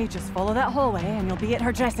 Chai, just follow that hallway and you'll be at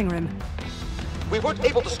her dressing room. We weren't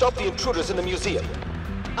able to stop the intruders in the museum.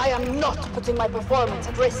 I am not putting my performance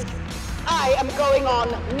at risk. I am going on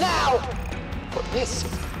now! But miss,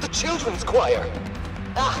 the children's choir.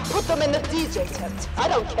 Put them in the DJ tent. I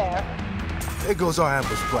don't care. There goes our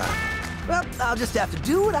ambush plan. Well, I'll just have to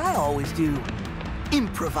do what I always do.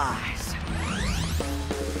 Improvise.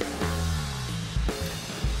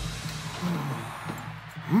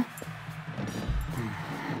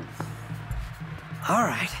 All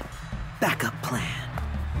right, backup plan.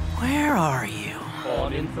 Where are you?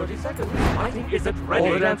 On in 30 seconds. Lighting isn't ready.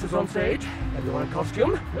 All the dancers on stage. Everyone in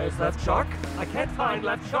costume. Where's Left Shark? I can't find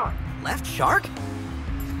Left Shark. Left Shark?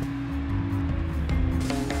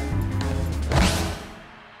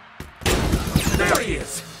 There he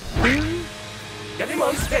is! Get him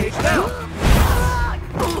on stage now!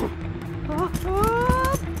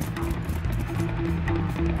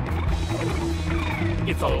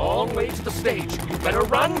 It's a long way to the stage. You better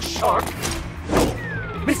run, Shark!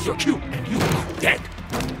 Miss your cue, and you are dead.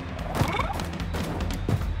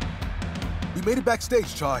 We made it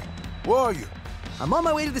backstage, Chai. Where are you? I'm on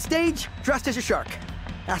my way to the stage, dressed as a shark.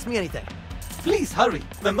 Ask me anything. Please hurry.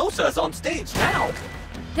 Mimosa's on stage now.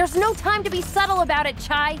 There's no time to be subtle about it,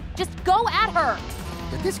 Chai. Just go at her.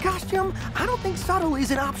 With this costume, I don't think subtle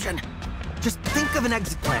is an option. Just think of an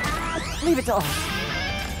exit plan. Leave it to us.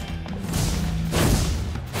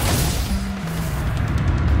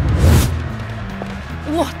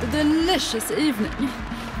 What a delicious evening.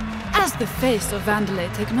 As the face of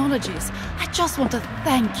Vandelay Technologies, I just want to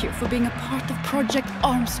thank you for being a part of Project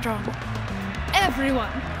Armstrong.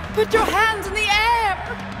 Everyone, put your hands in the air!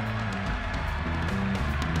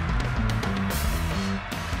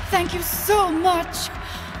 Thank you so much.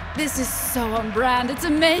 This is so on brand, it's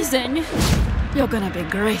amazing. You're gonna be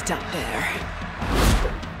great out there.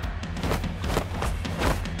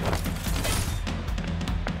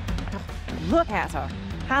 Look at her,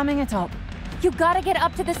 hamming it up. You gotta get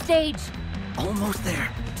up to the stage. Almost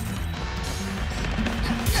there.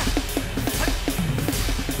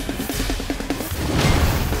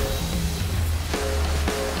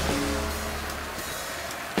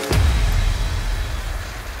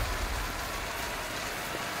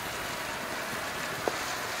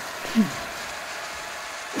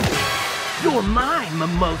 You're mine,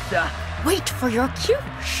 Mimosa. Wait for your cue,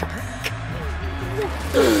 Shark.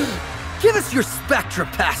 Give us your Spectra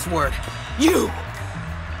password. You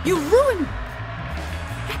ruined...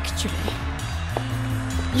 Actually,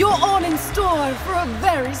 you're all in store for a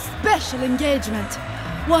very special engagement.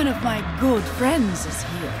 One of my good friends is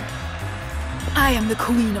here. I am the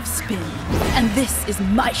Queen of Spin, and this is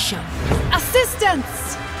my show.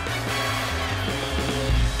 Assistants!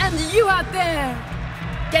 And you out there,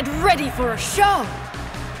 get ready for a show.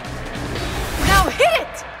 Now hit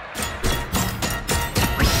it!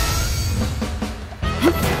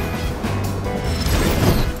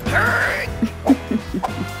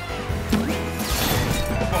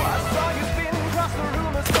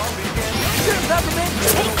 Peppermint,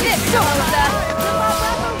 take this, Rosa!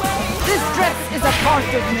 This dress is a part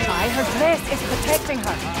of me. Her dress is protecting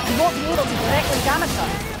her. You won't be able to directly damage her.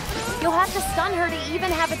 You'll have to stun her to even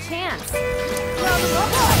have a chance.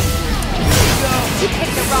 You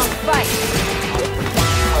picked the wrong fight.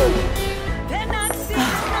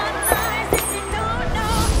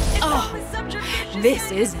 Oh,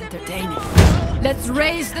 this is entertaining. Let's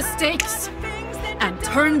raise the stakes and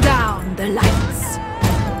turn down the lights.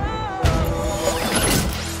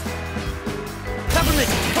 Peppermint,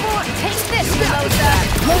 come on, take this, Rosa!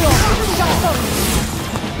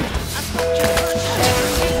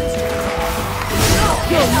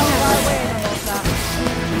 Get out of our way,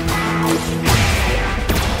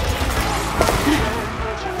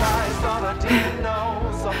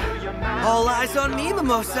 All eyes on me,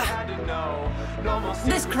 Mimosa.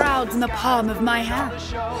 This crowd's in the palm of my hand,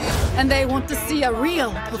 and they want to see a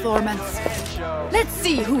real performance. Let's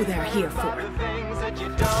see who they're here for.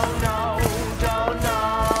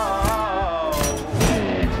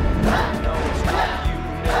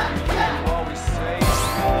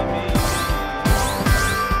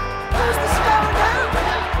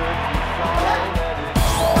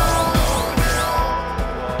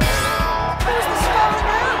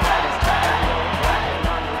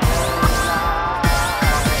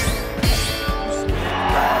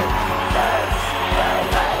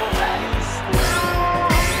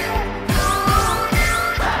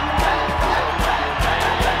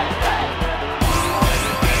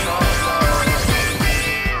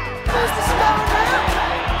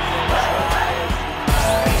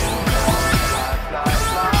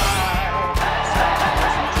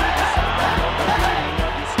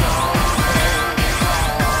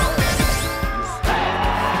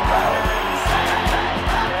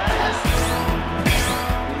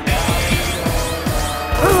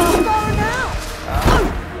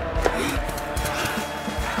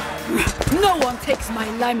 my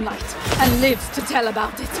limelight and lives to tell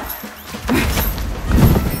about it.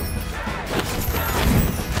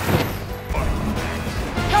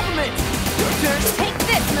 Peppermint! Your turn! Take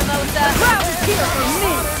this, Mimosa! The crowd is here for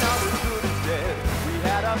me!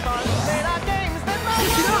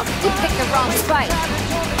 You picked the wrong fight!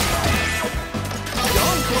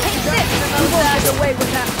 Take this, You Mimosa! won't get away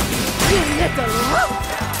with that, you little rope!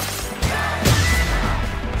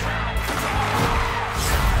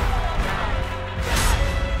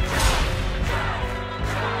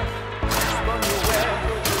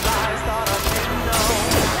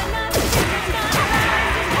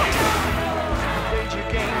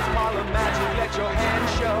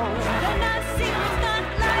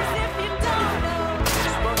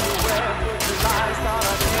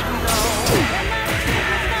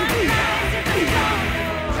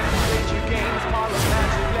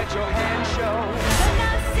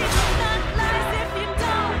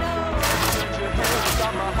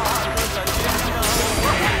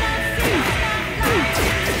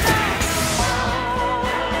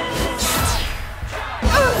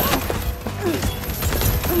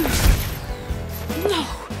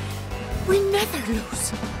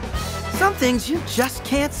 Some things you just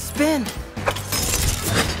can't spin.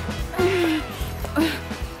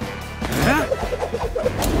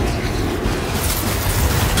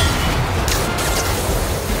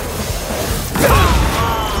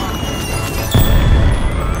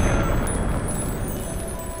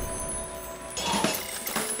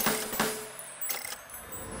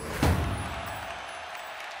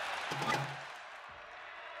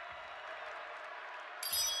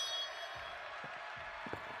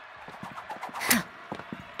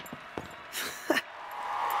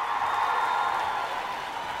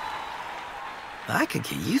 I could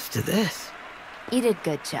get used to this. You did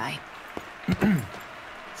good, Chai.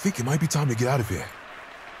 Think it might be time to get out of here.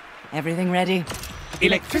 Everything ready?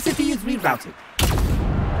 Electricity is rerouted.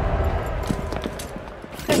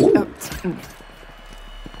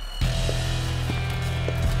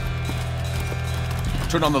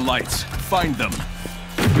 Turn on the lights. Find them.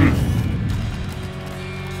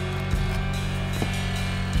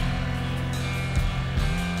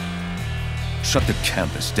 Shut the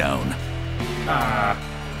campus down.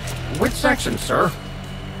 Which section, sir?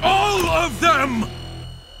 All of them! I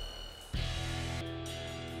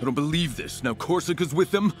don't believe this. Now Corsica's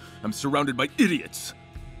with them. I'm surrounded by idiots.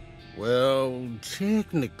 Well,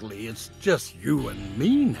 technically, it's just you and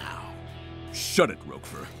me now. Shut it,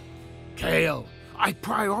 Roquefort. Kale, I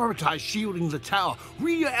prioritize shielding the tower,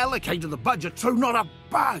 reallocated the budget so not a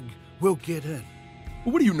bug will get in.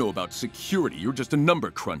 What do you know about security? You're just a number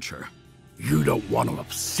cruncher. You don't want to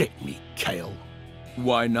upset me, Kale.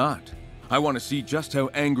 Why not? I want to see just how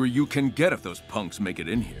angry you can get if those punks make it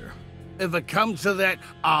in here. If it comes to that,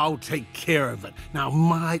 I'll take care of it. Now,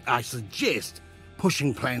 might I suggest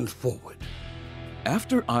pushing plans forward?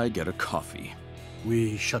 After I get a coffee.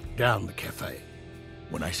 We shut down the cafe.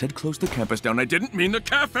 When I said close the campus down, I didn't mean the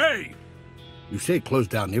cafe! You said close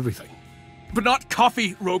down everything. But not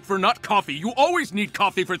coffee, Roquefort, not coffee. You always need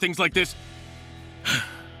coffee for things like this.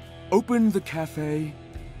 Open the cafe.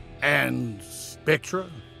 And Spectra?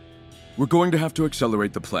 We're going to have to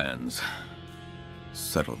accelerate the plans.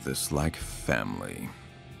 Settle this like family.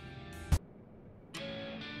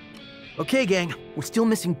 Okay, gang, we're still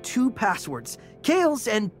missing 2 passwords. Kale's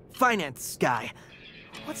and finance guy.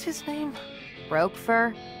 What's his name?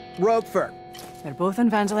 Roquefort? Roquefort. They're both in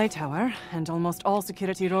Vandelay Tower, and almost all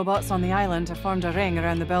security robots on the island have formed a ring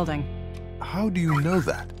around the building. How do you know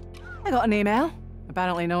that? I got an email.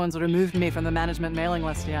 Apparently no one's removed me from the management mailing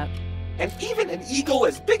list yet. And even an ego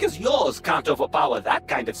as big as yours can't overpower that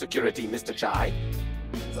kind of security, Mr. Chai.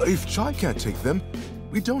 If Chai can't take them,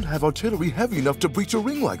 we don't have artillery heavy enough to breach a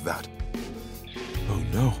ring like that. Oh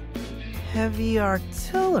no. Heavy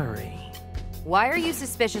artillery. Why are you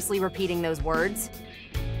suspiciously repeating those words?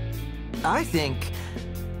 I think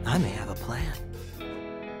I may have a plan.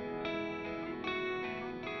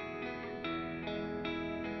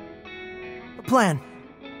 A plan.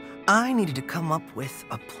 I needed to come up with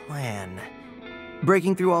a plan.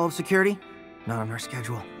 Breaking through all of security? Not on our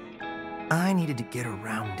schedule. I needed to get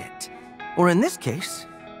around it. Or in this case,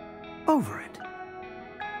 over it.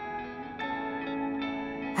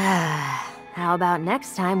 How about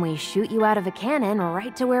next time we shoot you out of a cannon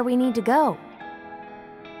right to where we need to go?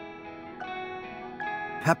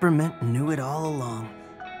 Peppermint knew it all along.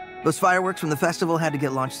 Those fireworks from the festival had to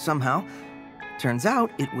get launched somehow. Turns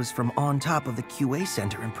out it was from on top of the QA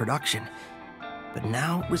center in production. But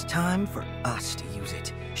now it was time for us to use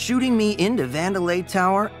it, shooting me into Vandelay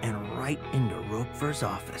Tower and right into Roquefort's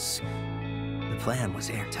office. The plan was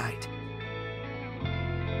airtight.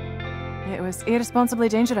 It was irresponsibly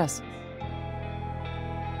dangerous.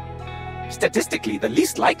 Statistically, the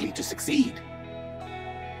least likely to succeed.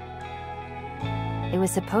 It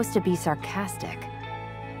was supposed to be sarcastic.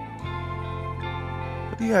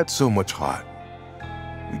 But he had so much heart.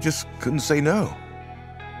 We just couldn't say no.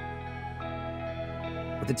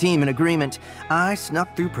 With the team in agreement, I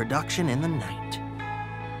snuck through production in the night.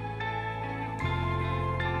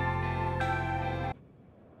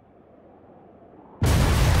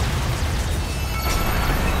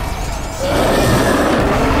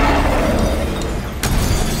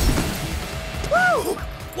 Woo!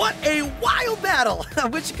 What a wild battle! I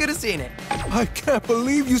wish you could have seen it. I can't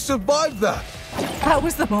believe you survived that! That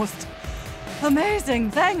was the most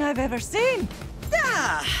amazing thing I've ever seen.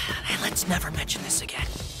 Yeah, let's never mention this again.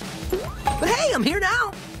 But hey, I'm here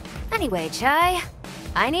now. Anyway, Chai,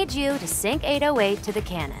 I need you to sync 808 to the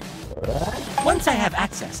cannon. Once I have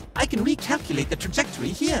access, I can recalculate the trajectory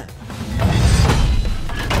here.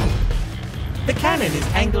 The cannon is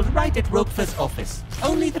angled right at Roquefort's office.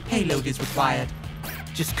 Only the payload is required.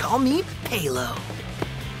 Just call me Payload.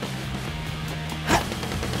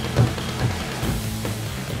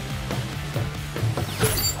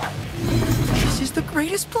 This is the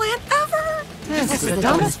greatest plan ever! This is the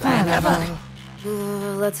dumbest plan ever.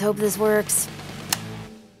 Let's hope this works.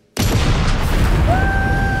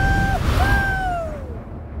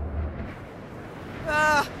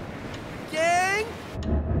 Gang?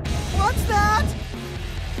 What's that?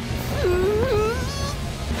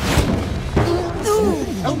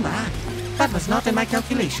 Oh my, that was not in my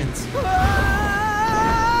calculations.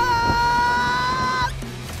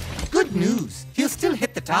 Good news, he'll still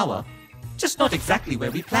hit the tower. Just not exactly where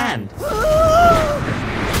we planned.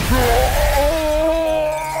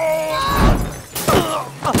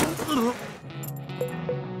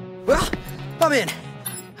 Well, I'm in.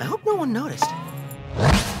 I hope no one noticed.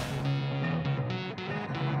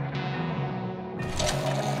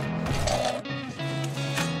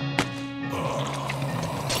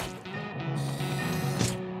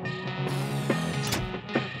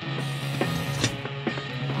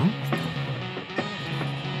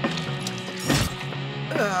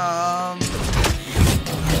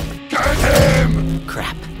 Get him!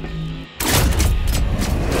 Crap.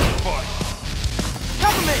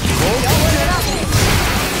 Peppermint! Here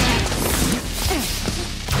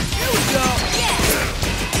we go!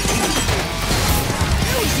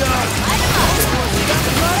 Here we go!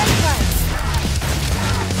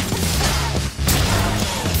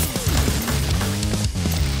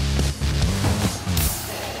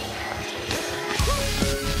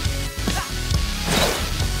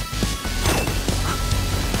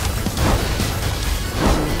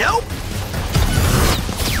 Nope!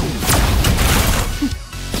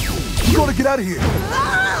 You gotta get out of here!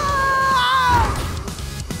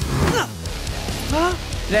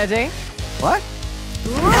 Ready? What?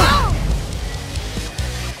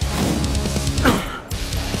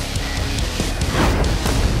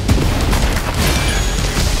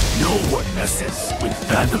 No one messes with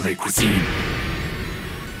Vandelay cuisine.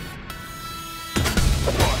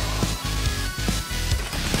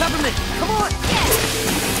 Peppermint, come on!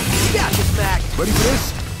 You got this, Mac! Ready for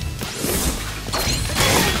this?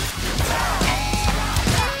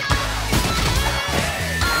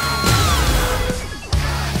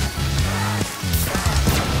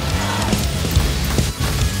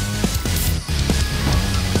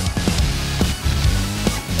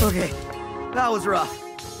 Okay, that was rough.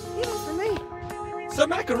 Even for me. Sir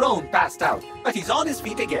Macaron passed out, but he's on his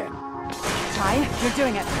feet again. Chai, you're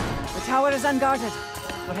doing it. The tower is unguarded.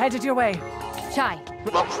 We're headed your way. Chai.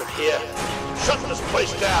 Rockford here. Shut this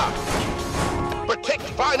place down. Protect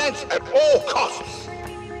finance at all costs.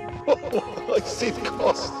 I see the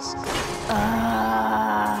costs.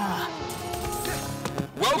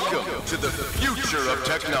 Welcome to the future of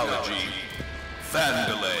technology,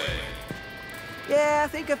 Vandelay. Yeah, I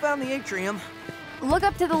think I found the atrium. Look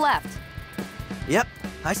up to the left. Yep,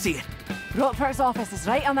 I see it. Roquefort's office is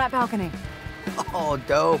right on that balcony. Oh,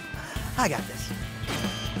 dope. I got this.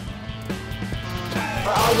 For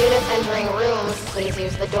all units entering rooms, please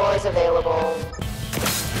use the doors available.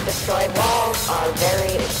 Destroyed walls are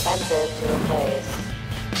very expensive to replace.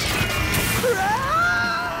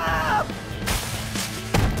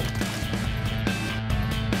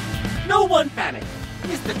 No one panic.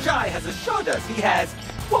 Mr. Chai has assured us he has,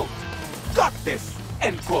 quote, got this,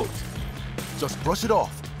 end quote. Just brush it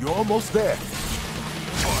off. You're almost there.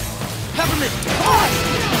 Peppermint!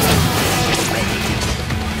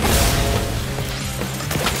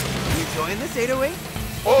 You join this 808?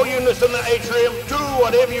 All units in the atrium, do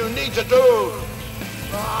whatever you need to do.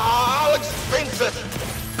 I'll expense it.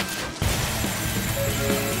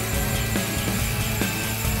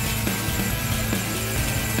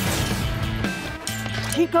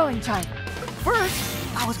 Keep going, Chai. First,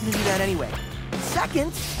 I was gonna do that anyway.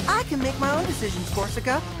 Second, I can make my own decisions,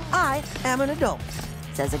 Corsica. I am an adult.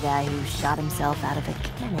 Says a guy who shot himself out of a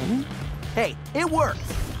cannon. Hey, it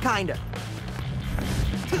works. Kinda.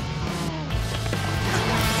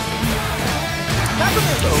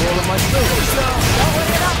 Peppermint! Roll of my sleeves. Don't let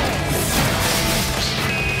it up.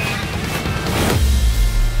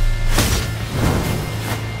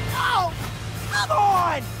 Oh! Come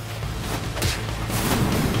on!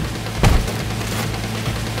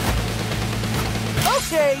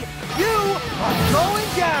 Okay, you are going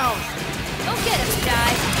down! Go get him,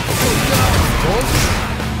 guy.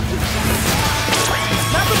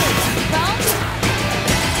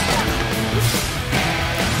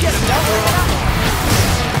 Get him, don't let it up!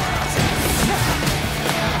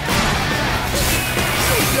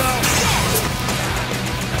 There you go!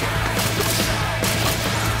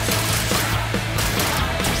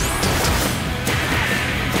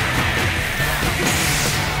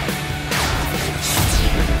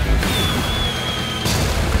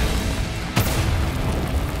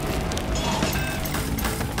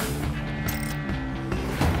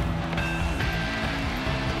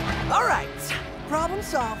 Problem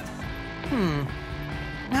solved.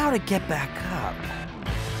 Now to get back up.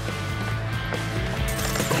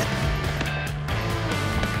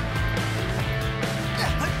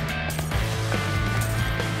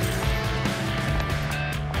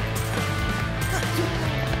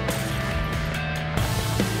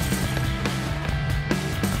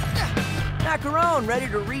 Macaron, ready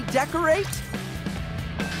to redecorate?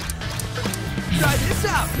 Try this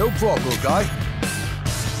out. No problem, guy.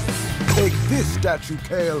 Take this statue,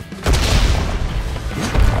 Kale.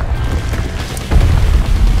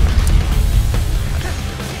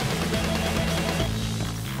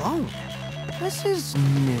 Phone? This is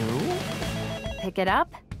new. Pick it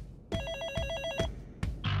up.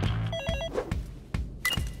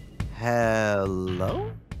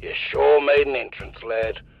 Hello? You sure made an entrance,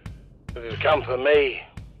 lad. If it had come for me,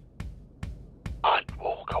 I'd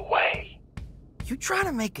walk away. You trying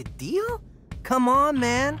to make a deal? Come on,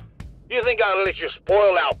 man. You think I'll let you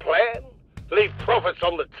spoil our plan? Leave profits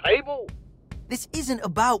on the table? This isn't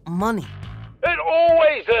about money. It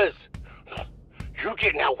always is. You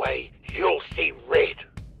get in our way, you'll see red.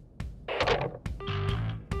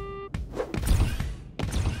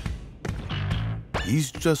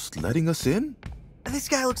 He's just letting us in? This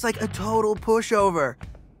guy looks like a total pushover.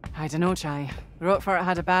 I dunno, Chai. Roquefort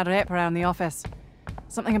had a bad rep around the office.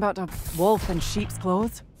 Something about a wolf in sheep's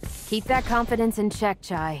clothes. Keep that confidence in check,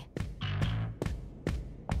 Chai.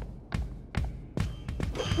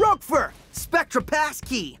 Roquefort! Spectra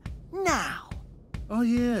passkey! Now! Oh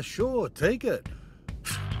yeah, sure, take it.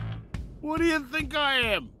 What do you think I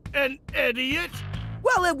am? An idiot?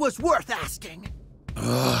 Well, it was worth asking.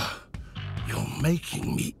 Ugh, you're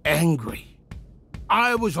making me angry.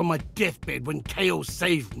 I was on my deathbed when Kale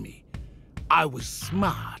saved me. I was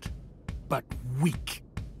smart, but weak.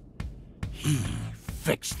 He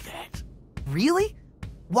fixed that. Really?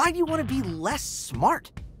 Why do you want to be less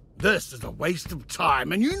smart? This is a waste of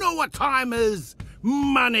time, and you know what time is?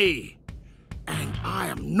 Money! And I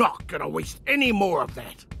am not gonna waste any more of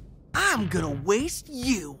that. I'm gonna waste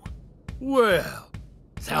you. Well,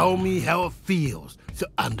 tell me how it feels to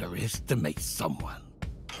underestimate someone.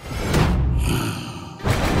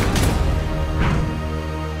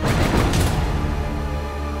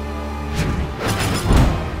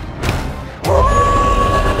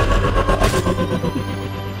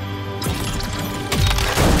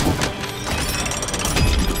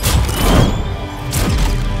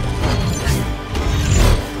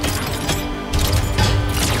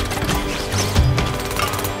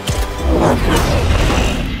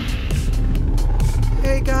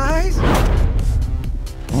 Hey, guys.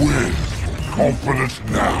 With confidence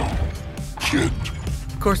now, kid.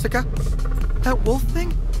 Corsica, that wolf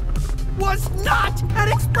thing was not an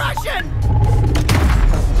expression!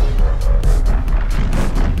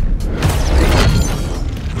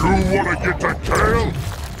 You wanna get to Kale?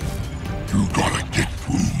 You gotta get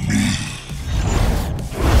through me.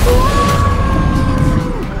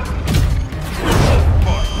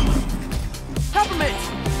 Peppermint!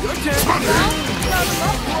 Your turn!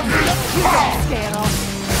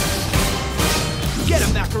 Get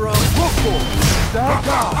him, Macaron! Back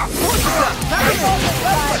off!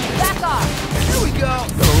 Back off! Here we go!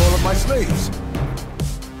 Gotta roll up my sleeves.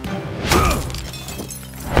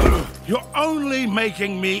 You're only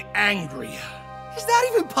making me angry. Is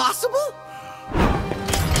that even possible?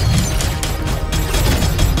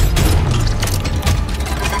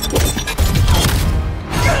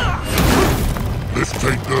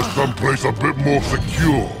 take this someplace a bit more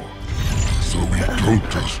secure, so we don't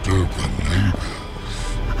disturb the neighbors.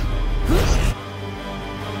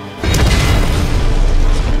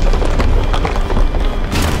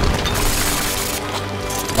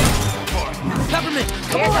 Peppermint,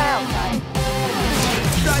 come around!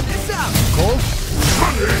 Try this out! Cole?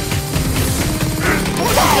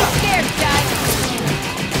 Don't be scared, guy.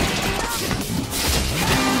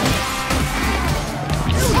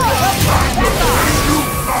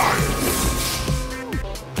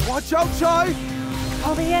 Watch out, Chai!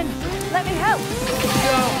 Call me in. Let me help.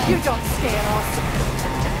 No. You don't scare us.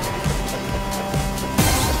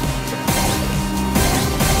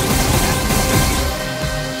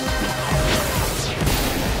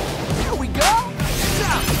 Here we go!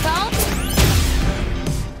 Don't.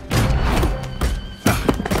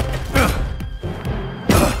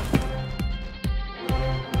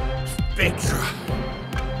 Spectra.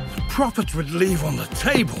 The profits would leave on the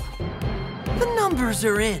table. The numbers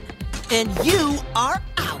are in, and you are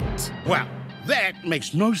out. Well, that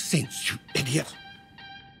makes no sense, you idiot.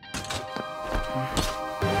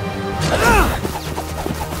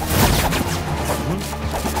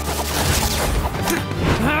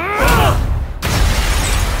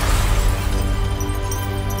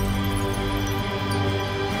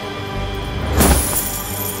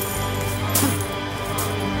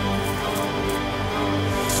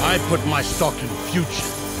 I put my stock in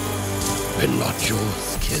future, and not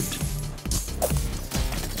yours, kid.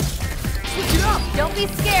 Switch it up! Don't be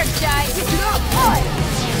scared, Jai. Switch it up! Boy.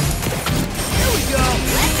 Here we go!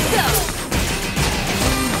 Let's go.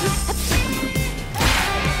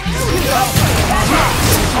 Here we go!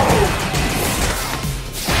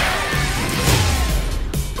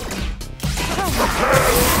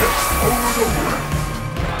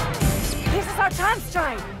 This is our chance,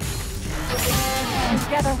 Jai.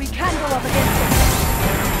 Together we can go up against it.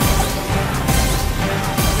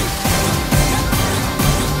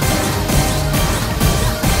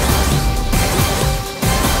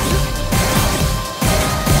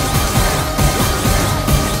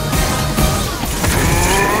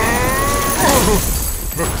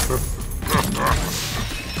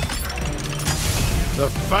 The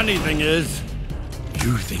funny thing is,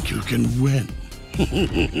 you think you can win.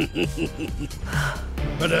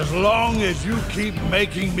 But as long as you keep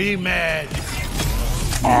making me mad,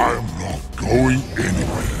 I'm not going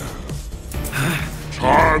anywhere.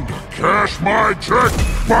 Time to cash my check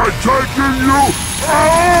by taking you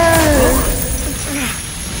out!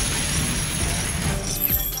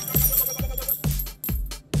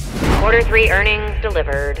 Quarter 3 earnings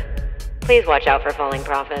delivered. Please watch out for falling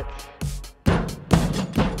profits.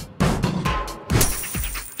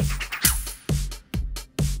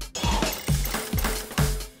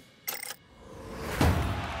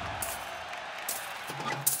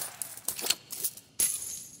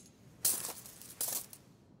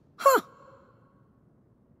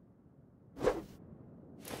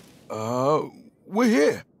 We're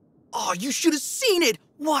here. Oh, you should have seen it!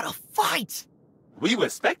 What a fight! We were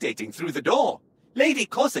spectating through the door. Lady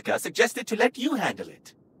Corsica suggested to let you handle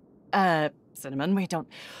it. Cinnamon, we don't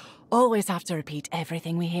always have to repeat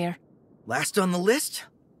everything we hear. Last on the list?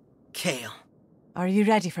 Kale. Are you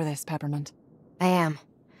ready for this, Peppermint? I am.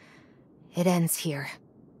 It ends here.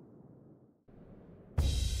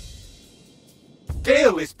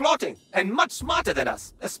 Kale is plotting, and much smarter than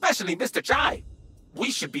us, especially Mr. Chai.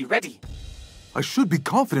 We should be ready. I should be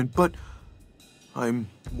confident, but I'm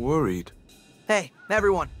worried. Hey,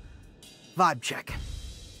 everyone. Vibe check.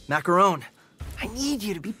 Macaron, I need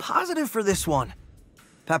you to be positive for this one.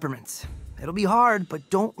 Peppermint, it'll be hard, but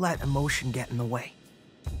don't let emotion get in the way.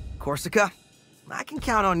 Corsica, I can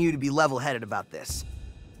count on you to be level-headed about this.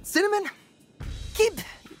 Cinnamon, keep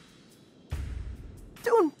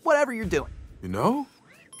doing whatever you're doing. You know,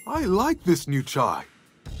 I like this new Chai.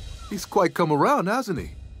 He's quite come around, hasn't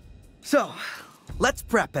he? So, let's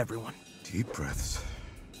prep everyone. Deep breaths.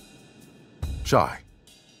 Chai.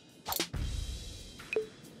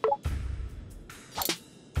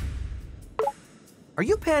 Are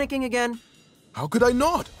you panicking again? How could I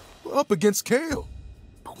not? We're up against Kale.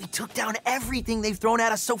 But we took down everything they've thrown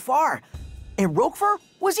at us so far. And Roquefort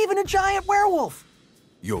was even a giant werewolf.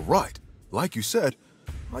 You're right. Like you said,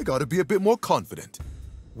 I gotta be a bit more confident.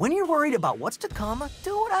 When you're worried about what's to come,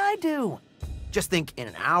 do what I do. Just think in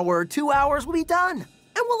an hour, 2 hours, we'll be done.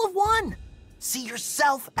 And we'll have won. See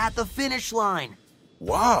yourself at the finish line.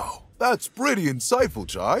 Wow, that's pretty insightful,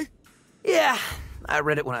 Chai. Yeah, I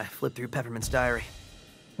read it when I flipped through Peppermint's diary.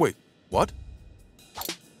 Wait, what?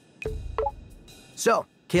 So,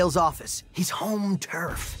 Kale's office. He's home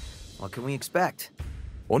turf. What can we expect?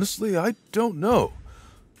 Honestly, I don't know.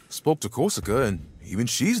 Spoke to Corsica, and even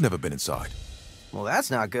she's never been inside. Well,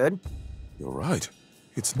 that's not good. You're right.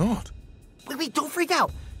 It's not. Wait, don't freak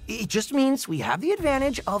out. It just means we have the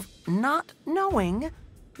advantage of not knowing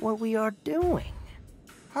what we are doing.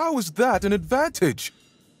 How is that an advantage?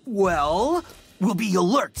 Well, we'll be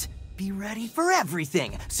alert. Be ready for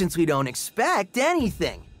everything, since we don't expect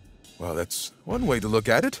anything. Well, that's one way to look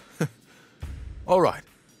at it. All right.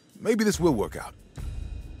 Maybe this will work out.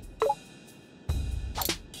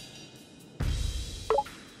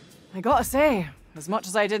 I gotta say, as much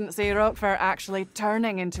as I didn't see Rockford actually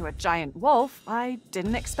turning into a giant wolf, I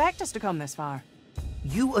didn't expect us to come this far.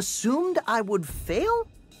 You assumed I would fail?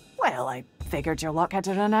 Well, I figured your luck had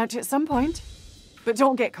to run out at some point. But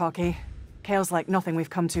don't get cocky. Kale's like nothing we've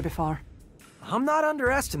come to before. I'm not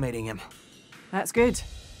underestimating him. That's good.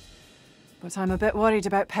 But I'm a bit worried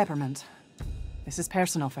about Peppermint. This is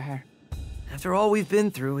personal for her. After all we've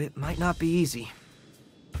been through, it might not be easy.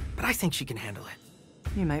 But I think she can handle it.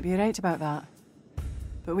 You might be right about that.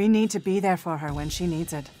 But we need to be there for her when she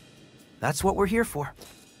needs it. That's what we're here for.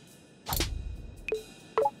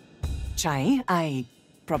 Chai, I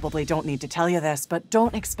probably don't need to tell you this, but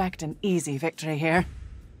don't expect an easy victory here.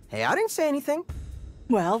 Hey, I didn't say anything.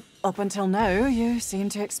 Well, up until now, you seem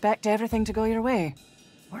to expect everything to go your way.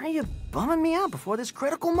 Why are you bumming me out before this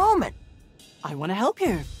critical moment? I want to help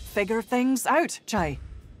you figure things out, Chai.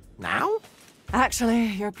 Now? Actually,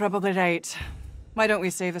 you're probably right. Why don't we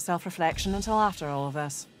save a self-reflection until after all of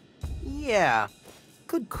this? Yeah.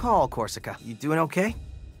 Good call, Corsica. You doing okay?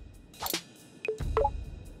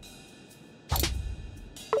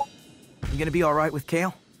 You gonna be all right with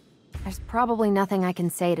Kale? There's probably nothing I can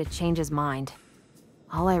say to change his mind.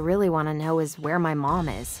 All I really want to know is where my mom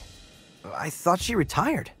is. I thought she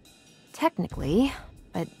retired. Technically,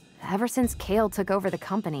 but ever since Kale took over the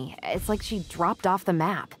company, it's like she dropped off the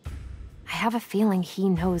map. I have a feeling he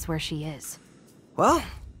knows where she is. Well,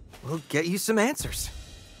 we'll get you some answers.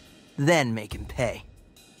 Then make him pay.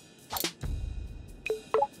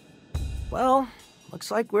 Well,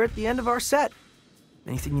 looks like we're at the end of our set.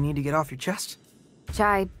 Anything you need to get off your chest?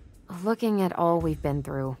 Chai, looking at all we've been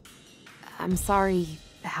through, I'm sorry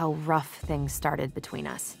how rough things started between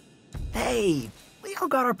us. Hey, we all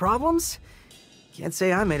got our problems. Can't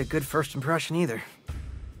say I made a good first impression either.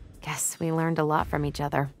 Guess we learned a lot from each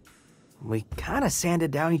other. We kinda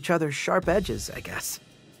sanded down each other's sharp edges, I guess.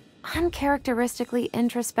 Uncharacteristically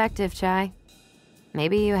introspective, Chai.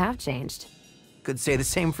 Maybe you have changed. Could say the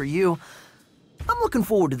same for you. I'm looking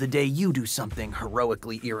forward to the day you do something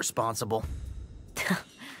heroically irresponsible.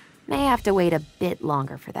 May have to wait a bit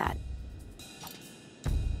longer for that.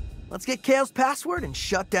 Let's get Kale's password and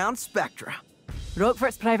shut down Spectra.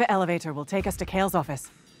 Rockford's private elevator will take us to Kale's office.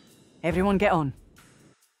 Everyone get on.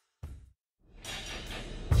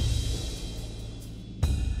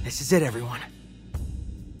 This is it, everyone.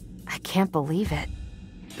 I can't believe it.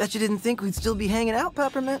 Bet you didn't think we'd still be hanging out,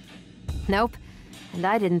 Peppermint? Nope. And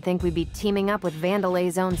I didn't think we'd be teaming up with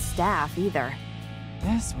Vandelay's own staff, either.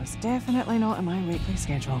 This was definitely not in my weekly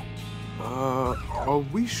schedule. Are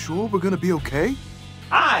we sure we're gonna be okay?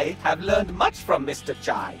 I have learned much from Mr.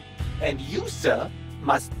 Chai, and you, sir,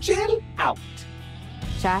 must chill out.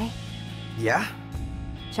 Chai? Yeah?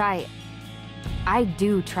 Chai, I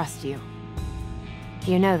do trust you.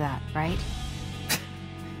 You know that, right?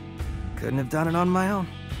 Couldn't have done it on my own.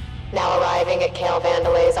 Now arriving at Kale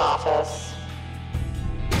Vandelay's office.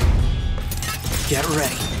 Get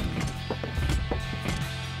ready.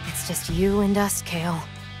 It's just you and us, Kale.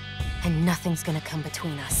 And nothing's gonna come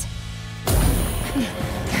between us.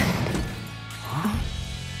 Huh?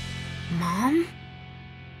 Mom?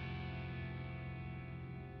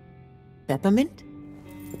 Peppermint?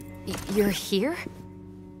 You're here?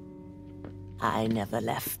 I never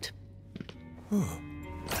left.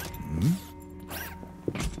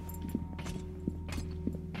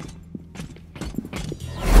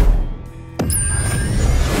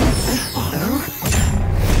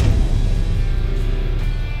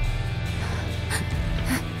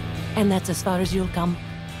 And that's as far as you'll come.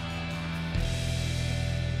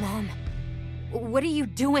 Mom, what are you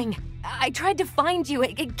doing? I tried to find you.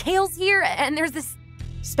 Kale's here, and there's this...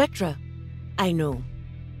 Spectra. I know.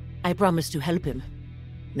 I promise to help him,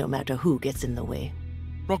 no matter who gets in the way.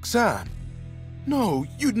 Roxanne. No,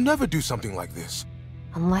 you'd never do something like this.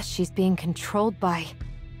 Unless she's being controlled by...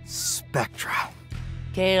 Spectra.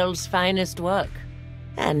 Kale's finest work,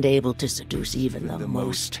 and able to seduce even the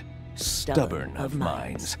most stubborn of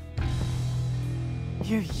minds.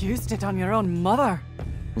 You used it on your own mother.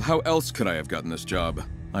 Well, how else could I have gotten this job?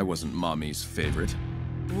 I wasn't Mommy's favorite.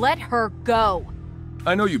 Let her go.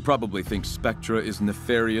 I know you probably think Spectra is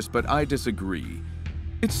nefarious, but I disagree.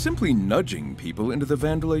 It's simply nudging people into the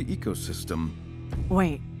Vandelay ecosystem.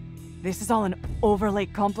 Wait, this is all an overly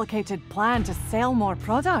complicated plan to sell more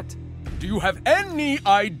product? Do you have any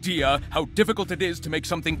idea how difficult it is to make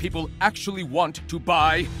something people actually want to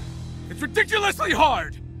buy? It's ridiculously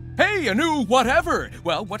hard! Hey, a new whatever!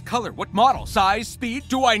 Well, what color, what model, size, speed,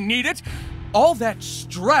 do I need it? All that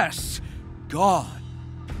stress, gone.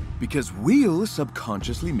 Because we'll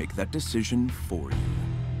subconsciously make that decision for you.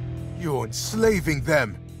 You're enslaving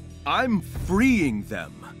them. I'm freeing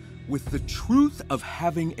them with the truth of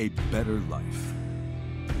having a better life.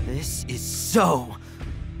 This is so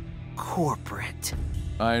corporate.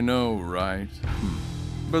 I know, right?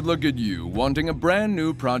 But look at you, wanting a brand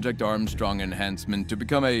new Project Armstrong enhancement to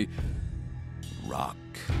become a rock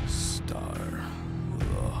star.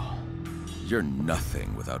 Ugh. You're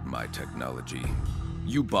nothing without my technology.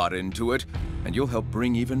 You bought into it, and you'll help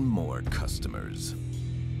bring even more customers.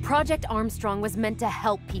 Project Armstrong was meant to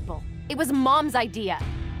help people. It was Mom's idea.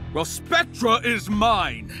 Well, Spectra is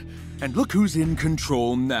mine! And look who's in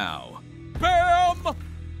control now. BAM!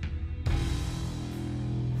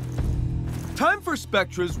 Time for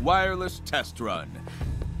Spectra's wireless test run.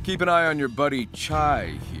 Keep an eye on your buddy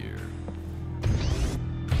Chai here.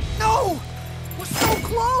 No! We're so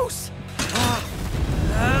close!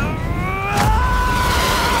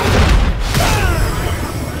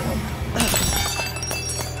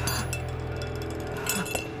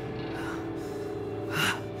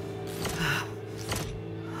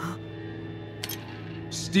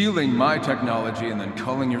 Stealing my technology and then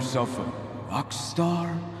calling yourself a rock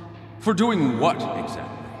star? For doing what,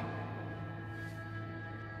 exactly?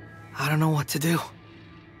 I don't know what to do.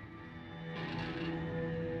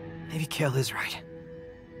 Maybe Kale is right.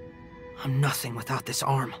 I'm nothing without this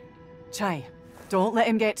arm. Chai, don't let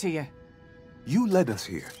him get to you. You led us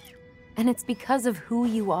here. And it's because of who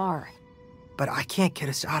you are. But I can't get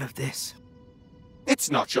us out of this. It's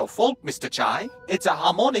not your fault, Mr. Chai. It's a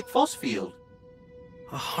harmonic force field.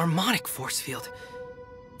 A harmonic force field?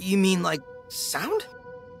 You mean like sound?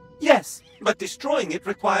 Yes, but destroying it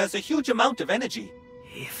requires a huge amount of energy.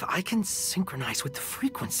 If I can synchronize with the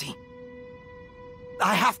frequency,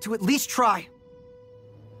 I have to at least try.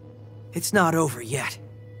 It's not over yet.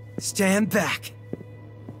 Stand back.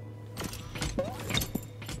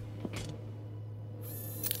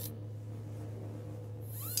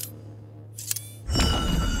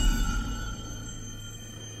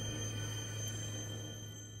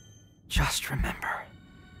 Just remember,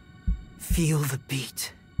 feel the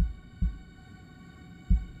beat.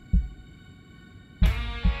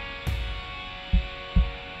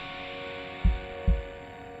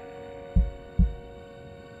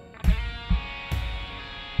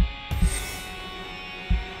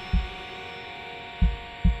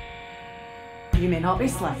 You may not be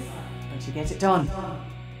slick, but you get it done.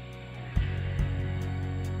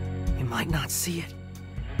 You might not see it.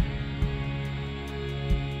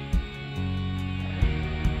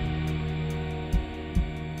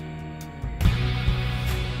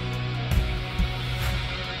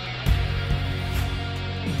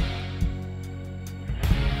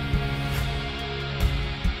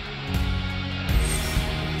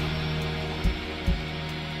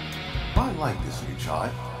 I like this new Chai.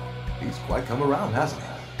 He's quite come around, hasn't he?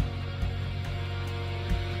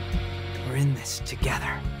 We're in this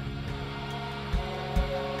together.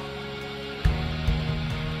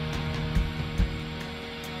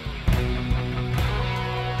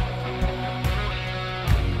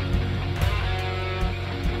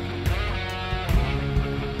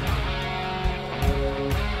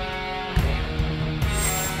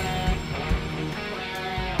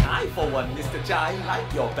 I, for one, Mr. Chai,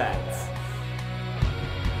 like your pants.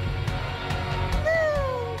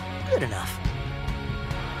 Good enough.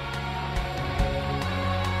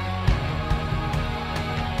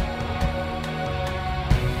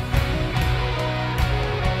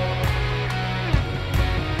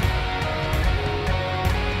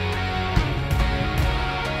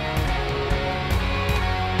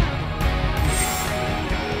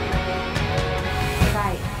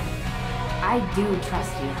 Right. I do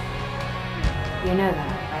trust you. You know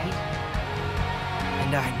that, right?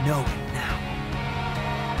 And I know it now.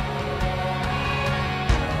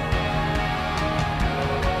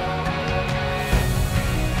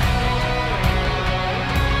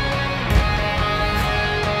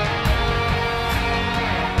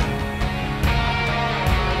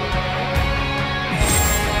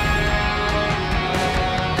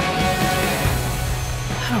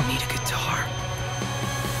 I don't need a guitar.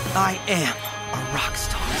 I am a rock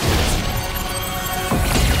star.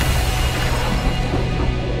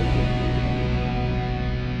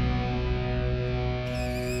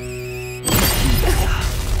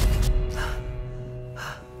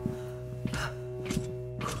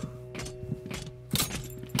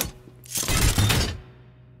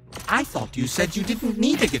 thought you said you didn't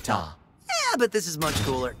need a guitar. Yeah, but this is much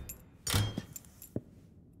cooler.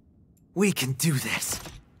 We can do this.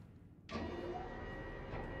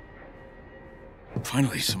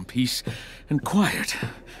 Finally, some peace and quiet.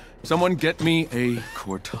 Someone get me a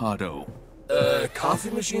cortado.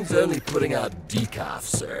 Coffee machine's only putting out decaf,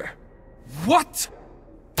 sir. What?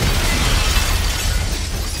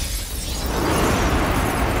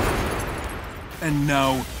 And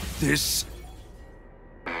now, this?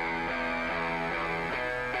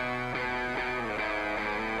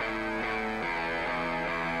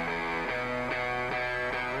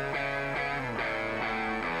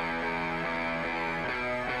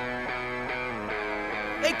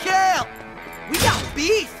 Hey, Kale! We got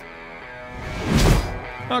beef!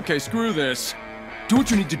 Okay, screw this. Do what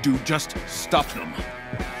you need to do, just stop them.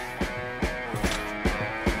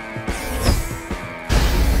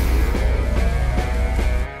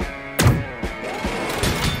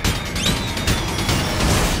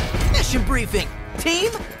 Mission briefing!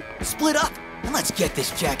 Team, split up and let's get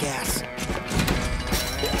this jackass.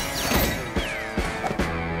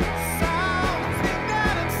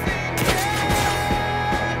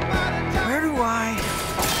 Where do I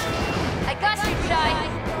got you, Jai.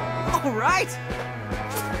 All right.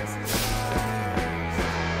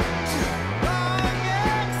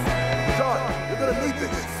 John, you're gonna need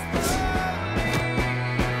this.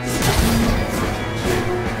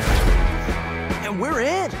 And we're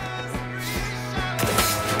in.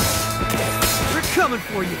 We're coming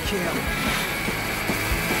for you, Kale.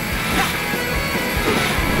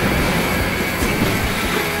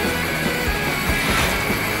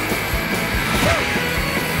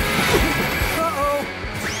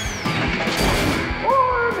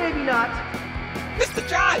 Mr.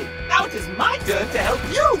 Jai, now it is my turn to help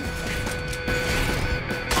you!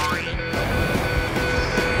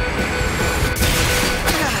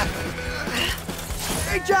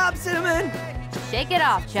 Great job, Cinnamon! Shake it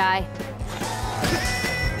off, Chai.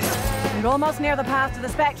 You're almost near the path to the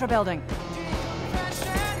Spectra building.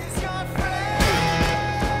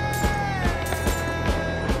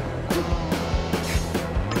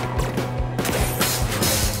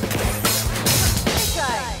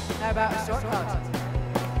 How about a shortcut?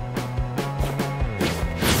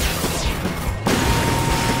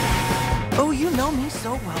 Oh, you know me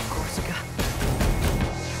so well, Corsica.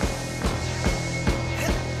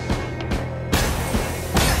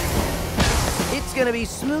 It's gonna be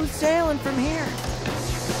smooth sailing from here.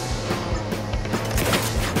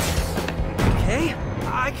 Okay,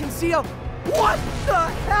 I can see a... What the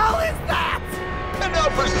hell is that? And now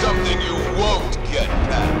for something you won't get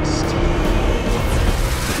past.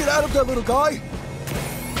 Get out of there, little guy! Is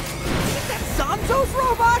that Santo's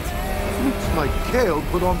robot? Looks like Kale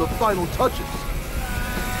put on the final touches.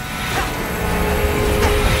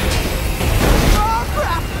 Oh,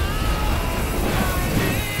 crap!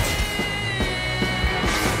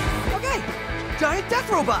 Okay, giant death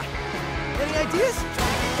robot. Any ideas?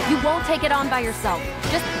 You won't take it on by yourself.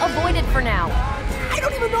 Just avoid it for now. I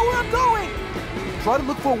don't even know where I'm going! Try to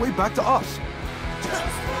look for a way back to us.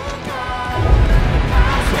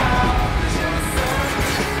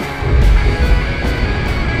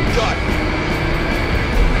 Got it.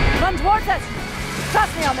 Run towards it!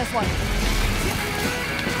 Trust me on this one.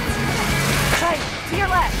 Hey, to your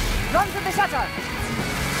left. Run through the shutter.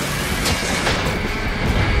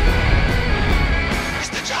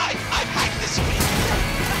 Mr. Jai, I've hacked this week.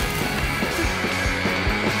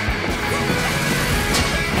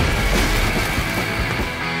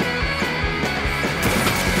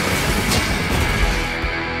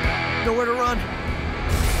 Nowhere to run.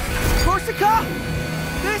 Corsica!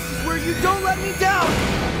 This is where you don't let me down!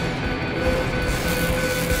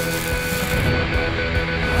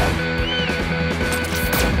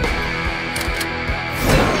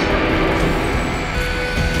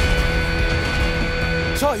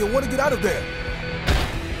 Chai, you want to get out of there?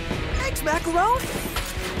 Thanks, Macaron!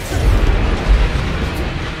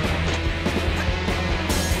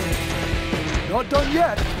 Not done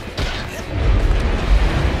yet.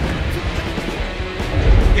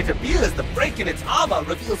 It appears the break in its armor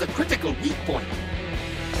reveals a critical weak point.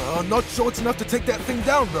 Not sure it's enough to take that thing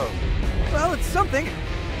down, though. Well, it's something.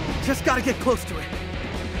 Just gotta get close to it.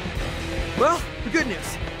 Well, the good news.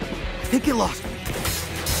 I think it lost me.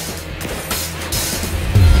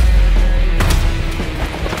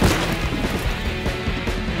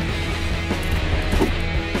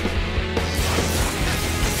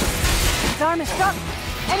 Its arm is stuck.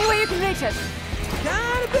 Any way you can reach it.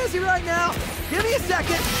 Kinda busy right now. Give me a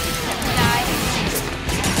second.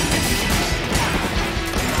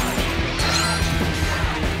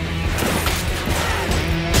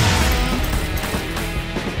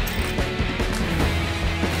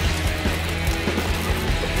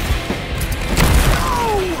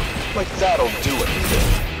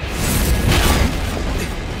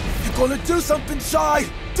 gonna do something, Shy!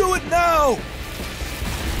 Do it now!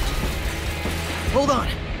 Hold on.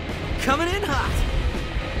 Coming in hot.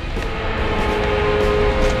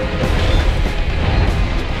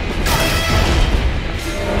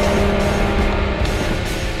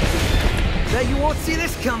 Bet you won't see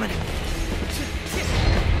this coming.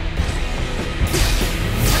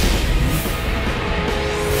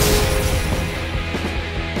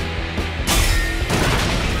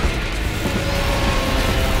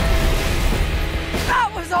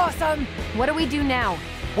 That was awesome! What do we do now?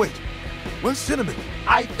 Wait, where's Cinnamon?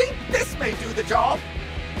 I think this may do the job.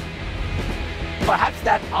 Perhaps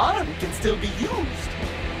that arm can still be used.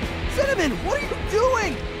 Cinnamon, what are you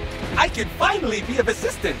doing? I can finally be of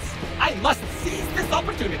assistance. I must seize this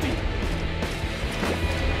opportunity.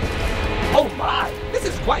 Oh my, this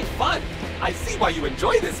is quite fun. I see why you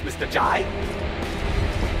enjoy this, Mr. Jai.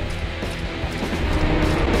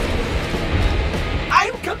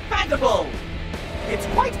 I'm compatible. It's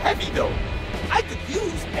quite heavy though. I could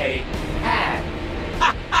use a hand.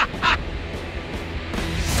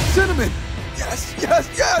 Cinnamon! Yes, yes,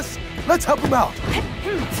 yes! Let's help him out!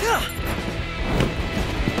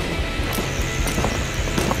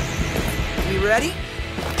 You ready?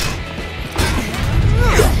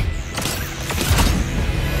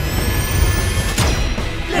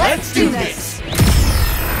 Let's do this!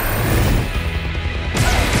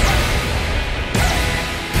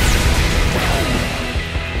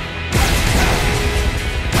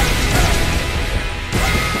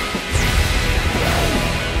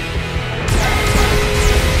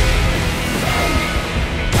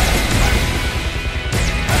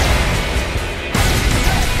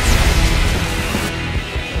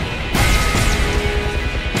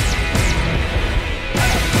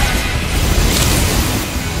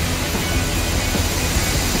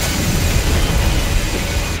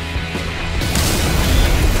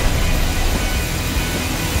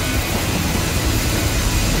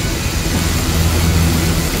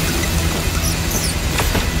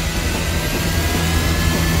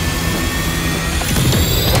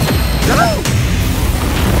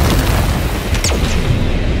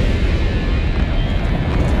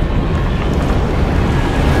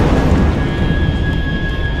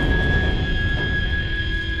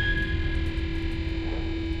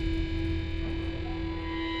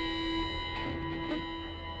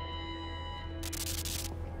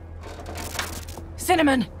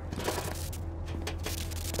 Cinnamon!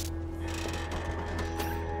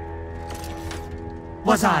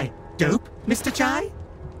 Was I dope, Mr. Chai?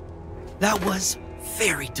 That was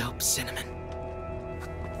very dope, Cinnamon.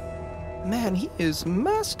 Man, he is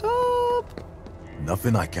messed up.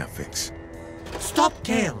 Nothing I can't fix. Stop,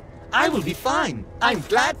 Kale. I will be fine. I'm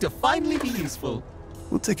glad to finally be useful.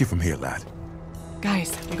 We'll take it from here, lad.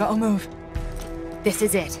 Guys, we gotta move. This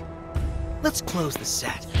is it. Let's close the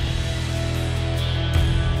set.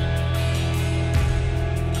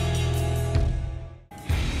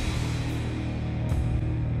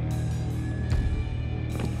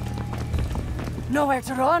 Nowhere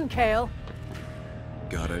to run, Kale.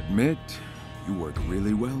 Gotta admit, you work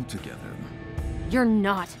really well together. You're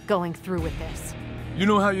not going through with this. You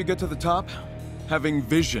know how you get to the top? Having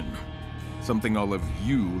vision. Something all of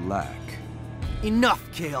you lack. Enough,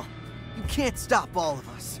 Kale. You can't stop all of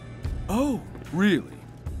us. Oh, really?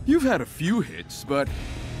 You've had a few hits, but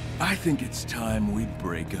I think it's time we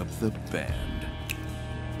break up the band.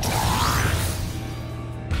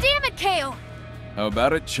 Damn it, Kale! How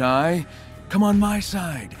about it, Chai? Come on my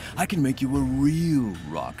side. I can make you a real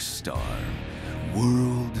rock star.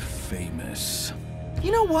 World famous.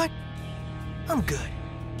 You know what? I'm good.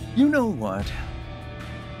 You know what?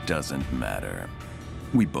 Doesn't matter.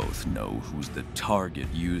 We both know who's the target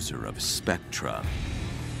user of Spectra.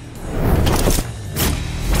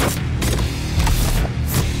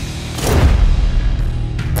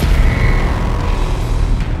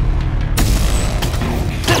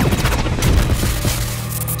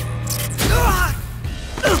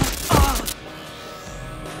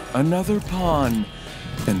 Another pawn,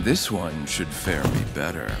 and this one should fare me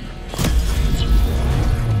better.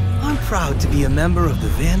 I'm proud to be a member of the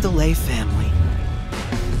Vandelay family.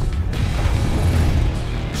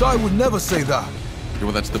 So I would never say that. Yeah,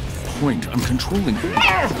 well, that's the point. I'm controlling you.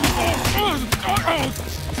 Yes, yes,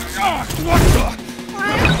 808!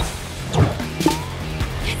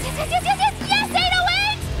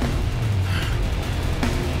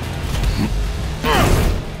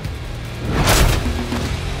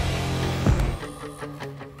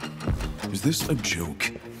 Is this a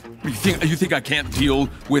joke? You think I can't deal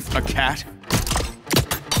with a cat?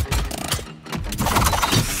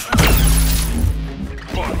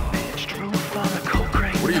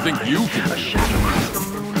 What are you think you can do?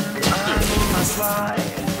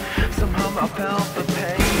 Somehow I felt the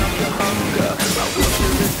pain of the hunger. My will to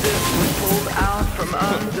resist was pulled out from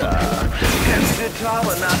under. Tempted tall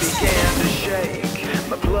when I began to shake.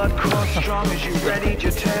 My blood coursed strong as you readied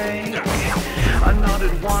your take. I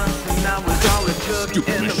nodded once and that was all it took.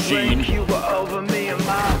 Stupid In the machine. blink you were over me and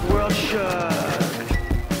my world shook.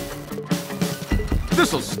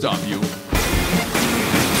 This'll stop you.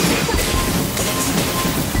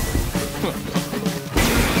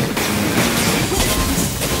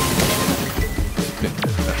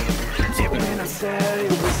 When I said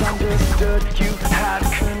it was understood, you had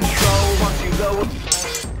control once you lowered.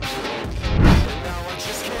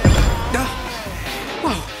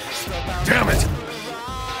 Whoa! Damn it!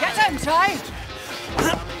 Get in, Ty!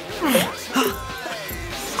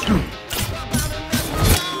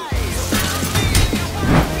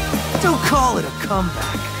 Don't call it a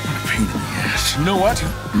comeback. What a pain in the ass. You know what?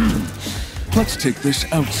 Let's take this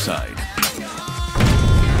outside.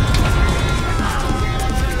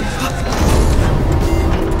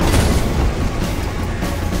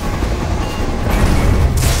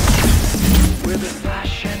 With a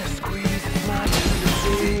slash and a squeeze, it's not to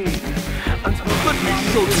deceive. Until Let me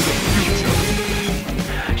show you the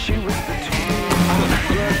future. she was the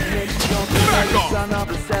blood mixed Back off. son of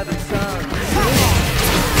the seventh son.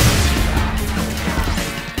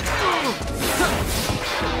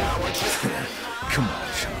 Come on,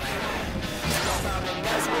 Charlie.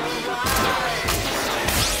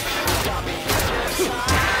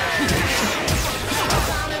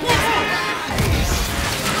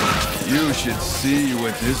 You should see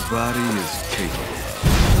what this body is capable of.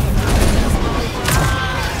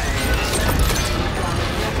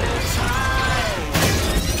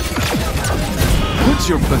 Put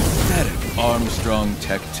your pathetic Armstrong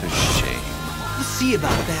tech to shame. We'll see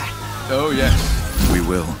about that. Oh, yes, we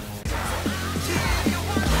will.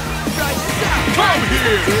 Come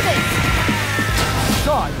here! Do this!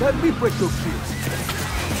 Ty, let me break those shields.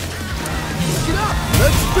 Get up!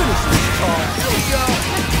 Let's finish this, Ty. Here we go!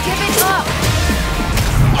 Give it up!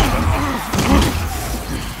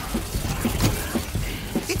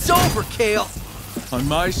 It's over, Kale. On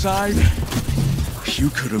my side, you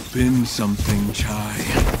could have been something, Chai.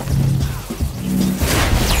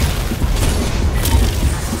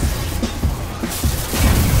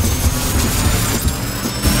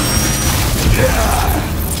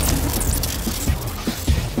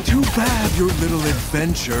 Too bad your little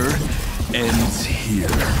adventure ends here.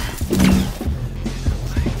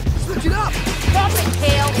 Switch it up! Stop it,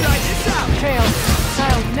 Kale! Try this out! Kale,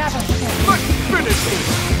 I'll never forget. Let's finish this!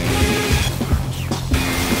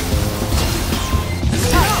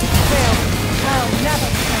 Kale, I'll never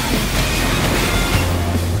forget.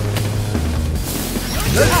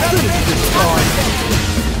 Let's finish this,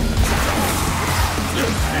 Ty.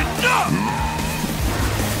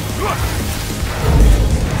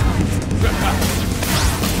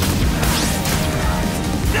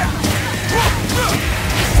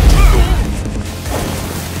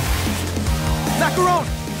 Macaroni!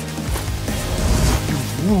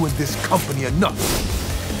 You've ruined this company enough.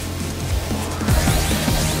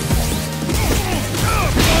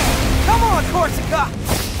 Come on, Corsica!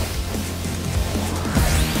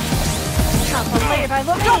 Can't believe I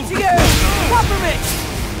looked up to you! Peppermint!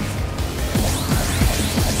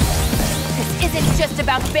 This isn't just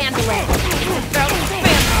about Vandelay. It's about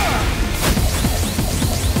Vandelay.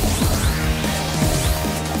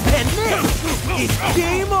 And this is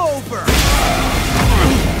game over!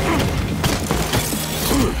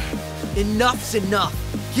 Enough's enough.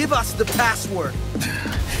 Give us the password.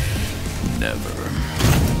 Never.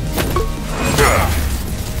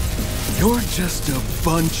 You're just a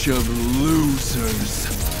bunch of losers.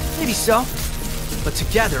 Maybe so. But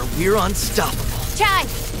together, we're unstoppable. Chai!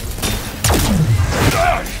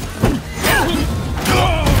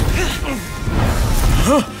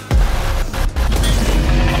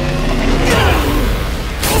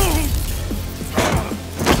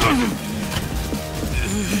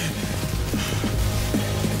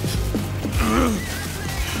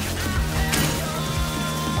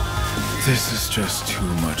 This is just too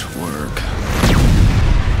much work.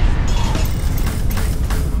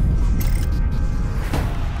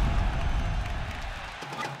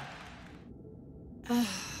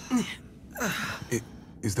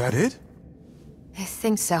 Is that it? I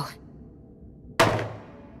think so.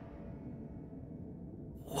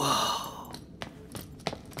 Whoa.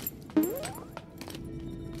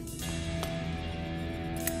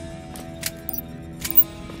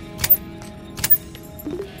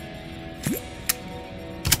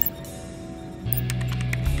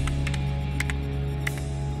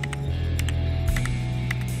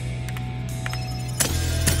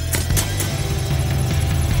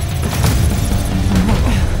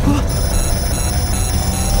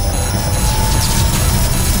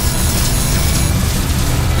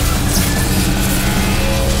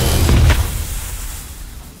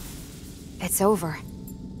 It's over.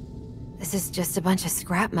 This is just a bunch of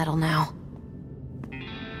scrap metal now.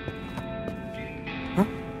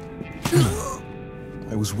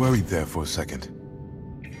 I was worried there for a second,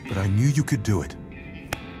 but I knew you could do it.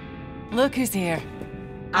 Look who's here.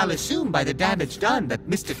 I'll assume by the damage done that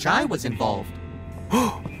Mr. Chai was involved.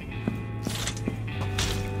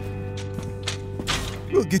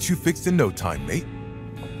 We'll get you fixed in no time, mate.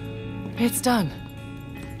 It's done.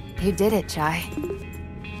 You did it, Chai.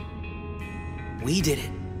 We did it.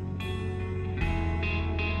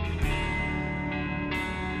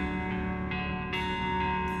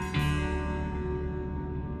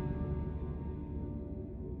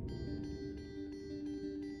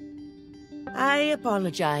 I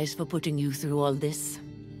apologize for putting you through all this.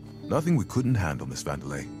 Nothing we couldn't handle, Miss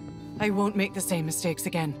Vandelay. I won't make the same mistakes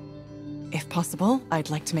again. If possible, I'd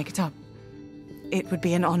like to make it up. It would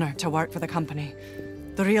be an honor to work for the company.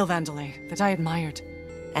 The real Vandelay that I admired.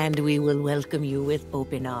 And we will welcome you with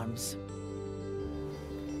open arms.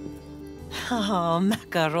 Oh,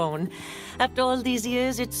 Macaron. After all these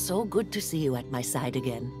years, it's so good to see you at my side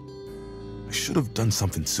again. I should have done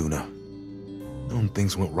something sooner. Known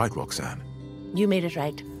things went right, Roxanne. You made it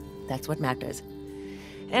right. That's what matters.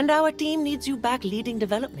 And our team needs you back leading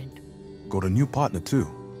development. Got a new partner, too.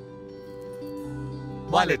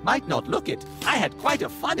 While it might not look it, I had quite a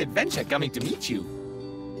fun adventure coming to meet you.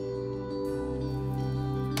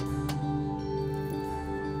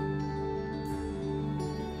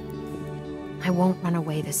 I won't run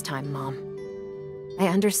away this time, Mom. I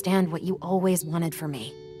understand what you always wanted for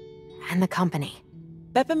me. And the company.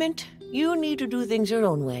 Peppermint, you need to do things your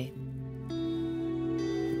own way.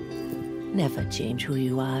 Never change who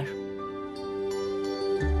you are.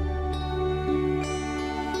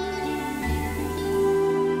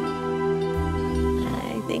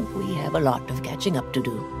 I think we have a lot of catching up to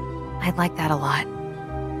do. I'd like that a lot.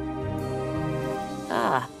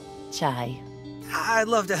 Ah, Chai. I'd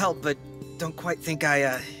love to help, but don't quite think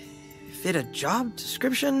I, fit a job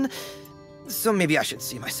description. So maybe I should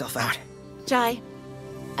see myself out. Chai,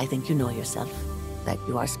 I think you know yourself, that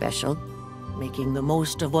you are special, making the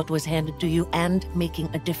most of what was handed to you and making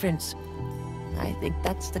a difference. I think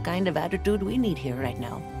that's the kind of attitude we need here right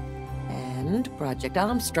now. And Project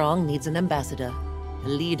Armstrong needs an ambassador, a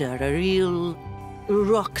leader, a real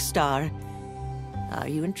rock star. Are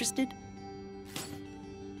you interested?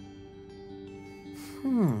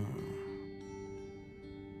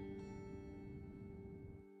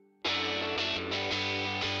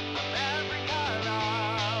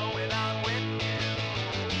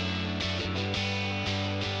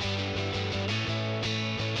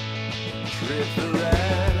 Trip the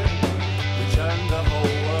red, we turned the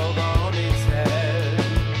whole world on its head.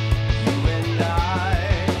 You and I,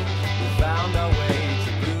 we found our way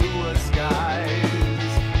to bluer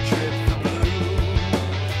skies. Trip the blue,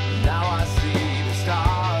 now I see the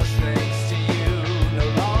stars thanks to you. No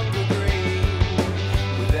longer green,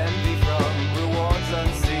 with envy from rewards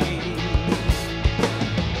unseen.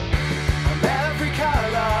 I'm every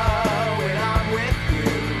color when I'm with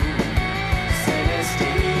you.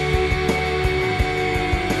 Synesthesia.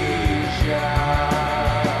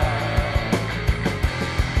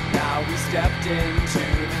 Now we stepped into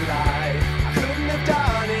the light. I couldn't have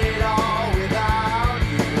done it all without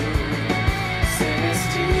you.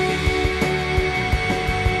 Synesthesia.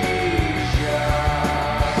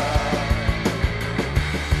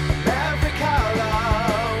 Every color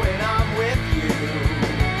when I'm with you.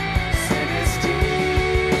 Synesthesia.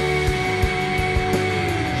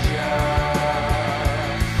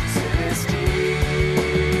 Synesthesia.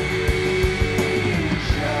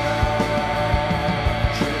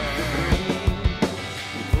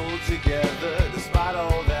 Together, despite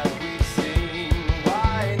all that we've seen,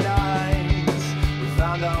 white nights, we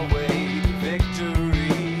found our way to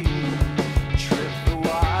victory. Trip the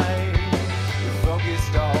white, we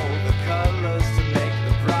focused all the colors to make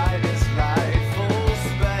the brightest light. Full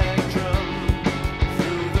spectrum,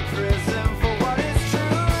 through the prism for what is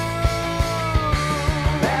true.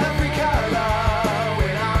 Every color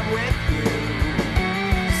when I'm with you.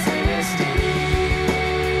 Synesthesia.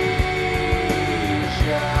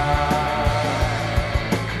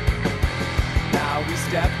 We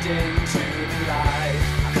stepped into the light.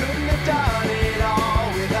 I couldn't have done it all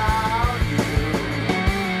without you.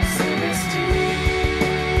 Synesthesia.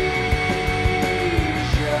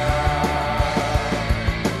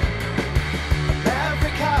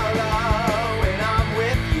 Every color when I'm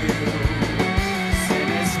with you.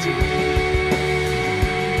 Synesthesia.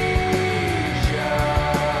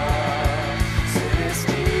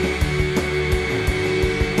 Synesthesia.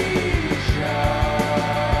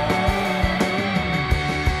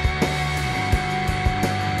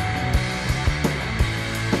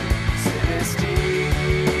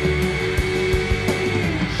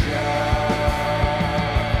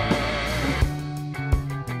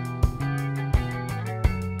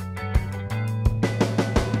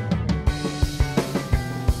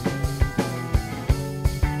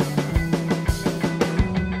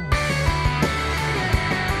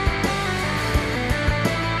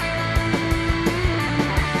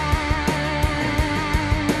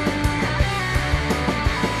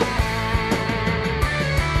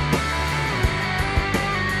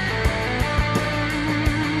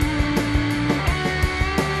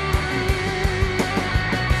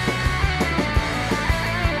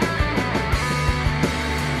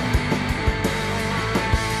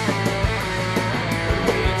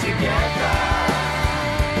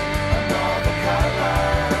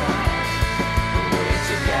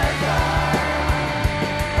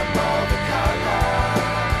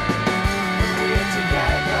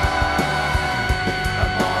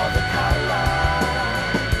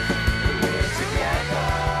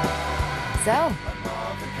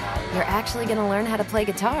 You're actually gonna learn how to play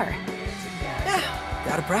guitar. Yeah,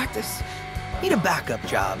 gotta practice. Need a backup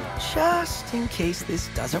job, just in case this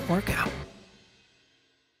doesn't work out.